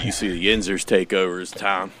all night, you see the Yinzers take over his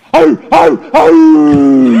town. That's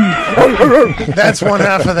one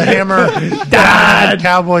half of the hammer. Dad.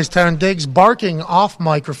 Cowboys Tone Diggs barking off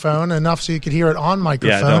microphone enough so you could hear it on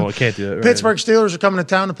microphone. Yeah, no, I can't do that. Right. Pittsburgh Steelers are coming to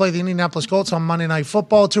town to play the Indianapolis Colts on Monday Night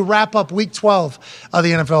Football to wrap up Week 12 of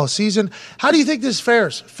the NFL season. How do you think this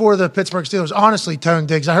fares for the Pittsburgh Steelers? Honestly, Tone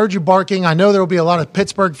Diggs, I heard you barking. I know there will be a lot of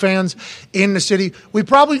Pittsburgh fans in the city.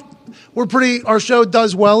 Our show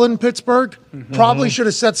does well in Pittsburgh. Probably should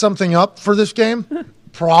have set something up for this game.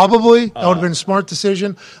 Probably. That would have been a smart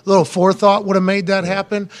decision. A little forethought would have made that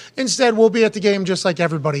happen. Instead, we'll be at the game just like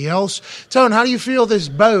everybody else. Tone, how do you feel this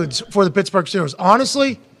bodes for the Pittsburgh Steelers?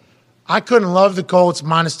 Honestly, I couldn't love the Colts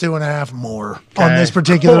minus 2.5 more on this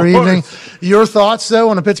particular evening. Your thoughts, though,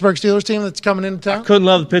 on a Pittsburgh Steelers team that's coming into town? Couldn't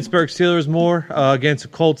love the Pittsburgh Steelers more against a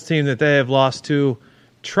Colts team that they have lost to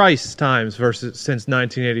trice times since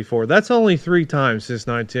 1984. That's only 3 times since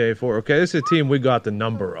 1984. Okay, this is a team we got the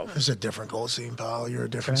number of. It's a different Colts team, pal. You're a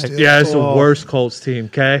different Steelers. Yeah, it's the worst Colts team,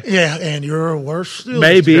 okay? Yeah, and you're a worse Steelers.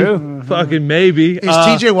 Maybe. Fucking maybe. Is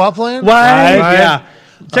TJ Watt playing? Why? Yeah.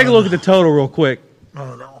 Take a look at the total real quick. I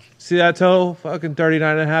don't know. See that total? Fucking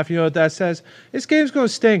 39.5. You know what that says? This game's going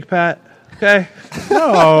to stink, Pat. Okay?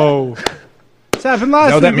 No. This happened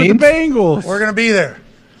last week with the Bengals. We're going to be there.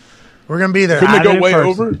 We're going to be there. Couldn't it go way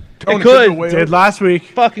over? It could. Did last week.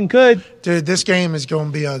 Fucking could. Dude, this game is going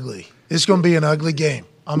to be ugly. It's going to be an ugly game.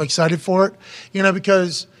 I'm excited for it.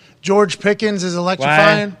 because George Pickens is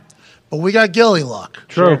electrifying, but we got Gilly luck.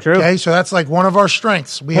 True. Okay, so that's like one of our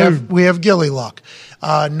strengths. We have Gilly luck.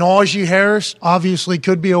 Najee Harris obviously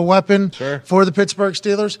could be a weapon for the Pittsburgh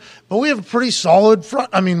Steelers, but we have a pretty solid front.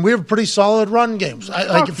 I mean, we have pretty solid run games.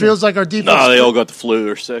 It feels like our defense. No, they all got the flu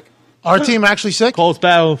or sick. Our team actually sick? Colts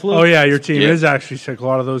battle and flu. Oh, yeah, your team is actually sick. A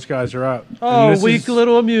lot of those guys are out. Oh, weak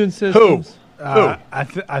little immune systems. Who?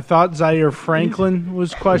 I thought Zaire Franklin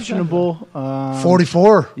was questionable.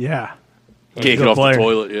 44. Yeah. Can't get off the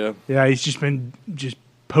toilet, yeah. Yeah, he's just been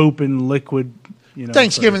pooping liquid.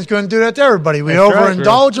 Thanksgiving's going to do that to everybody. We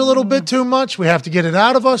overindulge a little bit too much. We have to get it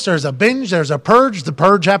out of us. There's a binge. There's a purge. The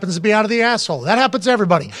purge happens to be out of the asshole. That happens to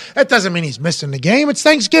everybody. That doesn't mean he's missing the game. It's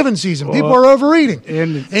Thanksgiving season. People are overeating.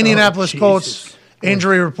 Indianapolis Colts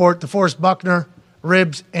injury report: DeForest Buckner,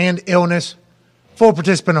 ribs and illness. Full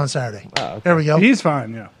participant on Saturday. Oh, okay. There we go. He's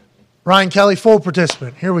fine, yeah. Ryan Kelly, full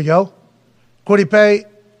participant. Here we go. Quiddy Pay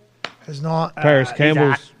is not. Paris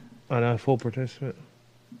Campbell's a full participant.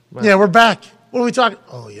 Yeah, we're back. What are we talking?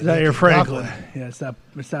 Oh, yeah. Zaire Franklin. Yeah, it's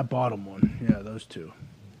that bottom one. Yeah, those two.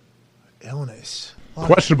 Illness.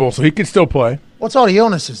 Questionable, so he can still play. What's all the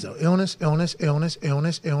illnesses, though? Illness. What?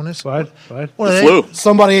 What are Flu.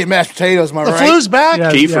 Somebody ate mashed potatoes, am I The right? flu's back?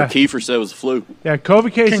 Yeah. Kiefer said it was the flu. Yeah,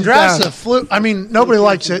 COVID cases Congrats to down. the flu. I mean, nobody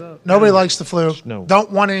likes it. Nobody likes the flu. No.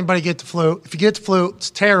 Don't want anybody to get the flu. If you get the flu, it's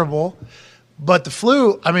terrible. But the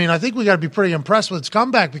flu, I mean, I think we got to be pretty impressed with its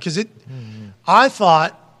comeback because I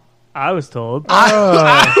thought. I was told.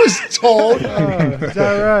 I was told Is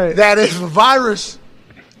that right? that if a virus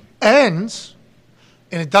ends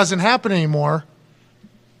and it doesn't happen anymore,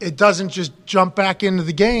 it doesn't just jump back into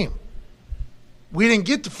the game. We didn't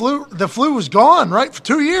get the flu. The flu was gone, right, for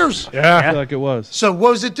 2 years. Yeah, I feel like it was. So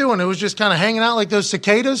what was it doing? It was just kind of hanging out like those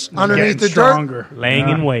cicadas underneath the stronger. dirt? Laying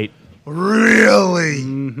in wait. Really?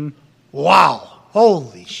 Mm-hmm. Wow.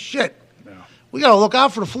 Holy shit. We got to look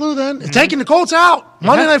out for the flu then. Taking the Colts out.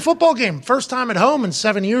 Monday Night Football game. First time at home in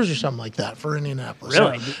 7 years or something like that for Indianapolis.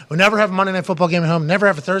 Really? So we never have a Monday Night Football game at home. Never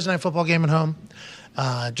have a Thursday Night Football game at home.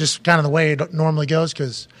 Just kind of the way it normally goes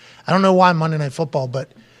because I don't know why Monday Night Football,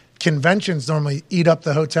 but conventions normally eat up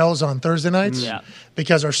the hotels on Thursday nights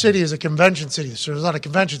because our city is a convention city. So there's a lot of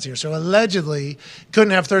conventions here. So allegedly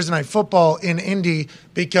couldn't have Thursday Night Football in Indy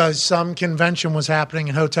because some convention was happening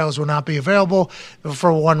and hotels will not be available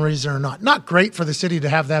for one reason or not. Not great for the city to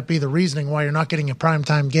have that be the reasoning why you're not getting a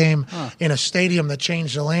primetime game in a stadium that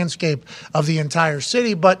changed the landscape of the entire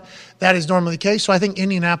city, but that is normally the case. So I think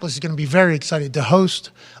Indianapolis is going to be very excited to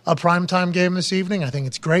host a primetime game this evening. I think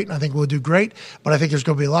it's great, and I think we'll do great, but I think there's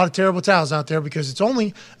going to be a lot of terrible towels out there because it's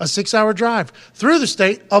only a 6-hour drive through the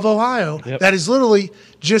state of Ohio that is literally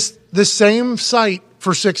just the same site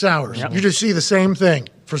for 6 hours. Yep. You just see the same thing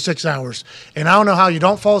for 6 hours. And I don't know how you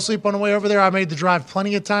don't fall asleep on the way over there. I made the drive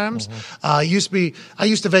plenty of times. I used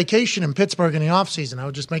to vacation in Pittsburgh in the off season. I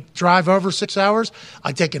would just make the drive over 6 hours.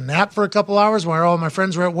 I'd take a nap for a couple hours while all my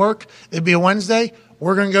friends were at work. It'd be a Wednesday.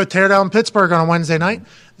 We're going to go tear down Pittsburgh on a Wednesday night.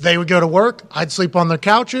 They would go to work. I'd sleep on their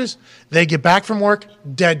couches. They'd get back from work,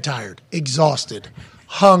 dead tired, exhausted,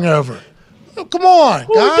 hungover. Oh, come on,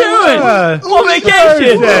 guys. On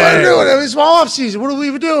vacation. What are we doing? It's my off season. What are we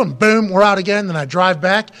even doing? Boom, we're out again. Then I drive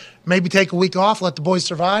back, maybe take a week off, let the boys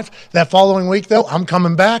survive. That following week, though, I'm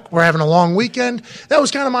coming back. We're having a long weekend. That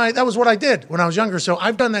was what I did when I was younger. So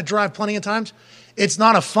I've done that drive plenty of times. It's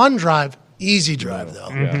not a fun drive. Easy drive, though.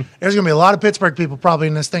 Mm-hmm. There's going to be a lot of Pittsburgh people probably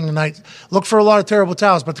in this thing tonight. Look for a lot of terrible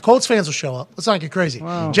towels, but the Colts fans will show up. Let's not get crazy.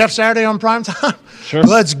 Wow. Jeff Saturday on primetime? Sure.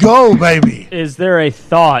 Let's go, baby. Is there a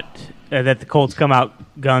thought that the Colts come out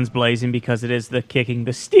guns blazing because it is the kicking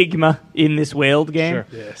the stigma in this Whaled game? Sure.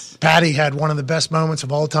 Yes. Patty had one of the best moments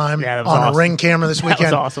of all time on awesome. a ring camera this weekend.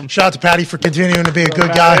 That was awesome. Shout out to Patty for continuing to be a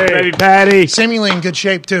good guy. Baby Patty. Seemingly in good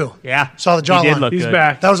shape, too. Yeah. Saw the jawline. He did look He's good.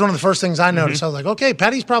 back. That was one of the first things I noticed. I was like, okay,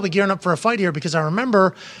 Patty's probably gearing up for a fight here because I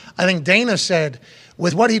remember, I think Dana said,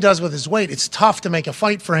 with what he does with his weight, it's tough to make a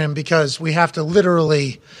fight for him because we have to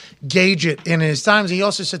literally gauge it in his times. He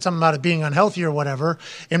also said something about it being unhealthy or whatever.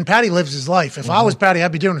 And Patty lives his life. If I was Patty,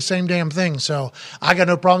 I'd be doing the same damn thing. So I got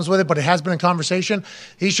no problems with it, but it has been a conversation.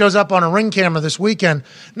 He shows up on a ring camera this weekend.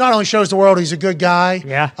 Not only shows the world he's a good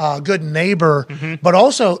guy, good neighbor, but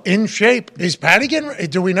also in shape. Is Patty getting?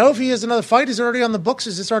 Do we know if he has another fight? Is it already on the books?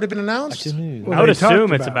 Has this already been announced? I would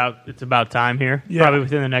assume it's about time here. Yeah. Probably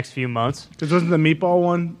within the next few months. Because wasn't the meatball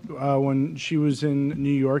one when she was in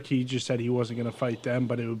New York? He just said he wasn't going to fight them,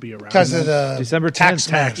 but it would be around because of the December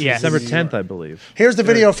 10th. December 10th, I believe. Here's the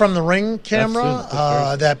video from the ring camera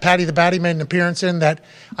that Patty the Batty made an appearance in that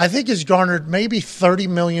I think has garnered maybe 30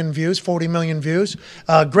 million views, 40 million views.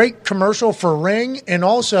 Great commercial for Ring and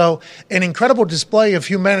also an incredible display of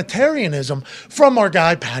humanitarianism from our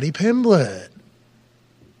guy Patty Pimblett.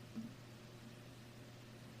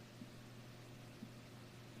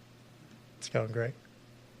 It's going great.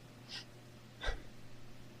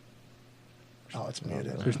 Oh, it's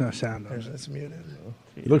muted. There's no sound on it. It's muted.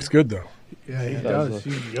 He looks good, though. Yeah, he does.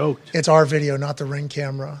 He's yoked. It's our video, not the Ring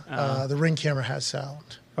camera. The Ring camera has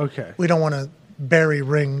sound. Okay. We don't want to bury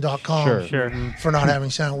ring.com Sure. for not having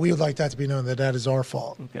sound. We would like that to be known that is our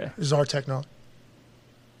fault. Okay. This is our technology.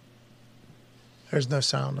 There's no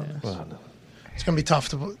sound on this. Well, no. It's going to be tough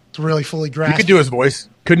to really fully grasp. You could do his voice.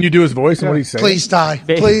 Couldn't you do his voice and what he's saying? Please, Ty.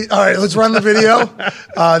 Please. All right, let's run the video.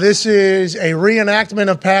 This is a reenactment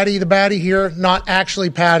of Patty the Batty here. Not actually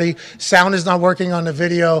Patty. Sound is not working on the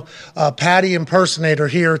video. Patty impersonator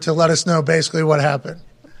here to let us know basically what happened.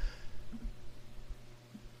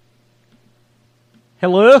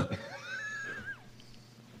 Hello?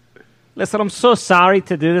 Listen, I'm so sorry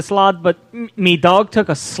to do this, lad, but me dog took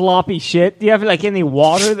a sloppy shit. Do you have any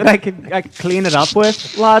water that I could clean it up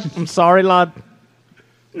with, lad? I'm sorry, lad.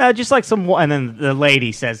 No, just like some. And then the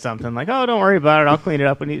lady says something like, "Oh, don't worry about it. I'll clean it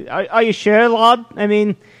up." And are you sure, lad? I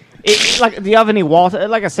mean, do you have any water?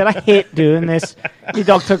 Like I said, I hate doing this. Me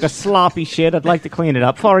dog took a sloppy shit. I'd like to clean it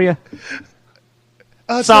up for you.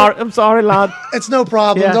 I'm sorry, lad. It's no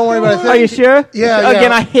problem. Yeah. Don't worry about it. Are you sure? Yeah.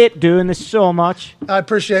 Again, I hate doing this so much. I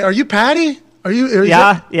appreciate it. Are you Patty? Are you?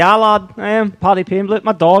 Yeah, lad. I am Patty Pimblett.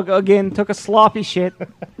 My dog, again, took a sloppy shit. All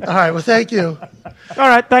right, well, thank you. All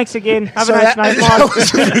right, thanks again. Have a nice night, lad.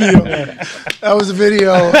 That was a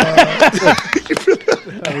video.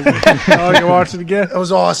 Oh, you watched it again? That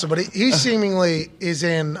was awesome. But he seemingly is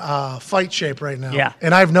in fight shape right now. Yeah.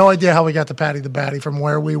 And I have no idea how we got the Patty the Batty from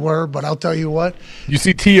where we were, but I'll tell you what. You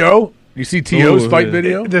see T.O.? You see T.O.'s fight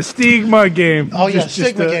video? The stigma game. Oh, yeah,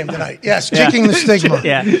 stigma game tonight. Yes, kicking the stigma.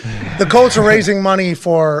 Yeah. The Colts are raising money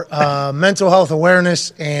for mental health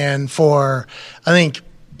awareness and for, I think,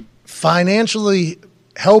 financially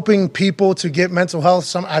helping people to get mental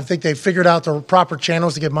health. I think they figured out the proper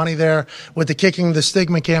channels to get money there with the Kicking the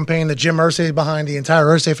Stigma campaign that Jim Irsay is behind, the entire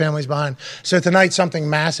Irsay family's behind. So tonight something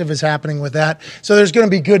massive is happening with that. So there's going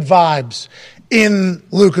to be good vibes in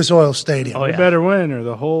Lucas Oil Stadium. Oh, yeah. Better win, or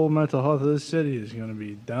the whole mental health of this city is going to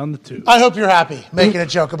be down the tubes. I hope you're happy making a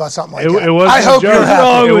joke about something like that. It wasn't I hope a joke. you're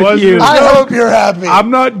happy. I hope you're happy. I'm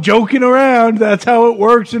not joking around. That's how it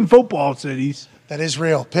works in football cities. That is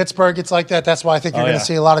real. Pittsburgh, it's like that. That's why I think you're going to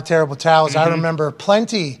see a lot of terrible towels. I remember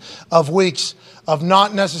plenty of weeks of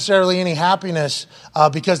not necessarily any happiness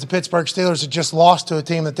because the Pittsburgh Steelers had just lost to a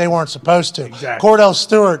team that they weren't supposed to. Exactly. Cordell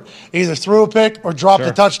Stewart either threw a pick or dropped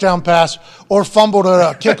a touchdown pass or fumbled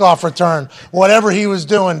a kickoff return. Whatever he was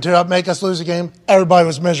doing to make us lose a game, everybody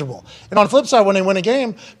was miserable. And on the flip side, when they win a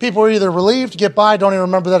game, people are either relieved, get by, don't even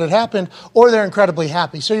remember that it happened, or they're incredibly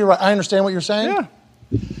happy. So you're right. I understand what you're saying. Yeah.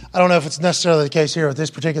 I don't know if it's necessarily the case here with this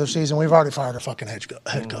particular season. We've already fired our fucking head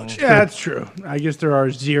coach. Yeah, that's true. I guess there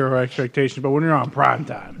are zero expectations, but when you're on prime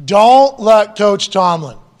time. Don't let Coach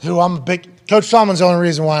Tomlin, who I'm a big – Coach Tomlin's the only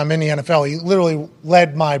reason why I'm in the NFL. He literally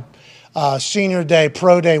led my senior day,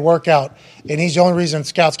 pro day workout, and he's the only reason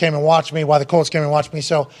scouts came and watched me, why the Colts came and watched me.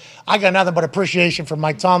 So I got nothing but appreciation from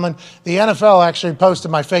Mike Tomlin. The NFL actually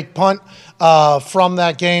posted my fake punt from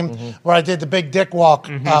that game where I did the big dick walk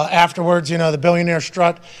afterwards, the billionaire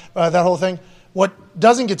strut, that whole thing. What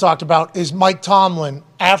doesn't get talked about is Mike Tomlin,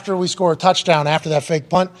 after we score a touchdown after that fake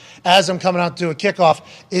punt, as I'm coming out to do a kickoff,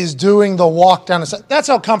 is doing the walk down the side. That's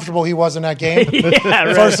how comfortable he was in that game,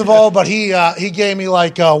 first of all. But he gave me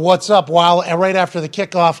what's up right after the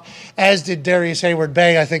kickoff, as did Darius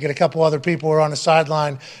Hayward-Bay. I think and a couple other people were on the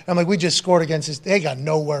sideline. I'm like, we just scored against this. They got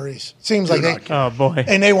no worries. Seems like they. Oh, boy.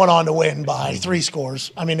 And they went on to win by 3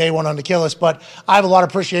 scores. I mean, they went on to kill us. But I have a lot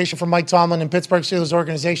of appreciation for Mike Tomlin and Pittsburgh Steelers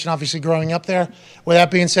organization, obviously growing up there. With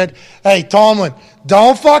that being said, hey, Tomlin,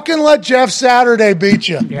 don't fucking let Jeff Saturday beat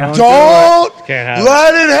you. Yeah, don't Can't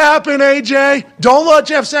let it happen, AJ. Don't let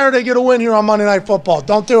Jeff Saturday get a win here on Monday Night Football.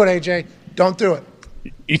 Don't do it, AJ. Don't do it.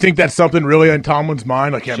 You think that's something really on Tomlin's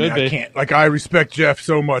mind? Like, I mean, Should be. I can't. Like, I respect Jeff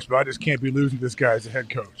so much, but I just can't be losing this guy as a head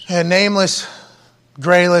coach. And nameless,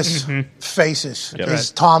 grayless faces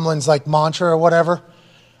is Tomlin's mantra or whatever.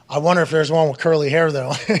 I wonder if there's one with curly hair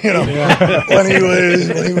though. when he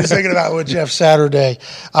was thinking about it with Jeff Saturday.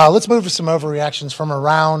 Let's move to some overreactions from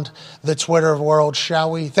around the Twitter world,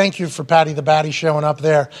 shall we? Thank you for Patty the Batty showing up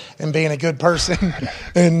there and being a good person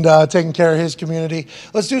and taking care of his community.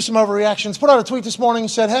 Let's do some overreactions. Put out a tweet this morning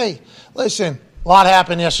and said, "Hey, listen, a lot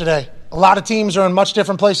happened yesterday. A lot of teams are in much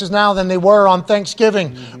different places now than they were on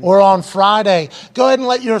Thanksgiving or on Friday. Go ahead and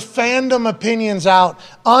let your fandom opinions out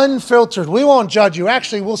unfiltered. We won't judge you.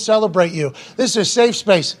 Actually, we'll celebrate you. This is a safe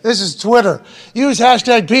space. This is Twitter. Use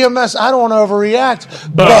hashtag PMS. I don't want to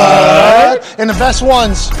overreact, but and the best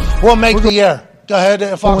ones will make the air. Go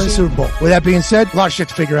ahead, Foxy. Super Bowl. With that being said, a lot of shit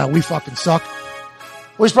to figure out. We fucking suck.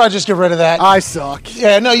 We should probably just get rid of that. I suck.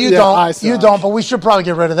 Yeah, no, you don't. I suck. You don't, but we should probably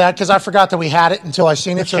get rid of that because I forgot that we had it until I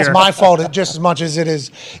seen it. So it's my fault just as much as it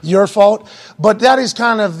is your fault. But that is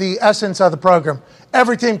kind of the essence of the program.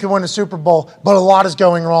 Every team can win a Super Bowl, but a lot is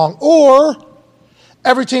going wrong. Or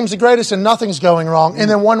every team's the greatest and nothing's going wrong. And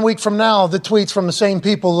then 1 week from now, the tweets from the same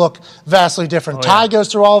people look vastly different. Ty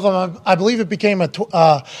goes through all of them. I believe it became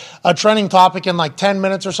a trending topic in 10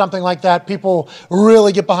 minutes or something like that. People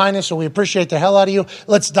really get behind this, so we appreciate the hell out of you.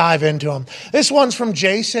 Let's dive into them. This one's from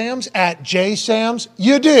Jay Sams at Jay Sams.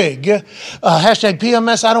 You dig. Hashtag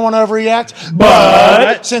PMS, I don't want to overreact.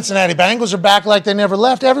 But Cincinnati Bengals are back like they never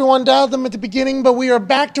left. Everyone doubted them at the beginning, but we are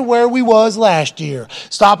back to where we was last year.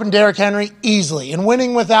 Stopping Derrick Henry easily and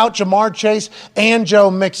winning without Jamar Chase and Joe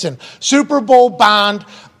Mixon. Super Bowl bound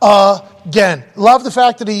again. Love the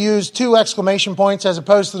fact that he used 2 exclamation points as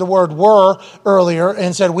opposed to the word were earlier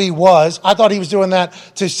and said we was. I thought he was doing that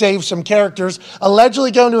to save some characters.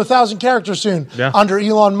 Allegedly going to 1,000 characters soon under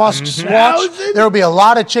Elon Musk's watch. There will be a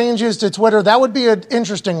lot of changes to Twitter. That would be an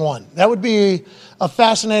interesting one. That would be a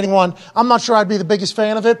fascinating one. I'm not sure I'd be the biggest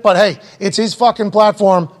fan of it, but hey, it's his fucking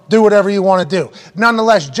platform. Do whatever you want to do.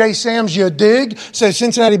 Nonetheless, Jay Sams, you dig, says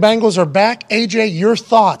Cincinnati Bengals are back. AJ, your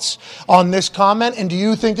thoughts on this comment, and do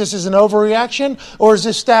you think this is an overreaction, or is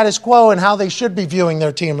this status quo and how they should be viewing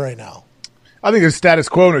their team right now? I think it's status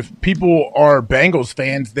quo, and if people are Bengals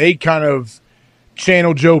fans, they kind of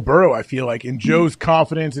channel Joe Burrow, I feel like, in Joe's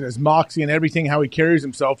confidence and his moxie and everything, how he carries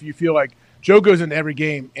himself. You feel like Joe goes into every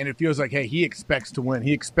game, and it feels like, hey, he expects to win.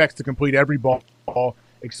 He expects to complete every ball,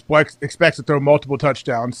 expects to throw multiple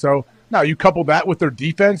touchdowns. So, now you couple that with their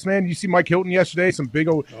defense, man. You see Mike Hilton yesterday, some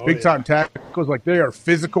big-time tackles. Like, they are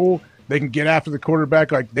physical. They can get after the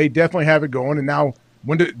quarterback. Like, they definitely have it going. And now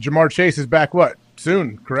Jamar Chase is back,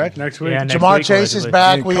 soon, correct? Next week. Yeah, Jamar Chase is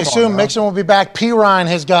back. We assume Mixon will be back. P. Ryan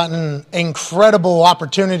has gotten incredible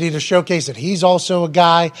opportunity to showcase that he's also a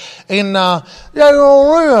guy. And told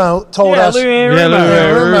us,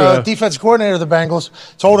 defensive coordinator of the Bengals,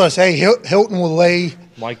 told us, hey, Hilton will lay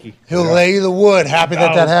Mikey. He'll lay the wood. Happy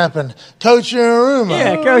that happened. Coach Aruma.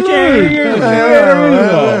 Yeah, Coach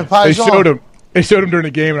Aruma. They showed him. They showed him during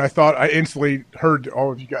the game, and I instantly heard all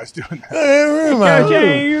of you guys doing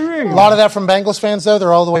that. A lot of that from Bengals fans, though.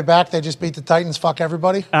 They're all the way back. They just beat the Titans. Fuck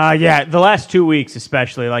everybody. Yeah, the last 2 weeks,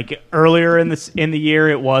 especially like earlier in the year,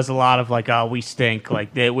 it was a lot of like, oh, we stink.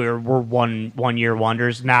 Like we're 1 year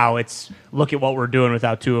wonders. Now it's look at what we're doing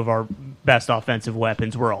without two of our best offensive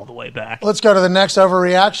weapons. We're all the way back. Let's go to the next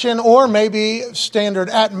overreaction, or maybe standard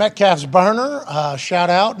at Metcalf's Burner. Shout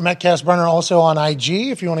out Metcalf's Burner also on IG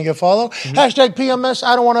if you want to give follow. Hashtag PMS.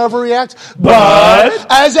 I don't want to overreact, but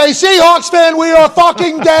as a Seahawks fan, we are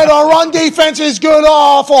fucking dead. Our run defense is god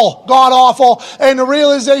awful, and the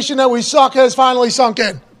realization that we suck has finally sunk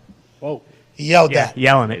in. Whoa. He yelled that.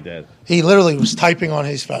 Yelling it. He literally was typing on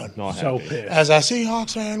his phone. So pissed. As a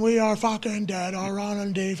Seahawks fan, we are fucking dead. Our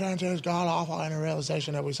running defense is god awful, and the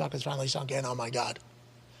realization that we suck has finally sunk in. Oh my God.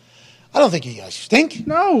 I don't think you guys stink.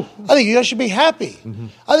 No. I think you guys should be happy.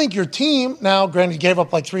 I think your team, now granted, gave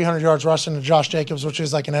up like 300 yards rushing to Josh Jacobs, which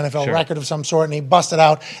is like an NFL record of some sort, and he busted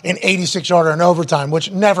out an 86-yarder in overtime,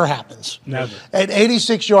 which never happens. Never. An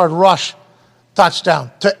 86-yard rush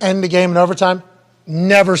touchdown to end the game in overtime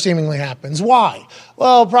never seemingly happens. Why?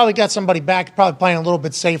 Well, probably got somebody back, probably playing a little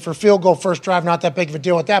bit safer. Field goal, first drive, not that big of a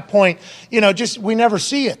deal at that point. Just we never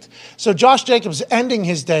see it. So Josh Jacobs ending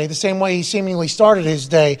his day the same way he seemingly started his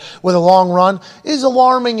day with a long run is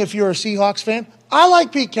alarming if you're a Seahawks fan. I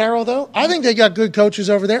like Pete Carroll, though. I think they got good coaches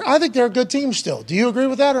over there. I think they're a good team still. Do you agree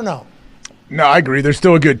with that or no? No, I agree. They're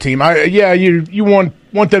still a good team. You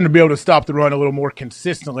want them to be able to stop the run a little more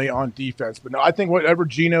consistently on defense. But no, I think whatever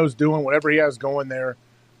Geno's doing, whatever he has going there,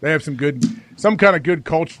 they have some kind of good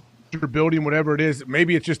culture building, whatever it is.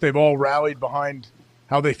 Maybe it's just they've all rallied behind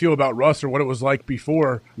how they feel about Russ or what it was like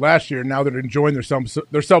before last year. Now they're enjoying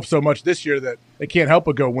themselves so much this year that they can't help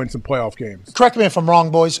but go win some playoff games. Correct me if I'm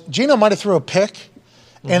wrong, boys. Geno might have threw a pick,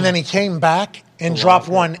 and then he came back and dropped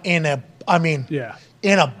one in a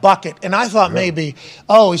bucket. And I thought maybe,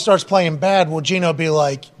 he starts playing bad. Will Geno be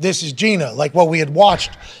like, this is Geno? Like what we had watched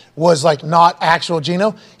was like not actual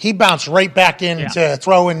Geno. He bounced right back into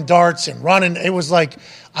throwing darts and running. It was like,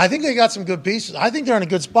 I think they got some good pieces. I think they're in a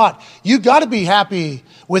good spot. You got to be happy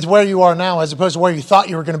with where you are now as opposed to where you thought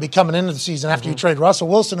you were going to be coming into the season after you trade Russell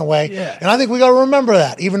Wilson away. Yeah. And I think we got to remember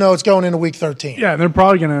that, even though it's going into week 13. Yeah, and they're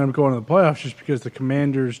probably going to end up going to the playoffs just because the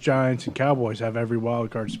Commanders, Giants, and Cowboys have every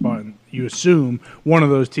wild card spot. And you assume one of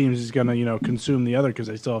those teams is going to, consume the other because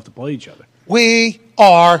they still have to play each other. We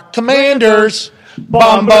are Commanders.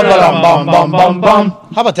 Bum, bum, bum, bum, bum, bum, bum.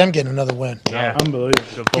 How about them getting another win? Yeah,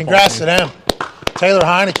 unbelievable. Congrats to them. Taylor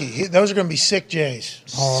Heineke, those are going to be sick Jays.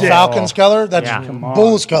 Falcons color, that's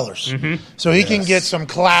Bulls colors. So he can get some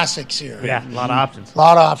classics here. Yeah, a lot of options. A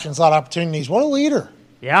lot of options, a lot of opportunities. What a leader.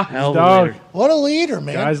 Yeah. Hell dog. What a leader,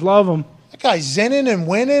 man. Guys love him. That guy's zinning and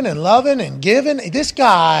winning and loving and giving. This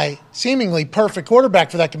guy, seemingly perfect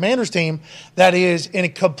quarterback for that Commanders team that is in a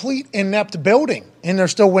complete inept building, and they're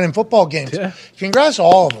still winning football games. Yeah. Congrats to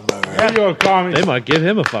all of them, man. There you go, Tommy. They might give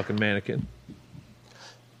him a fucking mannequin.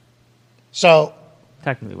 So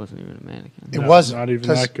technically, it wasn't even a mannequin. It wasn't. Not even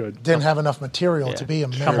that good. Didn't have enough material to be a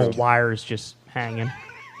mannequin. A couple wires just hanging.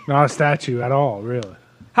 Not a statue at all, really.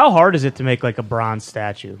 How hard is it to make like a bronze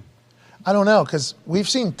statue? I don't know, because we've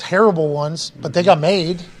seen terrible ones, but they got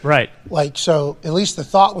made. Right. So at least the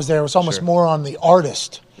thought was there. It was almost more on the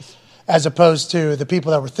artist as opposed to the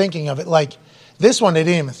people that were thinking of it. Like this one, they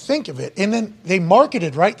didn't even think of it. And then they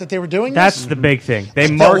marketed, right, that they were doing That's this? the big thing.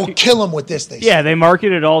 We'll kill them with this, they said. They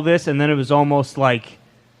marketed all this, and then it was almost like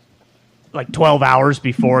 12 hours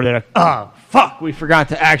before they're like, oh, fuck, we forgot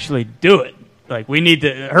to actually do it. Like, we need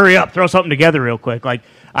to hurry up, throw something together real quick. Like,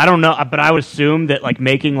 I don't know, but I would assume that, like,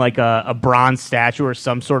 making, like, a bronze statue or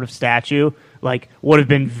some sort of statue, like, would have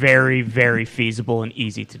been very, very feasible and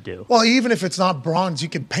easy to do. Well, even if it's not bronze, you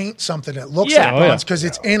could paint something that looks like bronze because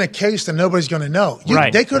it's in a case that nobody's going to know.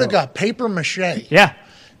 They could have got paper mache. Yeah.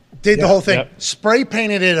 Did the whole thing. Spray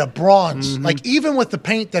painted it a bronze. Like, even with the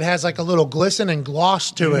paint that has, like, a little glisten and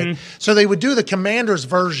gloss to it. So they would do the Commander's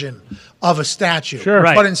version of a statue. Sure.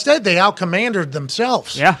 But instead, they out-commanded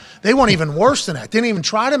themselves. Yeah. They weren't even worse than that. Didn't even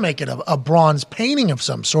try to make it a bronze painting of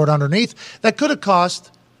some sort underneath. That could have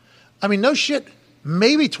cost, I mean, no shit,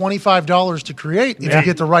 maybe $25 to create if you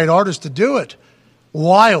get the right artist to do it.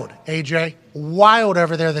 Wild, AJ. Wild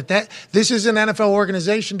over there that this is an NFL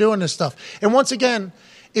organization doing this stuff. And once again,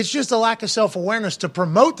 it's just a lack of self-awareness to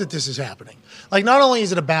promote that this is happening. Like, not only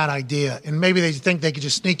is it a bad idea, and maybe they think they could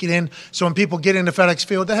just sneak it in, so when people get into FedEx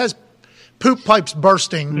Field, that has poop pipes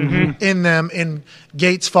bursting in them and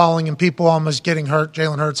gates falling and people almost getting hurt,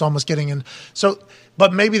 Jalen Hurts almost getting in. So,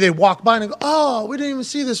 but maybe they walk by and go, oh, we didn't even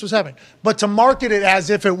see this was happening. But to market it as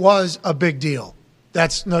if it was a big deal,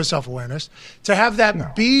 that's no self-awareness. To have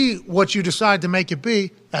that be what you decide to make it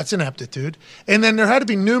be, that's ineptitude. And then there had to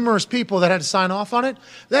be numerous people that had to sign off on it.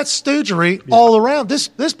 That's stoogery all around. This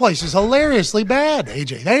place is hilariously bad,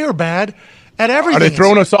 AJ. They are bad at everything. Are they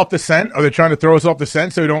throwing us off the scent? Are they trying to throw us off the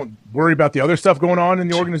scent so we don't worry about the other stuff going on in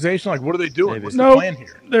the organization? Like, what are they doing? What's the plan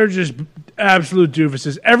here? They're just absolute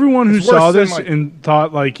doofuses. Everyone who saw this and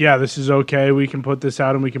thought, like, yeah, this is okay, we can put this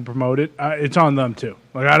out and we can promote it, it's on them too.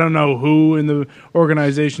 Like, I don't know who in the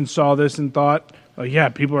organization saw this and thought, like, yeah,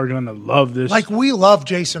 people are going to love this. Like, we love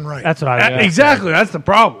Jason Wright. That's what I was exactly. That's the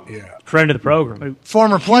problem. Yeah. Friend of the program. Like,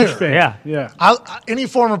 former player. Yeah. Any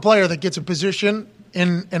former player that gets a position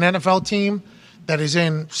in an NFL team that is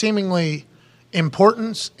in seemingly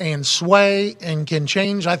importance and sway and can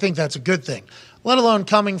change, I think that's a good thing. Let alone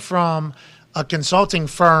coming from a consulting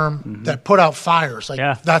firm that put out fires.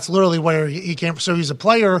 That's literally where he came from. So he's a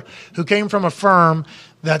player who came from a firm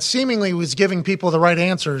that seemingly was giving people the right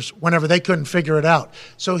answers whenever they couldn't figure it out.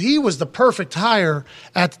 So he was the perfect hire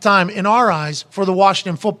at the time, in our eyes, for the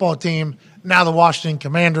Washington football team, now the Washington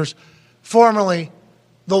Commanders, formerly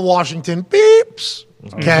the Washington Beeps,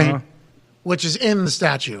 okay? Which is in the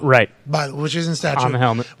statue. Right. Which is in the statue. On the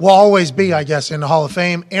helmet. Will always be, I guess, in the Hall of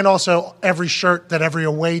Fame. And also every shirt that every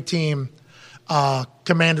away team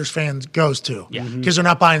Commanders fans goes to. Yeah. Because they're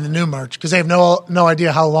not buying the new merch. Because they have no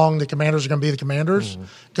idea how long the Commanders are going to be the Commanders.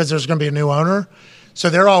 Because there's going to be a new owner. So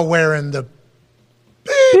they're all wearing the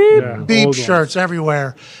beep shirts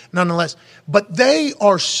everywhere, nonetheless. But they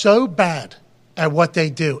are so bad at what they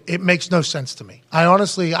do. It makes no sense to me.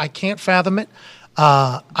 I can't fathom it.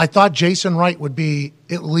 I thought Jason Wright would be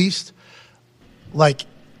at least like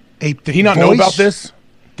a Did he not know about this?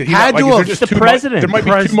 Did he had not, to like, have is the president. There might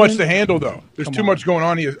be too much to handle, though. There's Come too on. much going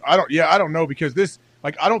on here. I don't know, because this,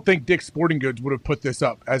 like, I don't think Dick's Sporting Goods would have put this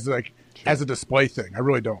up as a display thing. I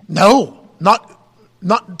really don't. No,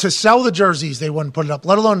 not to sell the jerseys. They wouldn't put it up,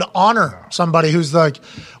 let alone to honor somebody who's like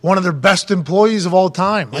one of their best employees of all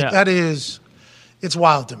time. Like that is, it's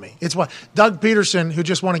wild to me. It's wild. Doug Peterson, who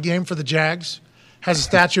just won a game for the Jags, has a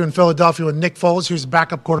statue in Philadelphia with Nick Foles, who's a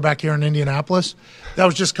backup quarterback here in Indianapolis. That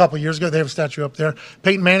was just a couple of years ago. They have a statue up there.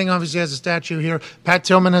 Peyton Manning obviously has a statue here. Pat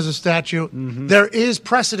Tillman has a statue. There is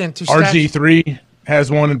precedent to RG3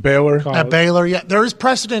 has one in Baylor. at Baylor. Yeah, there is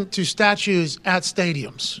precedent to statues at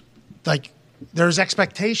stadiums. Like, there's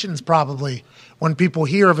expectations probably when people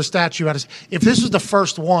hear of a statue at if this was the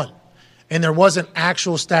first one and there wasn't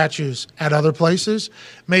actual statues at other places,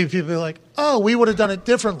 maybe people be like, oh, we would have done it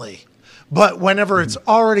differently. But whenever it's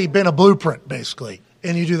already been a blueprint, basically,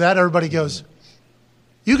 and you do that, everybody goes,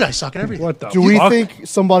 you guys suck at everything. What the Do we fuck? think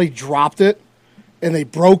somebody dropped it and they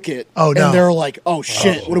broke it? Oh, no. And they're like, oh,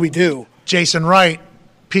 shit, what do we do? Jason Wright,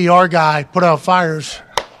 PR guy, put out fires,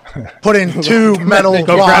 put in two metal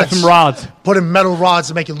Go grab some rods. Put in metal rods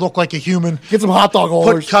to make it look like a human. Get some hot dog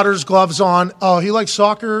holders. Put cutter's gloves on. Oh, he likes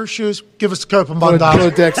soccer shoes? Give us the cope and Go bun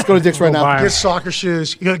to Dick's. Go to Dick's right now. Get soccer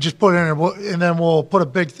shoes. You know, just put it in there, and then we'll put a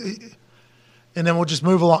big, and then we'll just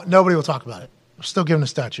move along. Nobody will talk about it. We're still giving a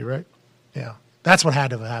statue, right? Yeah, that's what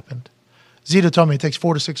had to have happened. Zito told me it takes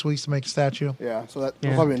 4 to 6 weeks to make a statue. Yeah, so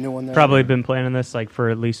there's probably a new one there. Probably been planning this like for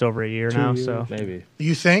at least over a year now. So Maybe.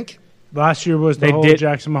 You think? Last year was the They whole did-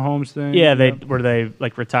 Jackson Mahomes thing. yeah, they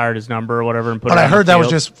like retired his number or whatever and put. But it I on the heard that was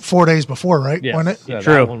field. just 4 days before, right? Yes. Wasn't it? Yeah,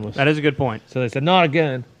 True. That one was, That is a good point. so they said, not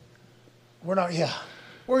again. We're not. Yeah,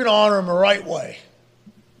 we're gonna honor him the right way.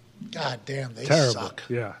 God damn, they Terrible. suck.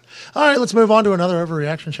 Yeah. All right, let's move on to another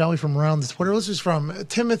overreaction, shall we, from around the Twitter. This is from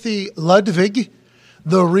Timothy Ludwig,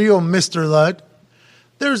 the real Mr. Ludd.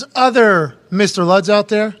 There's other Mr. Ludds out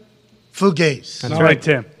there. Fugaze. All right,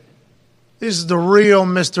 Tim. This is the real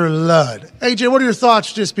Mr. Ludd. AJ, what are your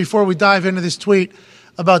thoughts just before we dive into this tweet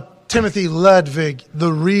about Timothy Ludwig,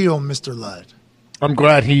 the real Mr. Ludd? I'm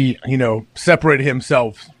glad he, separated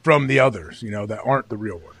himself from the others, that aren't the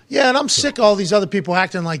real one. Yeah, and I'm sick of all these other people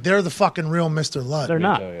acting like they're the fucking real Mr. Ludd. They're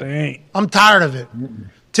not. They ain't. I'm tired of it.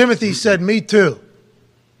 Timothy said, me too.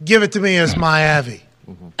 Give it to me as my Avi.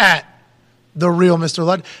 At the real Mr.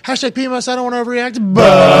 Ludd. Hashtag PMS, I don't want to overreact,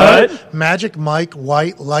 but Magic Mike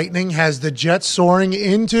White Lightning has the Jets soaring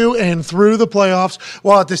into and through the playoffs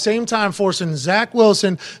while at the same time forcing Zach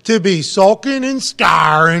Wilson to be sulking and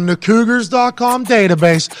scouring the Cougars.com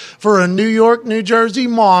database for a New York, New Jersey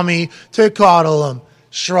mommy to coddle him.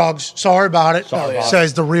 Shrugs. Sorry about it,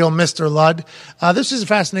 says the real Mr. Ludd. This is a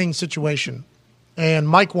fascinating situation. And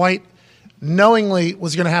Mike White knowingly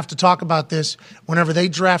was going to have to talk about this whenever they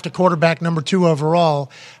draft a quarterback number 2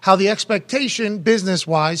 overall, how the expectation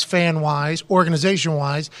business-wise, fan-wise,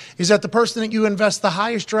 organization-wise, is that the person that you invest the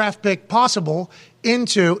highest draft pick possible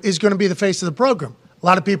into is going to be the face of the program. A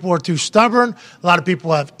lot of people are too stubborn. A lot of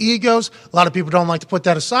people have egos. A lot of people don't like to put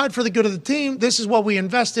that aside for the good of the team. This is what we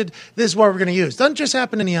invested. This is what we're going to use. Doesn't just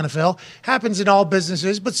happen in the NFL. Happens in all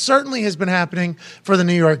businesses, but certainly has been happening for the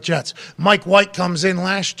New York Jets. Mike White comes in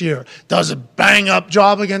last year, does a bang-up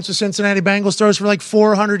job against the Cincinnati Bengals, throws for like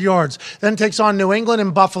 400 yards, then takes on New England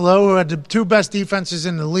and Buffalo, who had the two best defenses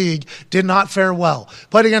in the league, did not fare well.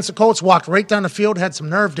 Played against the Colts, walked right down the field, had some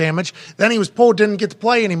nerve damage. Then he was pulled, didn't get to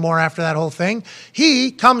play anymore after that whole thing.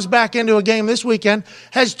 He comes back into a game this weekend,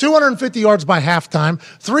 has 250 yards by halftime,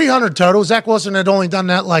 300 total. Zach Wilson had only done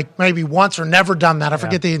that like maybe once or never done that. I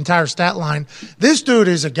forget the entire stat line. This dude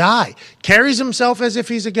is a guy. Carries himself as if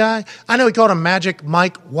he's a guy. I know he called him Magic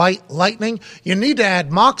Mike White Lightning. You need to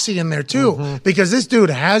add moxie in there too, because this dude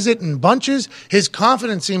has it in bunches. His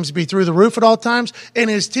confidence seems to be through the roof at all times, and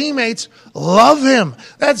his teammates love him.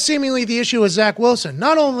 That's seemingly the issue with Zach Wilson.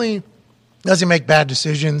 Not only does he make bad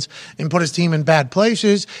decisions and put his team in bad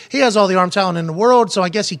places, he has all the arm talent in the world, so I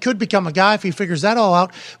guess he could become a guy if he figures that all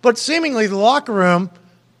out. But seemingly the locker room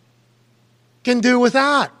can do with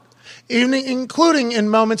that. Even including in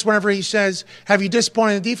moments whenever he says, have you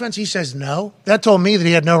disappointed in the defense? He says no. That told me that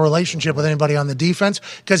he had no relationship with anybody on the defense,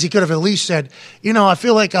 because he could have at least said, I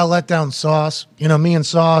feel like I let down Sauce. Me and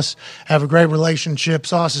Sauce have a great relationship.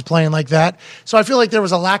 Sauce is playing like that. So I feel like there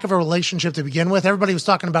was a lack of a relationship to begin with. Everybody was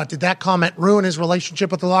talking about, did that comment ruin his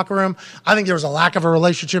relationship with the locker room? I think there was a lack of a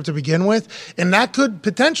relationship to begin with. And that could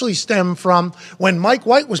potentially stem from when Mike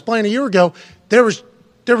White was playing a year ago, there was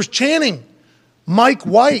chanting Mike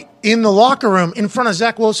White in the locker room in front of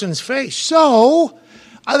Zach Wilson's face. So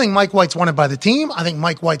I think Mike White's wanted by the team. I think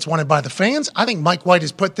Mike White's wanted by the fans. I think Mike White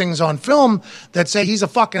has put things on film that say he's a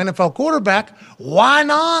fucking NFL quarterback. Why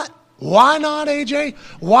not? Why not, AJ?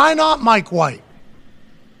 Why not Mike White?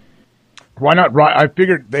 Why not ride? I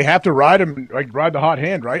figured they have to ride him, like ride the hot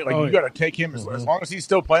hand, right? Like you got to take him as long as he's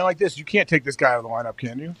still playing like this. You can't take this guy out of the lineup,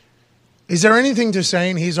 can you? Is there anything to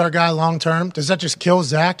saying he's our guy long term? Does that just kill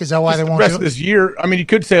Zach? Is that why they won't the rest do of this year? I mean, you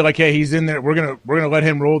could say like, hey, he's in there. We're gonna let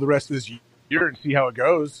him roll the rest of this year and see how it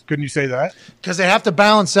goes. Couldn't you say that? Because they have to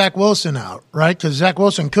balance Zach Wilson out, right? Because Zach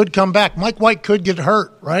Wilson could come back. Mike White could get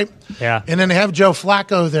hurt, right? Yeah. And then they have Joe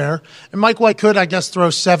Flacco there. And Mike White could, I guess,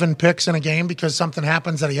 throw 7 picks in a game because something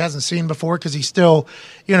happens that he hasn't seen before, because he's still,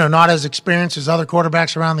 not as experienced as other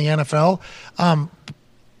quarterbacks around the NFL.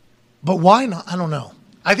 But why not? I don't know.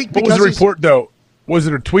 I think because what was the report, though? Was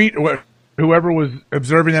it a tweet? Whoever was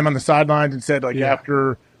observing them on the sidelines and said,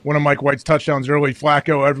 after one of Mike White's touchdowns early,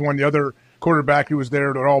 Flacco, everyone, the other quarterback who was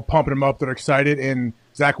there, they're all pumping him up. They're excited. And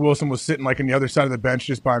Zach Wilson was sitting on the other side of the bench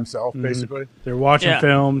just by himself, basically. They're watching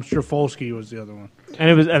film. Strafolsky was the other one.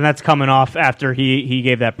 And that's coming off after he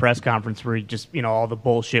gave that press conference where he just, all the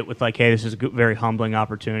bullshit with like, hey, this is a very humbling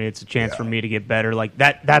opportunity. It's a chance for me to get better. Like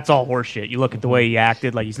that's all horseshit. You look at the way he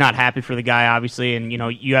acted, like he's not happy for the guy, obviously, and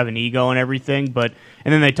you have an ego and everything. And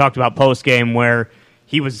then they talked about post game where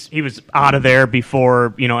he was out of there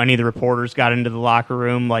before any of the reporters got into the locker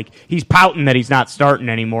room. Like he's pouting that he's not starting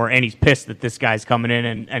anymore, and he's pissed that this guy's coming in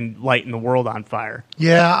and lighting the world on fire.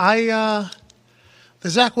 Yeah, the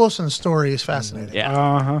Zach Wilson story is fascinating.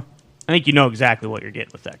 Yeah. I think you know exactly what you're getting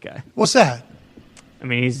with that guy. What's that? I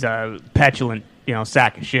mean, he's a petulant,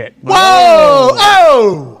 sack of shit. Whoa!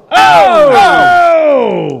 Oh!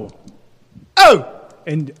 Oh! Oh!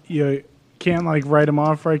 And you can't write him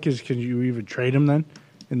off, right? Because can you even trade him then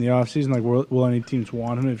in the offseason? Like, will any teams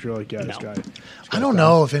want him if you're like, this guy? I don't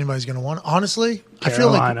know if anybody's going to want him. Honestly, Carolina. I feel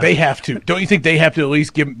like they have to. Don't you think they have to at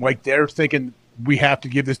least give him, they're thinking we have to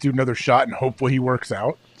give this dude another shot and hopefully he works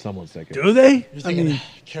out? Someone's thinking. Do they? I mean,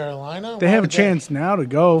 Carolina? They have a chance now to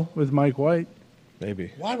go with Mike White.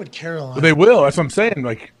 Maybe. Why would Carolina? Well, they will. That's what I'm saying.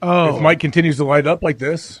 If Mike continues to light up like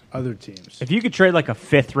this. Other teams. If you could trade a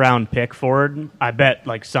 5th round pick for it, I bet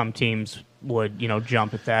some teams would,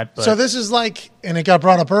 jump at that. But. So this is and it got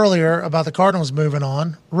brought up earlier about the Cardinals moving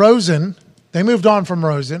on. Rosen, they moved on from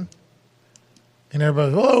Rosen. And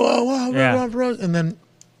everybody, whoa, moved on from Rosen. And then,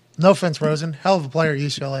 no offense, Rosen, hell of a player at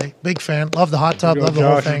UCLA. Big fan. Love the hot tub. Love the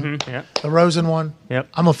whole thing. Mm-hmm. Yep. The Rosen one. Yep.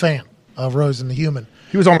 I'm a fan of Rosen, the human.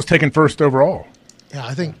 He was almost taken first overall. Yeah,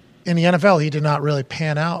 I think in the NFL he did not really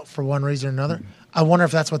pan out for one reason or another. I wonder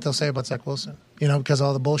if that's what they'll say about Zach Wilson, because of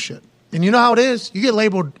all the bullshit. And you know how it is. You get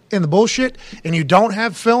labeled in the bullshit and you don't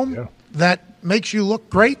have film that makes you look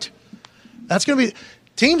great. That's going to be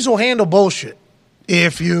 – teams will handle bullshit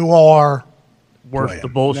if you are – worth the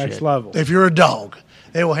bullshit. Next level. If you're a dog,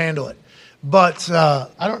 they will handle it. But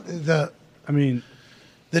the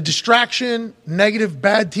distraction, negative,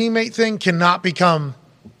 bad teammate thing cannot become –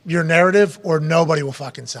 your narrative or nobody will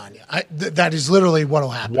fucking sign you. That is literally what will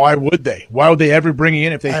happen. Why would they? Why would they ever bring you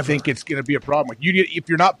in if they think it's going to be a problem? Like if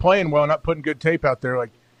you're not playing well, not putting good tape out there,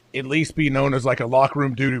 like at least be known as like a locker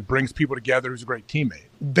room dude who brings people together, who's a great teammate.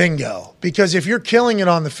 Bingo. Because if you're killing it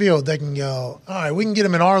on the field, they can go, all right, we can get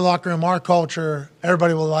him in our locker room, our culture.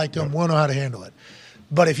 Everybody will like him. We'll know how to handle it.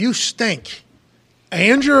 But if you stink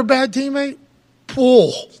and you're a bad teammate,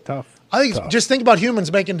 it's tough. I think just think about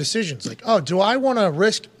humans making decisions. Like, oh, do I want to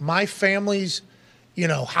risk my family's,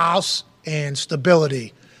 house and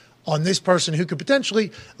stability on this person who could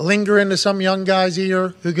potentially linger into some young guy's ear,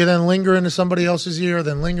 who could then linger into somebody else's ear,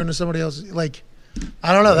 then linger into somebody else's? Like,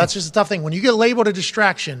 I don't know. That's just a tough thing. When you get labeled a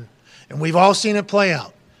distraction, and we've all seen it play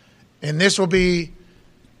out, and this will be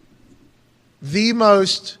the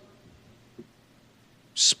most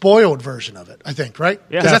spoiled version of it, I think, right?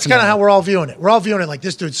 Because that's kind of how we're all viewing it. We're all viewing it like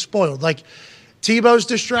this dude's spoiled. Like Tebow's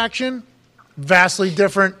distraction, vastly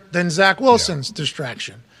different than Zach Wilson's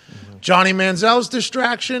distraction. Mm-hmm. Johnny Manziel's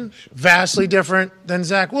distraction, vastly different than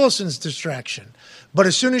Zach Wilson's distraction. But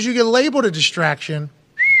as soon as you get labeled a distraction,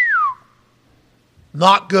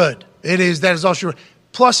 not good. That is all sure.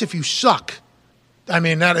 Plus, if you suck, I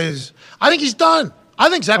think he's done. I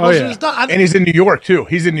think Zach Wilson is done. And he's in New York, too.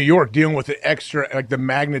 He's in New York dealing with the extra, like the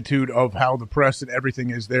magnitude of how the press and everything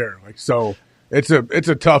is there. Like, so it's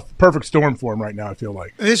a tough, perfect storm for him right now, I feel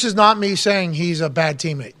like. This is not me saying he's a bad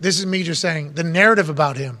teammate. This is me just saying the narrative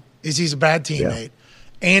about him is he's a bad teammate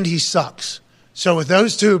and he sucks. So with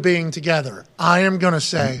those two being together, I am going to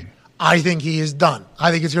say I think he is done. I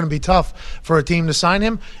think it's going to be tough for a team to sign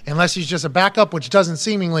him unless he's just a backup, which doesn't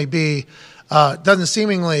seemingly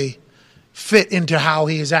fit into how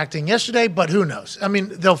he is acting yesterday, but who knows? I mean,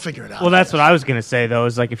 they'll figure it out. Well, that's what I was going to say, though,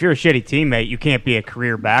 is like if you're a shitty teammate, you can't be a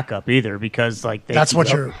career backup either because like that's what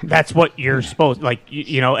you're supposed like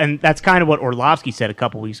and that's kind of what Orlovsky said a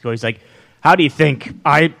couple weeks ago. He's like, how do you think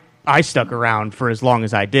I stuck around for as long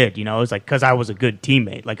as I did? It's like because I was a good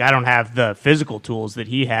teammate. Like I don't have the physical tools that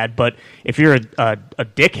he had, but if you're a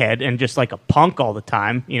dickhead and just like a punk all the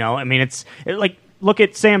time, it's like look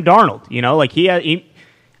at Sam Darnold. Like he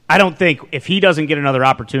I don't think if he doesn't get another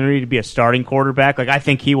opportunity to be a starting quarterback, like I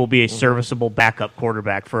think he will be a serviceable backup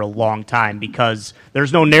quarterback for a long time because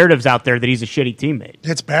there's no narratives out there that he's a shitty teammate.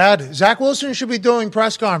 It's bad. Zach Wilson should be doing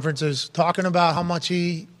press conferences talking about how much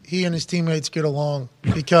he and his teammates get along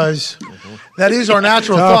because that is our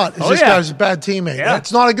natural thought. Is this guy's a bad teammate. Yeah.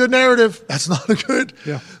 That's not a good narrative. That's not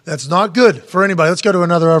good for anybody. Let's go to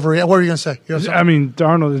another overreaction. What are you going to say?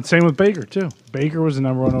 Darnold, and same with Baker, too. Baker was the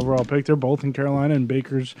number one overall pick. They're both in Carolina, and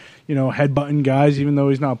Baker's, headbutting guys even though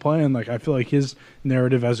he's not playing. Like, I feel like his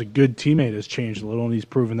narrative as a good teammate has changed a little, and he's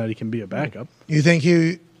proven that he can be a backup. You think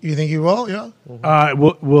he will? Yeah.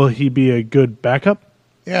 Will he be a good backup?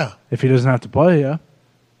 Yeah. If he doesn't have to play, yeah.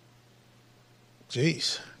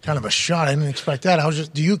 Jeez, kind of a shot. I didn't expect that.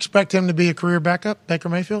 Do you expect him to be a career backup, Baker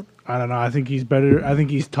Mayfield? I don't know. I think he's better. I think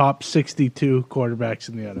he's top 62 quarterbacks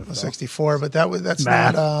in the NFL. 64, but that's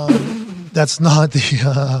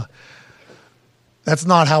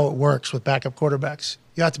not how it works with backup quarterbacks.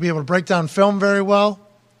 You have to be able to break down film very well.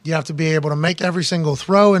 You have to be able to make every single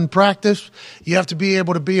throw in practice. You have to be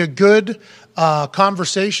able to be a good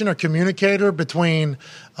conversation or communicator between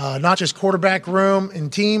not just quarterback room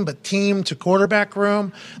and team, but team to quarterback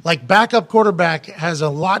room. Like backup quarterback has a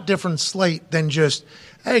lot different slate than just,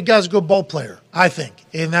 hey, guy's a good ball player, I think.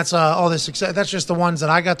 And that's all this success. That's just the ones that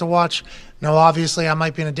I got to watch. Now, obviously, I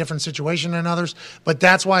might be in a different situation than others, but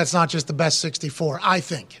that's why it's not just the best 64, I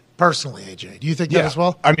think, personally, AJ. Do you think that as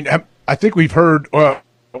well? I mean, I think we've heard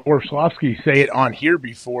Orlovsky say it on here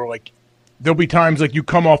before. Like, there'll be times like you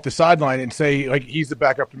come off the sideline and say like he's the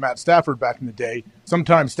backup to Matt Stafford back in the day.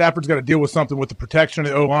 Sometimes Stafford's got to deal with something with the protection of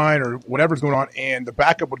the O-line or whatever's going on, and the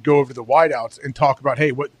backup would go over to the wideouts and talk about,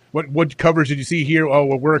 hey, what coverage did you see here? Oh,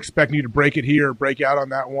 well, we're expecting you to break it here, or break out on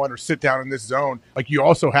that one, or sit down in this zone. Like you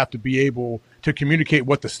also have to be able to communicate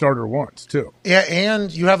what the starter wants too. Yeah, and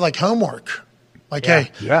you have like homework. Like,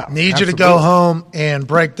 need absolutely. You to go home and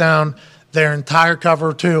break down their entire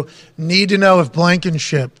cover two. Need to know if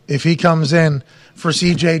Blankenship, if he comes in for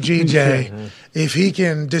CJGJ, if he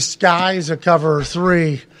can disguise a cover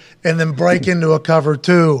three and then break into a cover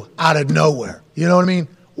two out of nowhere. You know what I mean?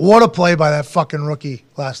 What a play by that fucking rookie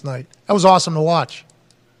last night. That was awesome to watch.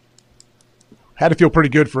 Had to feel pretty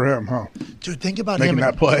good for him, huh? Dude, think about making him.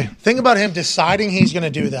 That play. Think about him deciding he's going to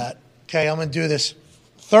do that. Okay, I'm going to do this.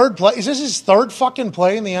 Third play. Is this his third fucking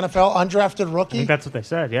play in the NFL? Undrafted rookie? I think that's what they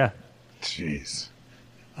said, yeah. Jeez.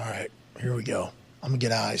 All right, here we go. I'm going to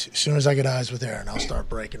get eyes. As soon as I get eyes with Aaron, I'll start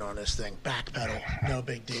breaking on this thing. Backpedal. No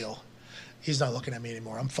big deal. he's not looking at me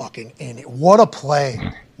anymore. I'm fucking in it. What a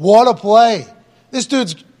play. What a play. This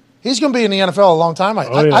dude's he's going to be in the NFL a long time. I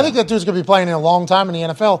think that dude's going to be playing in a long time in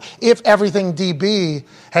the NFL if everything DB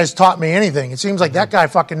has taught me anything. It seems like that guy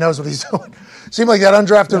fucking knows what he's doing. It seems like that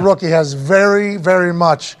undrafted rookie has very, very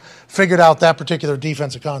much figured out that particular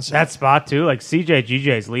defensive concept. That spot, too, like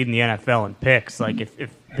CJ is leading the NFL in picks. Like, if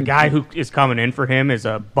the guy who is coming in for him is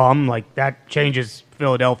a bum, like, that changes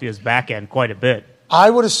Philadelphia's back end quite a bit. I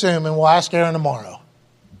would assume, and we'll ask Aaron tomorrow,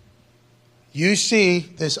 you see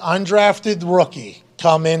this undrafted rookie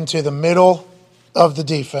come into the middle of the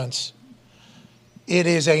defense. It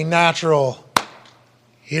is a natural,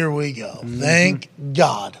 here we go. Thank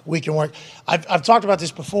God we can work. I've talked about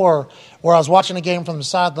this before where I was watching a game from the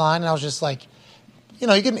sideline and I was just like, you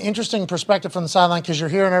know, you get an interesting perspective from the sideline because you're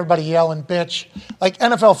hearing everybody yell and bitch. Like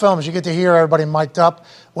NFL films, you get to hear everybody mic'd up.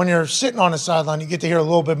 When you're sitting on the sideline, you get to hear a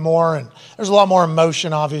little bit more, and there's a lot more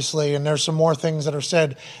emotion, obviously, and there's some more things that are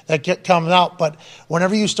said that come out. But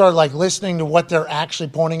whenever you start like listening to what they're actually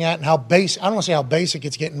pointing at and how basic, I don't want to say how basic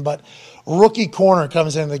it's getting, but rookie corner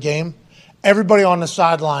comes into the game. Everybody on the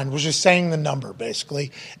sideline was just saying the number,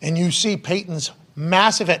 basically, and you see Peyton's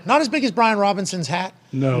massive hat, not as big as Brian Robinson's hat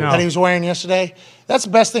that he was wearing yesterday. That's the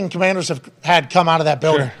best thing Commanders have had come out of that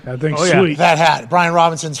building. Sure. That thing's sweet. That hat. Brian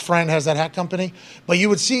Robinson's friend has that hat company. But you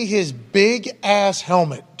would see his big-ass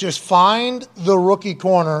helmet just find the rookie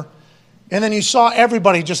corner, and then you saw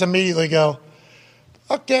everybody just immediately go,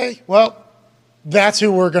 okay, well, that's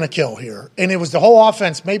who we're going to kill here. And it was the whole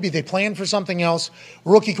offense. Maybe they planned for something else.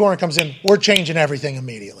 Rookie corner comes in. We're changing everything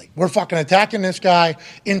immediately. We're fucking attacking this guy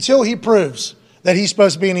until he proves that he's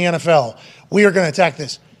supposed to be in the NFL. We are going to attack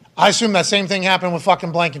this. I assume that same thing happened with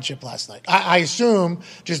fucking Blankenship last night. I assume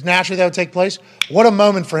just naturally that would take place. What a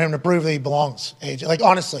moment for him to prove that he belongs, AJ. Like,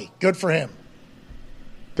 honestly, good for him.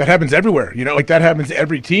 That happens everywhere. You know, like that happens to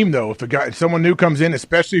every team, though. If someone new comes in,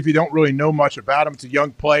 especially if you don't really know much about them, it's a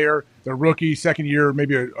young player, they're rookie, second year,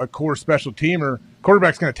 maybe a core special teamer,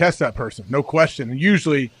 quarterback's going to test that person, no question. And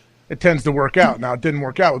usually it tends to work out. Now, it didn't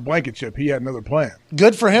work out with Blankenship. He had another plan.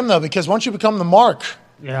 Good for him, though, because once you become the mark,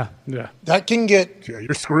 that can get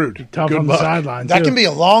you're screwed. Tough Good on luck. the sideline. That can be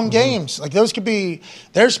a long games. Like those could be.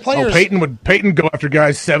 There's players. Peyton go after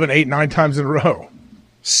guys 7, 8, 9 times in a row.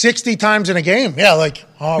 60 times in a game. Yeah, like,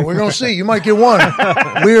 we're going to see. You might get one.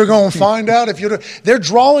 We are going to find out if you're. They're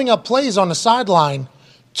drawing up plays on the sideline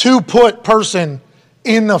to put person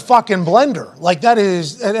in the fucking blender. Like that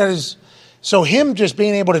is. So him just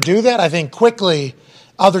being able to do that, I think quickly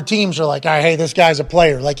other teams are like, all right, hey, this guy's a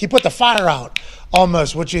player. Like he put the fire out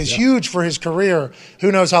almost, which is huge for his career.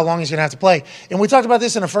 Who knows how long he's going to have to play. And we talked about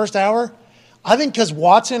this in the first hour. I think because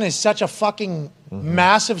Watson is such a fucking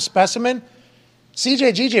massive specimen,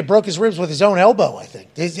 CJ broke his ribs with his own elbow, I think.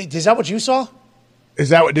 Is that what you saw?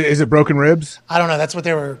 Is it broken ribs? I don't know. That's what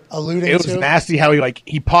they were alluding to. It was nasty how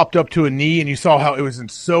he popped up to a knee and you saw how it was in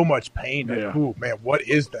so much pain. Like, ooh, man, what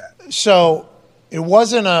is that? So it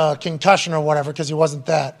wasn't a concussion or whatever because he wasn't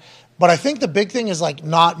that. But I think the big thing is like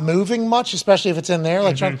not moving much, especially if it's in there.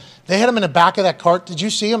 Like they hit him in the back of that cart. Did you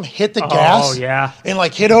see him hit the gas? Oh, yeah. And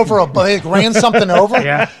like hit over like ran something over?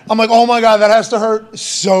 Yeah. I'm like, oh my God, that has to hurt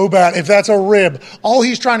so bad. If that's a rib, all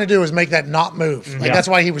he's trying to do is make that not move. Like that's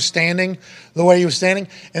why he was standing the way he was standing.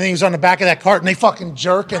 And then he was on the back of that cart and they fucking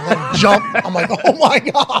jerk and then jump. I'm like, oh my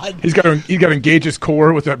God. He's got to engage his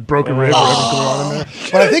core with that broken rib. Whatever's going on in there.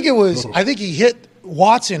 But I think he hit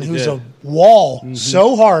Watson, who's a wall,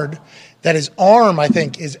 so hard that his arm, I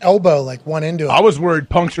think, his elbow, like went into it. I was worried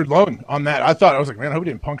punctured lung on that. I was like, man, I hope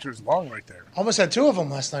he didn't puncture his lung right there. Almost had 2 of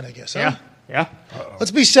them last night, I guess. Huh? Yeah.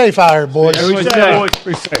 Let's be safe out here, boys.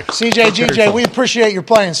 Be safe. CJ, GJ, we appreciate your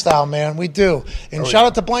playing style, man. We do. And shout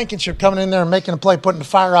out to Blankenship coming in there and making a play, putting the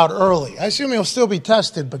fire out early. I assume he'll still be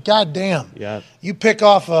tested, but goddamn. Yeah. You pick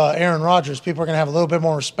off Aaron Rodgers, people are going to have a little bit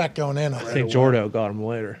more respect going in. I think Jordo got him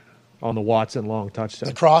later on the Watson long touchdown.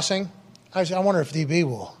 The crossing? I wonder if DB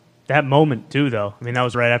will. That moment, too, though. I mean, that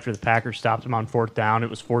was right after the Packers stopped them on 4th down. It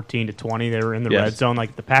was 14-20. They were in the red zone.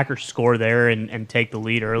 Like, the Packers score there and take the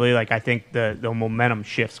lead early. Like, I think the momentum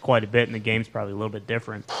shifts quite a bit, and the game's probably a little bit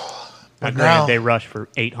different. Now, granted, they rushed for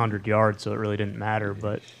 800 yards, so it really didn't matter.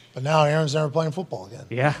 But now Aaron's never playing football again.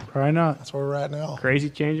 Yeah. Probably not. That's where we're at now. Crazy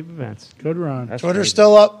change of events. Good run. Twitter's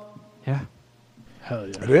still up. Yeah. Hell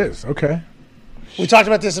yeah. It is. Okay. We talked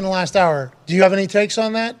about this in the last hour. Do you have any takes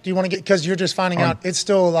on that? Do you want to get – because you're just finding out it's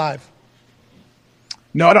still alive.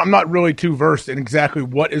 No, I'm not really too versed in exactly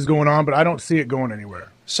what is going on, but I don't see it going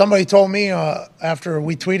anywhere. Somebody told me after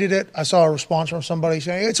we tweeted it, I saw a response from somebody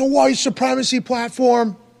saying, it's a white supremacy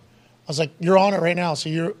platform. I was like, you're on it right now,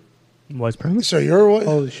 so Was premise. So you're what?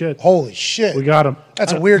 Holy shit. Holy shit. We got him.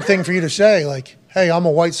 That's a weird thing for you to say. Like, hey, I'm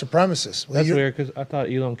a white supremacist. Well, That's you're- weird because I thought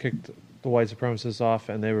Elon kicked the white supremacists off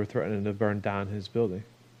and they were threatening to burn down his building.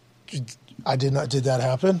 I did not. Did that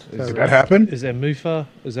happen? Did that happen? Is that Mufa?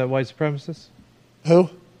 Is that white supremacist? Who?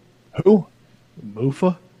 Who?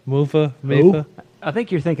 Mufa? Mufa? I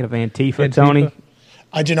think you're thinking of Antifa, Antifa? Tony.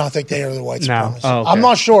 I do not think they are the white No. supremacists. Oh, okay. I'm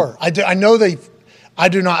not sure. I know they. I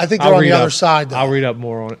do not. I think they're on the other side. Though. I'll read up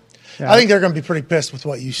more on it. I think they're going to be pretty pissed with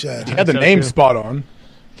what you said. You had the name spot on.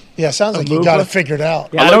 Yeah, sounds like you Mufa? got it figured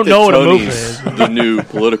out. Yeah, I don't know what a Tony's Mufa is. the new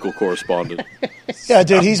political correspondent. Yeah,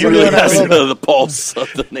 dude, he's He been really doing that. has a little bit. the pulse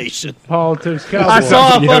of the nation. Politics cowboy. I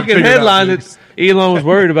saw a You fucking figured it out, headline dude. that Elon was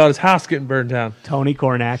worried about his house getting burned down. Tony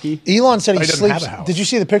Kornacki. Elon said he He doesn't sleeps. have a house. Did you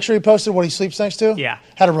see the picture he posted? What he sleeps next to? Yeah.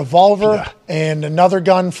 Had a revolver and another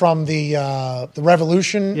gun from the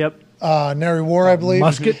Revolution. Yep. Nary War, I believe.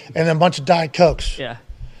 musket? And then a bunch of Diet Cokes. Yeah.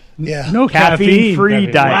 Yeah. No Caffeine-free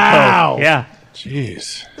caffeine. Diet Wow. Coke. Yeah.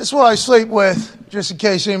 Jeez. This is what I sleep with, just in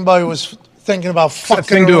case anybody was thinking about That fucking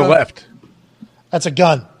thing to the around. left. That's a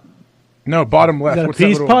gun. No, bottom left. that a What's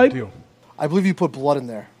peace that little pipe? deal? I believe you put blood in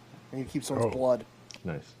there, and you keep someone's blood.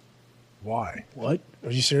 Nice. Why? What?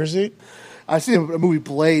 Are you serious, dude? I seen a movie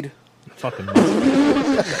Blade. Fucking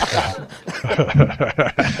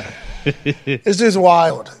This dude's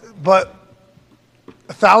wild, but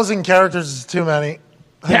 1,000 characters is too many.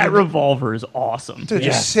 That revolver is awesome. Dude,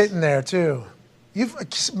 just sitting there too.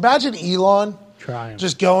 Imagine Elon Try him.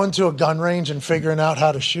 just going to a gun range and figuring out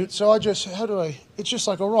how to shoot. So it's just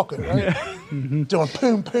like a rocket, right? Doing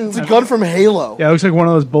boom, boom. It's a gun from Halo. Yeah, it looks like one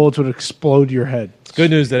of those bullets would explode your head. It's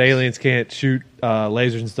good news that aliens can't shoot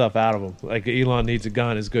lasers and stuff out of them. Like Elon needs a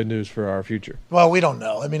gun is good news for our future. Well, we don't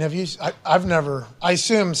know. I mean, I've never, I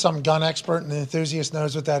assume some gun expert and enthusiast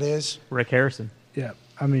knows what that is. Rick Harrison. Yeah,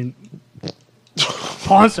 I mean,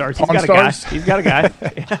 Pawn Stars. He's Pawn got a guy. Stars? He's got a guy.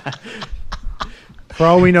 for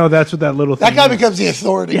all we know, that's what that little thing That guy is. becomes the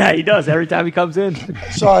authority. Yeah, he does every time he comes in.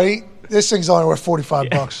 Sorry, this thing's only worth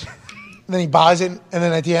 $45. And then he buys it, and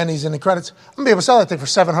then at the end, he's in the credits. I'm going to be able to sell that thing for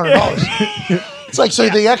 $700. It's like, so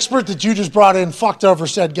the expert that you just brought in fucked over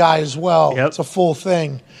said guy as well. Yep. It's a full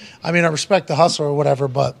thing. I mean, I respect the hustle or whatever,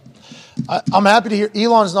 but I'm happy to hear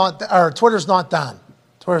Elon's not, or Twitter's not down.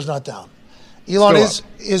 Twitter's not down. Elon Still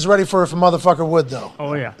is ready for it if a motherfucker would, though.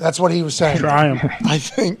 Oh, yeah. That's what he was saying. Try him. I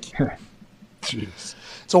think. Jeez.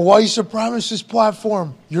 It's a white supremacist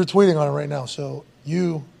platform. You're tweeting on it right now. So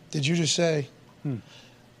did you just say? And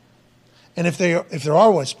if there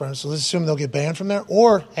are white supremacists, let's assume they'll get banned from there.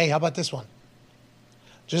 Or, hey, how about this one?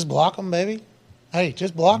 Just block them, baby. Hey,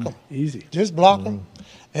 just block them. Easy. Just block them.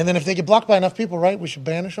 And then if they get blocked by enough people, right, we should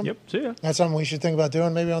banish them. Yep. See ya. That's something we should think about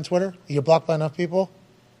doing maybe on Twitter. You get blocked by enough people,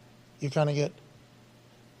 you kind of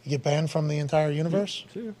get banned from the entire universe.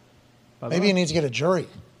 See ya. Maybe you need to get a jury.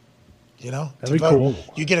 You know, That'd be to vote. cool.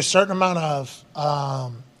 You get a certain amount of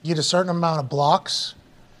blocks.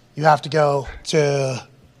 You have to go to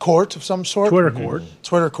court of some sort. Twitter court.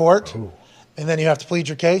 Twitter court. And then you have to plead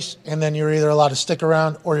your case, and then you're either allowed to stick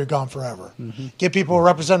around or you're gone forever. Get people a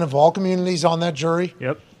representative of all communities on that jury.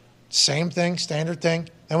 Yep. Same thing, standard thing.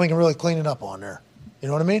 Then we can really clean it up on there. You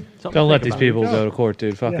know what I mean? Something Don't to let think these about. people go to court,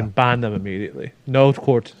 dude. Fucking ban them immediately. No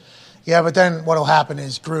court. Yeah, but then what'll happen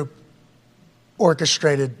is group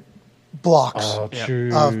orchestrated blocks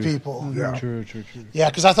True. of people. True. Yeah,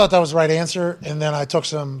 because I thought that was the right answer, and then I took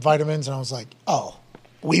some vitamins, and I was like, oh,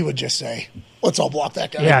 we would just say, let's all block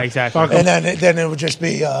that guy. Yeah, exactly. And then it would just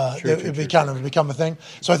be, it'd be kind of become a thing.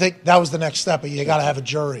 So I think that was the next step, but you got to have a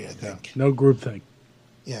jury, I think. No group thing.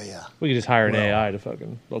 Yeah. We could just hire an AI to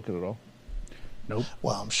fucking look at it all. Nope.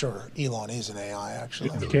 Well, I'm sure Elon is an AI, actually.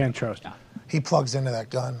 You can't trust him. He plugs into that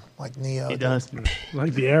gun like Neo. He does.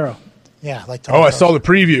 Like the arrow. Yeah, like Oh, I saw the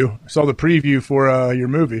preview. I saw the preview for your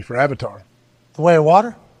movie for Avatar. The Way of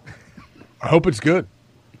Water? I hope it's good.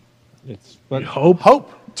 It's but Hope.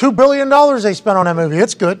 $2 billion they spent on that movie.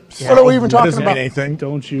 It's good. What are we even It talking doesn't mean about? anything.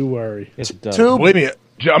 Don't you worry. it's done. Believe me,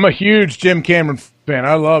 I'm a huge Jim Cameron fan.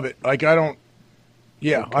 I love it. Like I don't.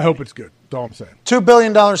 Yeah, I hope it's good. That's all I'm saying. $2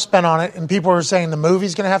 billion spent on it, and people are saying the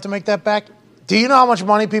movie's going to have to make that back. Do you know how much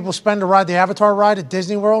money people spend to ride the Avatar ride at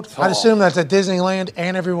Disney World? I'd assume that's at Disneyland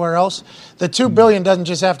and everywhere else. The $2 billion doesn't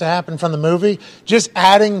just have to happen from the movie. Just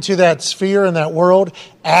adding to that sphere and that world,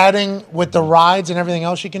 adding with the rides and everything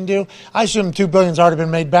else you can do. I assume $2 billion's already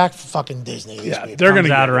been made back for fucking Disney. Yeah, These they're people. going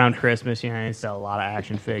Comes out to around Christmas, you know, they sell a lot of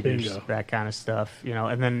action figures, Bingo. that kind of stuff, you know,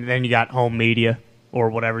 and then you got home media or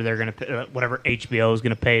whatever they're going to, whatever HBO is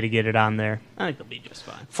going to pay to get it on there. I think they'll be just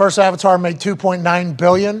fine. First Avatar made $2.9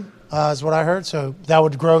 billion. is what I heard. So that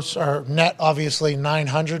would gross or net, obviously,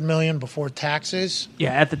 $900 million before taxes.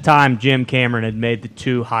 Yeah, at the time, Jim Cameron had made the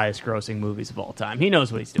 2 highest-grossing movies of all time. He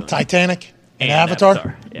knows what he's doing. Titanic and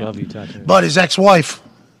Avatar. Yeah. Love you, Titanic. But his ex-wife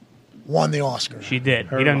won the Oscar. She did.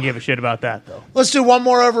 He doesn't give a shit about that, though. Let's do one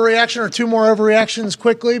more overreaction or 2 more overreactions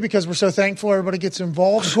quickly because we're so thankful everybody gets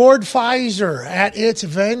involved. Gord Pfizer at It's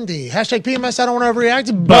Vendy. Hashtag PMS, I don't want to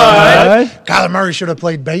overreact, but Kyler Murray should have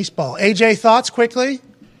played baseball. AJ, thoughts quickly?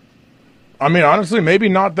 I mean, honestly, maybe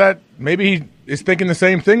not that. Maybe he is thinking the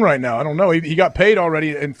same thing right now. I don't know. He got paid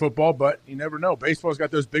already in football, but you never know. Baseball's got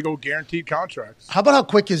those big old guaranteed contracts. How about how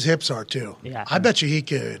quick his hips are, too? Yeah. I bet you he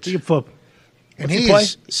could. He can flip. And What's he he play?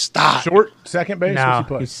 is stopped. Short, second base? No, What's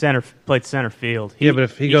he play? he played center field. Yeah, but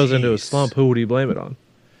if he goes into a slump, who would he blame it on?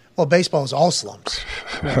 Well, baseball is all slumps.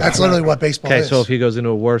 That's literally what baseball Okay, is. so if he goes into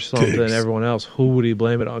a worse slump than everyone else, who would he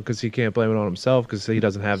blame it on? Because he can't blame it on himself because he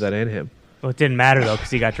doesn't have that in him. Well, it didn't matter, though, because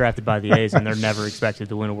he got drafted by the A's, and they're never expected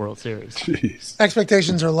to win a World Series. Jeez.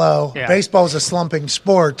 Expectations are low. Yeah. Baseball is a slumping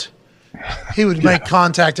sport. He would make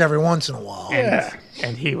contact every once in a while.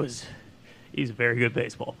 And he's a very good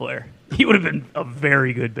baseball player. He would have been a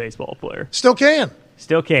very good baseball player. Still can.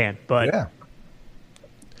 Still can, but Yeah.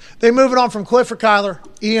 They move it on from Cliff or Kyler.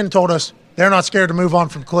 Ian told us they're not scared to move on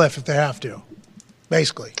from Cliff if they have to,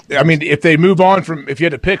 basically. I mean, if they move on from, if you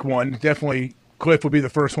had to pick one, definitely Cliff would be the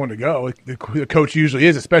first one to go. The coach usually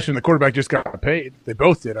is, especially when the quarterback just got paid. They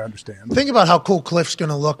both did, I understand. Think about how cool Cliff's going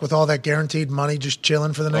to look with all that guaranteed money just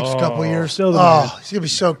chilling for the next couple of years. still the man. He's going to be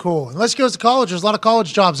so cool. Unless he goes to college, there's a lot of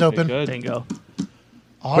college jobs open. bingo.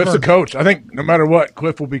 Auburn. Cliff's a coach. I think no matter what,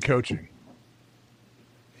 Cliff will be coaching.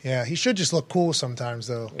 Yeah, he should just look cool sometimes,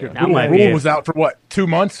 though. Now might be Rule it. was out for what, 2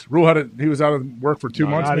 months? He was out of work for 2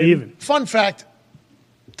 months. Not maybe? even. Fun fact,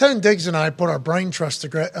 Ted Diggs and I put our brain trust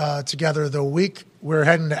together the week we're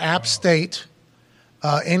heading to App State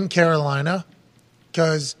in Carolina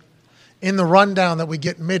because in the rundown that we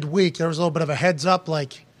get midweek, there was a little bit of a heads up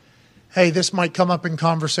like, hey, this might come up in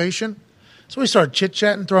conversation. So we started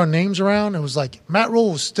chit-chatting, throwing names around. It was like Matt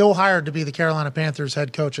Rule was still hired to be the Carolina Panthers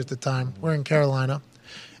head coach at the time. We're in Carolina.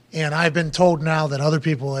 And I've been told now that other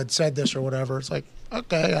people had said this or whatever. It's like,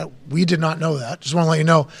 okay, we did not know that. Just want to let you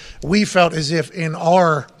know, we felt as if in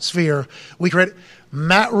our sphere, we created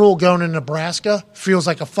Matt Rule going to Nebraska feels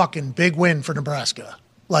like a fucking big win for Nebraska.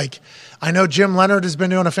 Like, I know Jim Leonard has been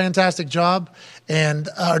doing a fantastic job. And,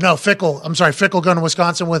 Fickell going to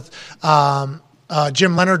Wisconsin with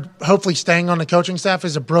Jim Leonard hopefully staying on the coaching staff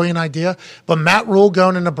is a brilliant idea. But Matt Rule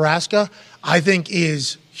going to Nebraska, I think,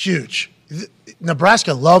 is huge.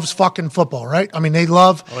 Nebraska loves fucking football, right? I mean, they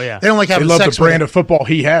love. Oh yeah. They don't like having They love sex the brand with of football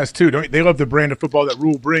he has too. Don't they love the brand of football that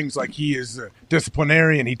Rule brings? Like he is a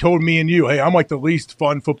disciplinarian. He told me and you, hey, I'm like the least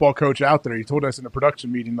fun football coach out there. He told us in a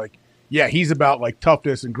production meeting, like, yeah, he's about like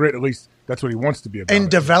toughness and grit. At least that's what he wants to be about. And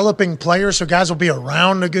developing players so guys will be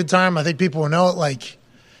around a good time. I think people will know it. Like,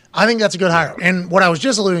 I think that's a good hire. And what I was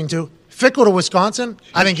just alluding to, Fickell to Wisconsin,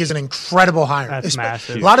 I think is an incredible hire. That's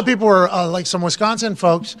massive. A lot of people were, like some Wisconsin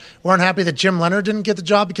folks, weren't happy that Jim Leonard didn't get the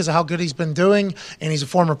job because of how good he's been doing, and he's a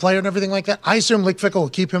former player and everything like that. I assume Luke Fickell will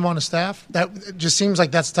keep him on the staff. That just seems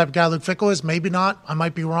like that's the type of guy Luke Fickell is. Maybe not. I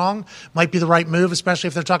might be wrong. Might be the right move, especially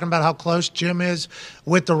if they're talking about how close Jim is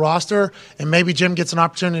with the roster, and maybe Jim gets an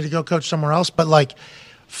opportunity to go coach somewhere else. But, like,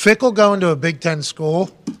 Fickell going to a Big Ten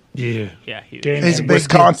school Huge. is a big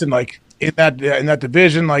Wisconsin, like in that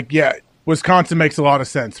division, like Wisconsin makes a lot of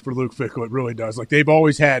sense for Luke Fickell. It really does. Like they've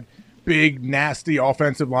always had big, nasty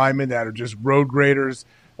offensive linemen that are just road graders.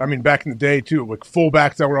 I mean, back in the day too, like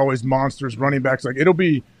fullbacks that were always monsters, running backs. Like it'll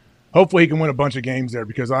be. Hopefully, he can win a bunch of games there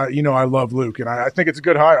because I love Luke and I think it's a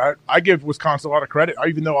good hire. I give Wisconsin a lot of credit,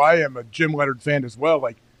 even though I am a Jim Leonard fan as well.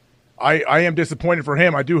 Like I am disappointed for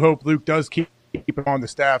him. I do hope Luke does keep him on the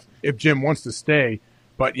staff if Jim wants to stay.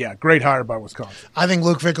 But, yeah, great hire by Wisconsin. I think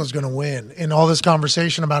Luke Fickell's going to win. And all this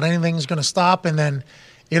conversation about anything's going to stop, and then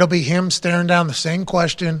it'll be him staring down the same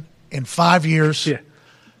question in 5 years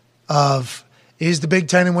of is the Big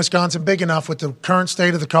Ten in Wisconsin big enough with the current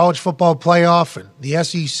state of the college football playoff and the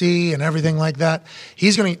SEC and everything like that.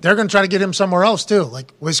 They're going to try to get him somewhere else too.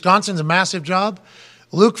 Like Wisconsin's a massive job.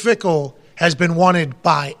 Luke Fickell has been wanted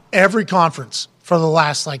by every conference for the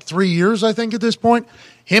last 3 years, I think, at this point.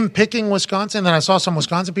 Him picking Wisconsin, and I saw some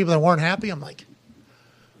Wisconsin people that weren't happy. I'm like,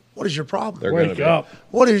 what is your problem? Wake up.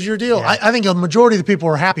 What is your deal? Yeah. I think a majority of the people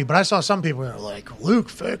were happy, but I saw some people that were like, Luke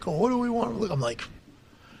Fickell, what do we want? I'm like,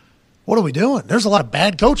 what are we doing? There's a lot of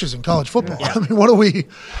bad coaches in college football. Yeah. I mean, what do we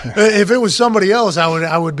 – if it was somebody else,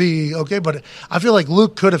 I would be okay. But I feel like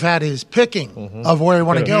Luke could have had his picking of where he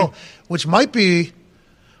wanted to go, which might be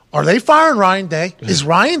Are they firing Ryan Day? Is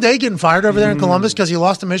Ryan Day getting fired over there in Columbus because he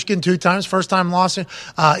lost to Michigan 2 times, first time loss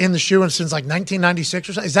in the shoe since like 1996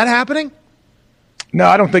 or something? Is that happening? No,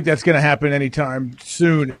 I don't think that's going to happen anytime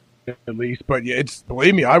soon, at least. But yeah,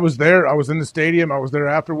 believe me, I was there. I was in the stadium. I was there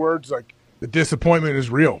afterwards. Like, the disappointment is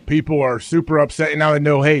real. People are super upset, and now they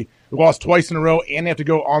know, hey, we lost twice in a row, and they have to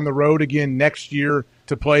go on the road again next year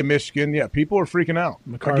to play Michigan. Yeah, people are freaking out.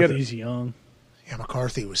 McCarthy's young. Yeah,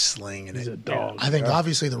 McCarthy was slinging it. He's a dog. I think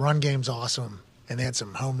obviously the run game's awesome, and they had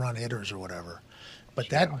some home run hitters or whatever. But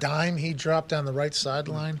that dime he dropped down the right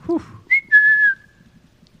sideline,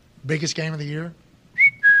 biggest game of the year,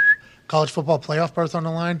 college football playoff berth on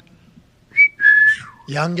the line,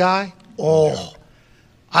 young guy. Oh,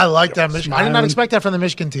 I like that. Michigan. I did not expect that from the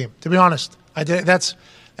Michigan team, to be honest. I did. That's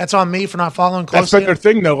on me for not following closely. That's been their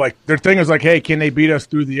thing, though. Like, their thing is like, hey, can they beat us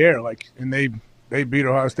through the air? Like, and they beat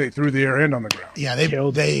Ohio State through the air and on the ground. Yeah,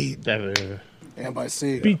 and by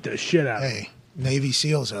sea. Beat the shit out of them. Hey, Navy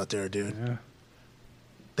SEALs out there, dude.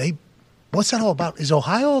 Yeah. What's that all about? Is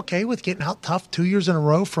Ohio okay with getting out tough 2 years in a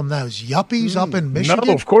row from those yuppies up in Michigan?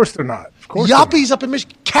 No, of course they're not. Of course yuppies up in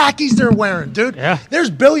Michigan. Khakis they're wearing, dude. Yeah. There's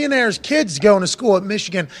billionaires' kids going to school at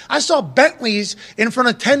Michigan. I saw Bentleys in front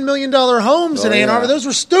of $10 million homes in Ann Arbor. Those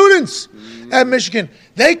were students at Michigan.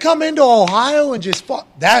 They come into Ohio and just fuck.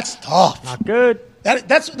 That's tough. Not good.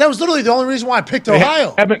 That was literally the only reason why I picked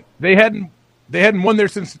Ohio. They hadn't won there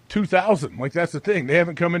since 2000. Like, that's the thing. They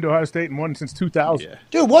haven't come into Ohio State and won since 2000. Yeah.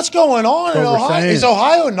 Dude, what's going on in Ohio? Is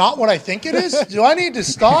Ohio not what I think it is? Do I need to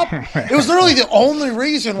stop? It was literally the only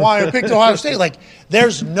reason why I picked Ohio State. Like,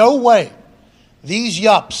 there's no way these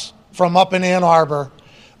yups from up in Ann Arbor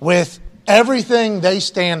with everything they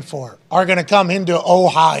stand for are going to come into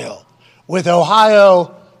Ohio with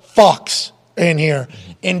Ohio fucks in here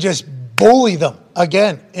and just bully them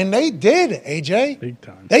again. And they did, AJ. Big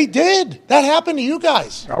time. They did. That happened to you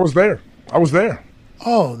guys. I was there.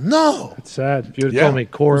 Oh, no. It's sad. If you would have told me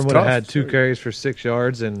Corin would have had 2 carries for 6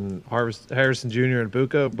 yards and Harrison Jr. and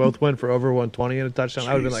Buka both went for over 120 and a touchdown,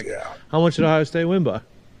 I would have been like, how much did Ohio State win by?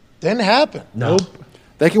 Didn't happen. Nope.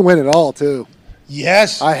 They can win it all, too.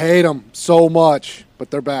 Yes. I hate them so much,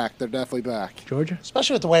 but they're back. They're definitely back. Georgia?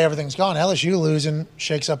 Especially with the way everything's gone. LSU losing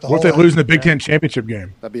shakes up the whole What if they thing. lose in the Big Ten championship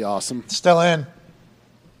game? That'd be awesome. Still in.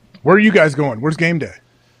 Where are you guys going? Where's game day?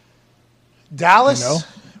 Dallas. You know?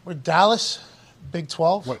 We're Dallas. Big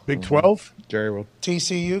 12. What, Big 12? Jerry World.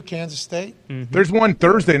 TCU, Kansas State. There's one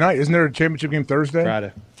Thursday night. Isn't there a championship game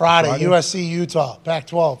Thursday? Friday. USC, Utah.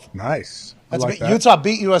 Pac-12. Nice. Utah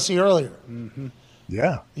beat USC earlier.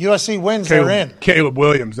 Yeah. USC wins, they're in. Caleb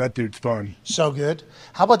Williams, that dude's fun. So good.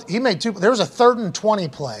 How about he made 2? There was a 3rd and 20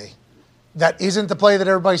 play that isn't the play that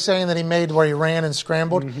everybody's saying that he made where he ran and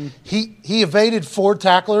scrambled. He evaded 4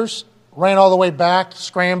 tacklers, ran all the way back,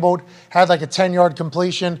 scrambled, had like a 10-yard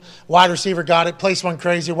completion. Wide receiver got it, place went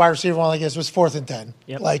crazy. Wide receiver went like this. It was 4th and 10.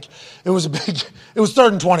 Yep. Like, it was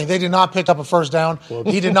 3rd and 20. They did not pick up a first down.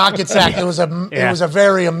 He did not get sacked. It was a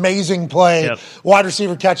very amazing play. Yep. Wide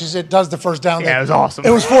receiver catches it, does the first down. Yeah, it was awesome.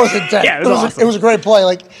 It was 4th and 10. Yeah, it was awesome. It was a great play.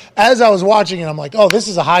 Like, as I was watching it, I'm like, oh, this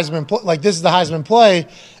is a Heisman play. Like, this is the Heisman play.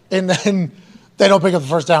 And then they don't pick up the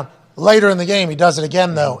first down. Later in the game, he does it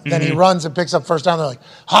again, though. Then he runs and picks up first down. They're like,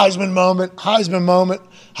 Heisman moment, Heisman moment,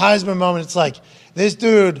 Heisman moment. It's like, this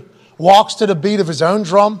dude walks to the beat of his own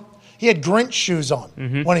drum. He had Grinch shoes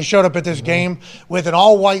on when he showed up at this game with an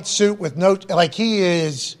all-white suit with no – like,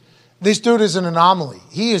 this dude is an anomaly.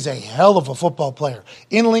 He is a hell of a football player.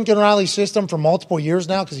 In Lincoln Riley's system for multiple years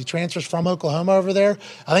now because he transfers from Oklahoma over there.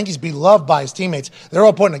 I think he's beloved by his teammates. They're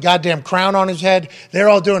all putting a goddamn crown on his head. They're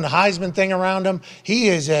all doing the Heisman thing around him. He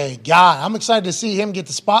is a guy. I'm excited to see him get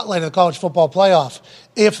the spotlight of the college football playoff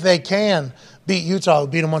if they can beat Utah, who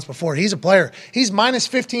beat him once before. He's a player. He's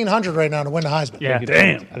minus 1,500 right now to win the Heisman. Yeah, I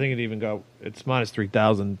think it even got – it's minus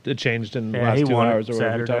 3,000. It changed in the last 2 hours or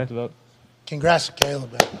whatever we talked about. Congrats to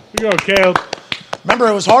Caleb, man. We go, Caleb. Remember,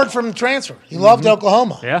 it was hard for him to transfer. He loved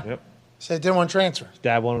Oklahoma. Yeah. Yep. Said didn't want to transfer.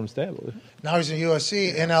 Dad wanted him to stay, I believe. Now he's in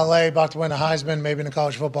USC, in LA, about to win a Heisman, maybe in the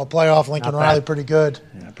college football playoff. Lincoln Riley, pretty good.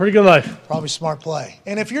 Yeah, pretty good life. Probably smart play.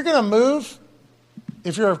 And if you're going to move,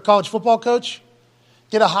 if you're a college football coach,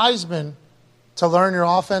 get a Heisman to learn your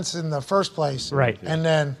offense in the first place. Right. And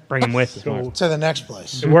then Bring him with to the next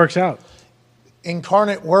place. It works out.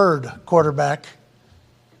 Incarnate Word quarterback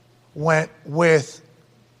went with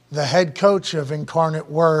the head coach of Incarnate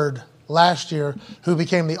Word last year, who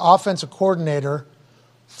became the offensive coordinator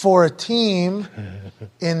for a team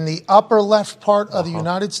in the upper left part of the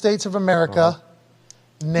United States of America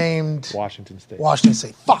named Washington State. Washington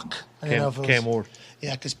State. Fuck. I didn't know if it was, Cam Ward.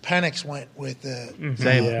 Yeah, because Penix went with the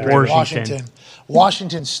Same. Yeah. Washington.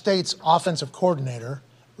 Washington State's offensive coordinator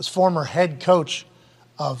was former head coach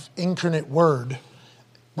of Incarnate Word,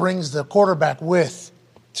 brings the quarterback with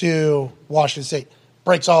to Washington State.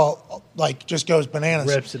 Breaks all, like, just goes bananas.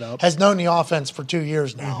 Rips it up. Has known the offense for 2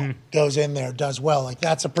 years now. Goes in there, does well. Like,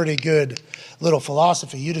 that's a pretty good little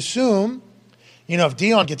philosophy. You'd assume, if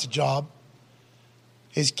Dion gets a job,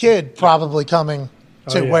 his kid probably coming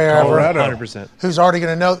to wherever. Colorado. 100%. Who's already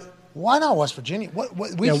going to know. Why not West Virginia?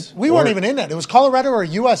 We weren't even in that. It was Colorado or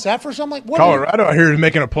USF or something. Like Colorado, I hear, is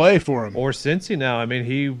making a play for him. Or Cincy now. I mean,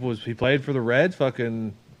 he played for the Reds.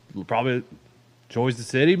 Fucking probably joins the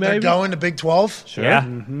city. Maybe they're going to Big 12. Sure. Yeah.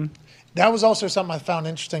 That was also something I found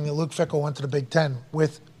interesting. That Luke Fickell went to the Big 10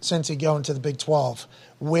 with Cincy going to the Big 12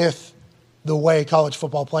 with the way college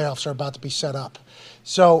football playoffs are about to be set up.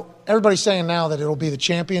 So everybody's saying now that it'll be the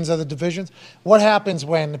champions of the divisions. What happens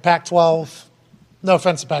when the Pac-12? No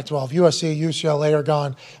offense to Pac-12. USC, UCLA are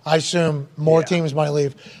gone. I assume more teams might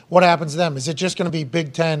leave. What happens to them? Is it just going to be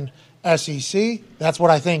Big 10 SEC? That's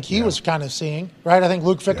what I think he was kind of seeing, right? I think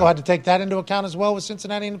Luke Fickell had to take that into account as well with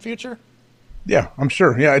Cincinnati in the future. Yeah, I'm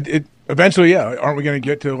sure. Yeah, eventually, aren't we going to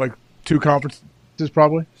get to like 2 conferences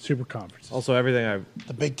probably? Super conference. Also,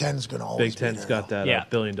 the Big Ten is going to always. Big Ten's got that $1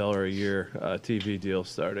 billion a year TV deal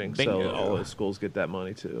starting, so all the schools get that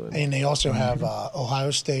money too. And they also have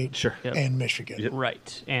Ohio State and Michigan,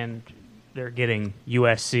 right? And they're getting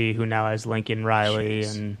USC, who now has Lincoln Riley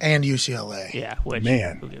and UCLA. Yeah, which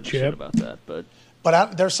man, who gives a shit about that,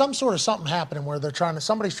 But there's something happening where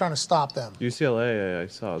somebody's trying to stop them. UCLA, I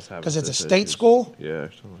saw is having because it's a state school. Yeah.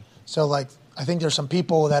 So I think there's some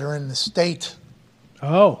people that are in the state.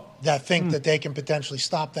 That think that they can potentially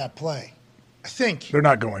stop that play. I think they're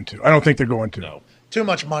not going to. I don't think they're going to. No. Too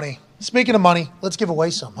much money. Speaking of money, let's give away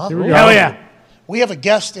some, huh? Hell yeah. We have a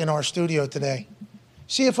guest in our studio today.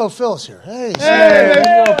 CFO Phil is here. Hey.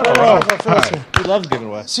 CFO Phil is here. He loves giving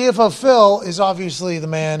away. CFO Phil is obviously the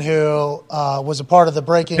man who was a part of the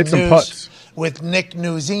breaking news with Nick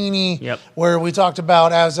Nuzini, where we talked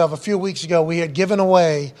about, as of a few weeks ago, we had given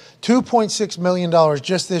away $2.6 million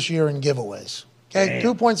just this year in giveaways. Okay,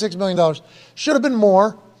 $2.6 million. Should have been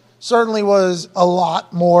more. Certainly was a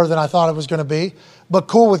lot more than I thought it was going to be. But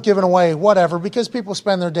cool with giving away whatever, because people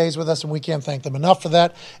spend their days with us and we can't thank them enough for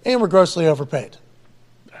that. And we're grossly overpaid.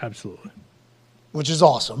 Absolutely. Which is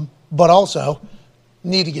awesome. But also,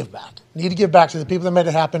 need to give back. Need to give back to the people that made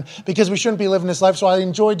it happen, because we shouldn't be living this life. So I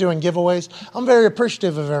enjoy doing giveaways. I'm very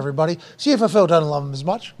appreciative of everybody. CFO Phil doesn't love them as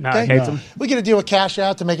much. No, I hate them. We get to deal with Cash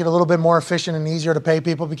Out to make it a little bit more efficient and easier to pay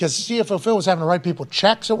people, because CFO Phil was having to write people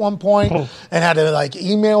checks at one point and had to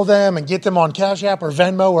email them and get them on Cash App or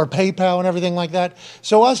Venmo or PayPal and everything like that.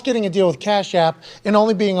 So us getting a deal with Cash App and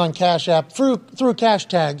only being on Cash App through cash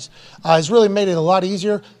tags has really made it a lot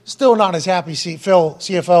easier. Still not as happy, Phil,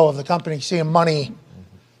 CFO of the company, seeing money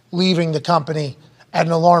leaving the company at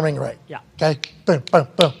an alarming rate. Yeah. Okay? Boom, boom,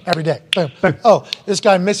 boom, every day. Boom, boom. Oh, this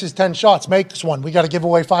guy misses 10 shots, makes one. We got to give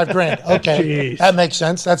away $5,000. Okay, that makes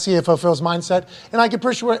sense. That's CFO Phil's mindset. And I can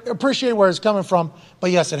appreciate where it's coming from,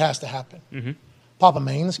 but yes, it has to happen. Mm-hmm. Papa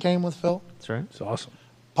Maines came with Phil. That's right. It's awesome.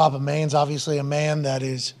 Papa Maines, obviously a man that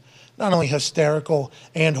is not only hysterical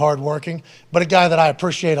and hardworking, but a guy that I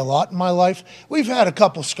appreciate a lot in my life. We've had a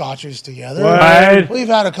couple scotches together. Right. We've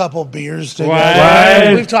had a couple beers together.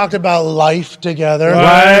 Right. We've talked about life together.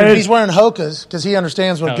 Right. He's wearing Hokas because he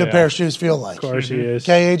understands what a good pair of shoes feel like. Of course he is.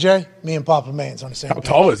 Okay, AJ? Me and Papa Maines on the same How page.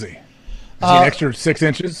 tall is he? Is he an extra 6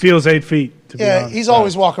 inches? Feels 8 feet, to be Yeah, honest. he's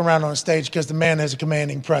always walking around on a stage because the man has a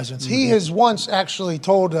commanding presence. He has once actually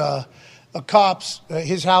told a cops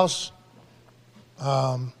his house.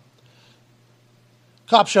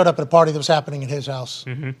 Cops showed up at a party that was happening at his house.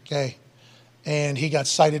 Okay, and he got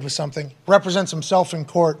cited with something. Represents himself in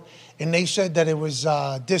court, and they said that it was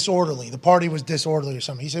disorderly. The party was disorderly or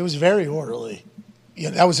something. He said it was very orderly. Yeah,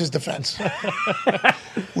 that was his defense.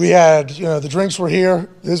 We had, the drinks were here.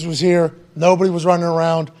 This was here. Nobody was running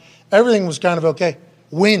around. Everything was kind of okay.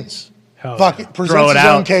 Wins. Presents his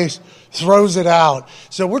own case. Throws it out.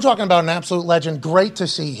 So we're talking about an absolute legend. Great to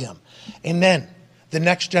see him. And then the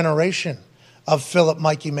next generation of Philip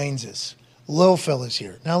Mikey Mainses. Lil Phil is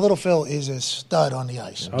here. Now, Little Phil is a stud on the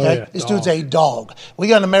ice. Okay? This dude's a dog. We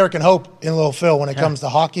got an American hope in Lil Phil when it comes to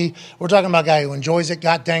hockey. We're talking about a guy who enjoys it,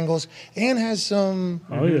 got dangles, and has some...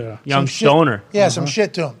 young stoner. Yeah, some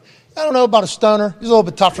shit to him. I don't know about a stoner. He's a little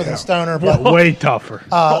bit tougher than a stoner. But way tougher.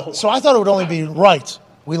 So I thought it would only be right.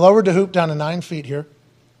 We lowered the hoop down to 9 feet here.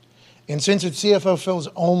 And since it's CFO Phil's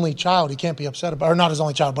only child, he can't be upset about it. Or not his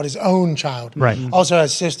only child, but his own child. Right. Also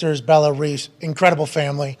has sisters, Bella, Reese, incredible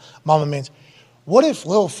family, Mama Means. What if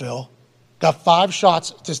Lil Phil got 5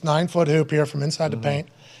 shots at this 9-foot hoop here from inside the paint,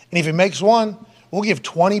 and if he makes one, We'll give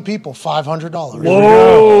 20 people $500.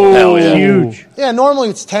 Whoa. Hell yeah. Huge. Yeah, normally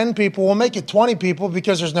it's 10 people. We'll make it 20 people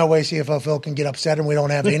because there's no way CFO Phil can get upset and we don't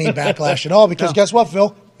have any backlash at all because guess what,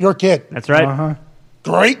 Phil? Your kid. That's right.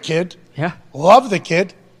 Great kid. Yeah. Love the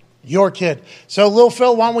kid. Your kid. So, Lil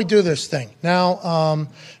Phil, why don't we do this thing? Now,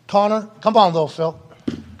 Connor, come on, Lil Phil.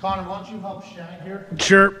 Connor, why don't you help Shane here?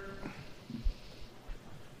 Sure.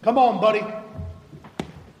 Come on, buddy.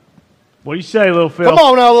 What do you say, Lil Phil? Come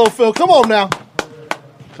on now, little Phil. Come on now.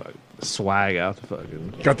 Swag out the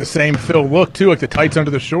fucking. Got the same Phil look too, like the tights under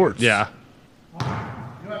the shorts. Yeah. You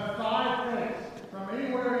have 5 things from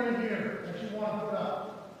anywhere in here that you want to put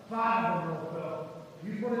up. 5 of them, Lil Phil.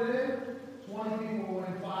 You put it in, 20 people will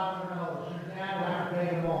win $500. Your dad will have to pay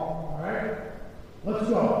them all. All right? Let's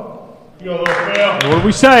go. Yo, Lil Phil. What do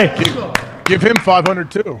we say? Give him 500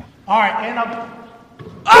 too. All right, and I'm...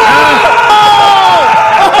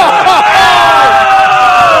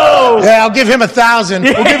 Yeah, I'll give him 1,000.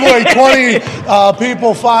 We'll give away 20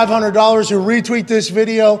 people $500 who retweet this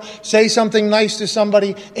video, say something nice to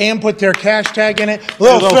somebody, and put their cash tag in it.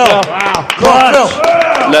 Lil Phil. Wow. Lil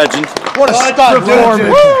Phil. Legend. What a stud,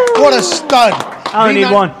 dude. What a stud. I only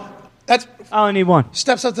need one. That's I only need one.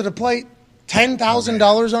 steps up to the plate.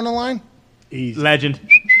 $10,000 on the line. Easy. Legend.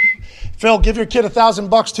 Phil, give your kid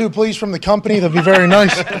 $1,000 too, please, from the company. That'd be very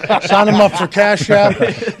nice. Sign him up for Cash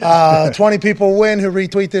App. 20 people win who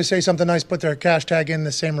retweet this, say something nice, put their cash tag in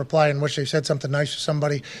the same reply in which they said something nice to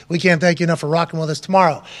somebody. We can't thank you enough for rocking with us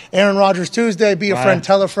tomorrow. Aaron Rodgers Tuesday. Be a friend,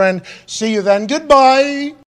 tell a friend. See you then. Goodbye.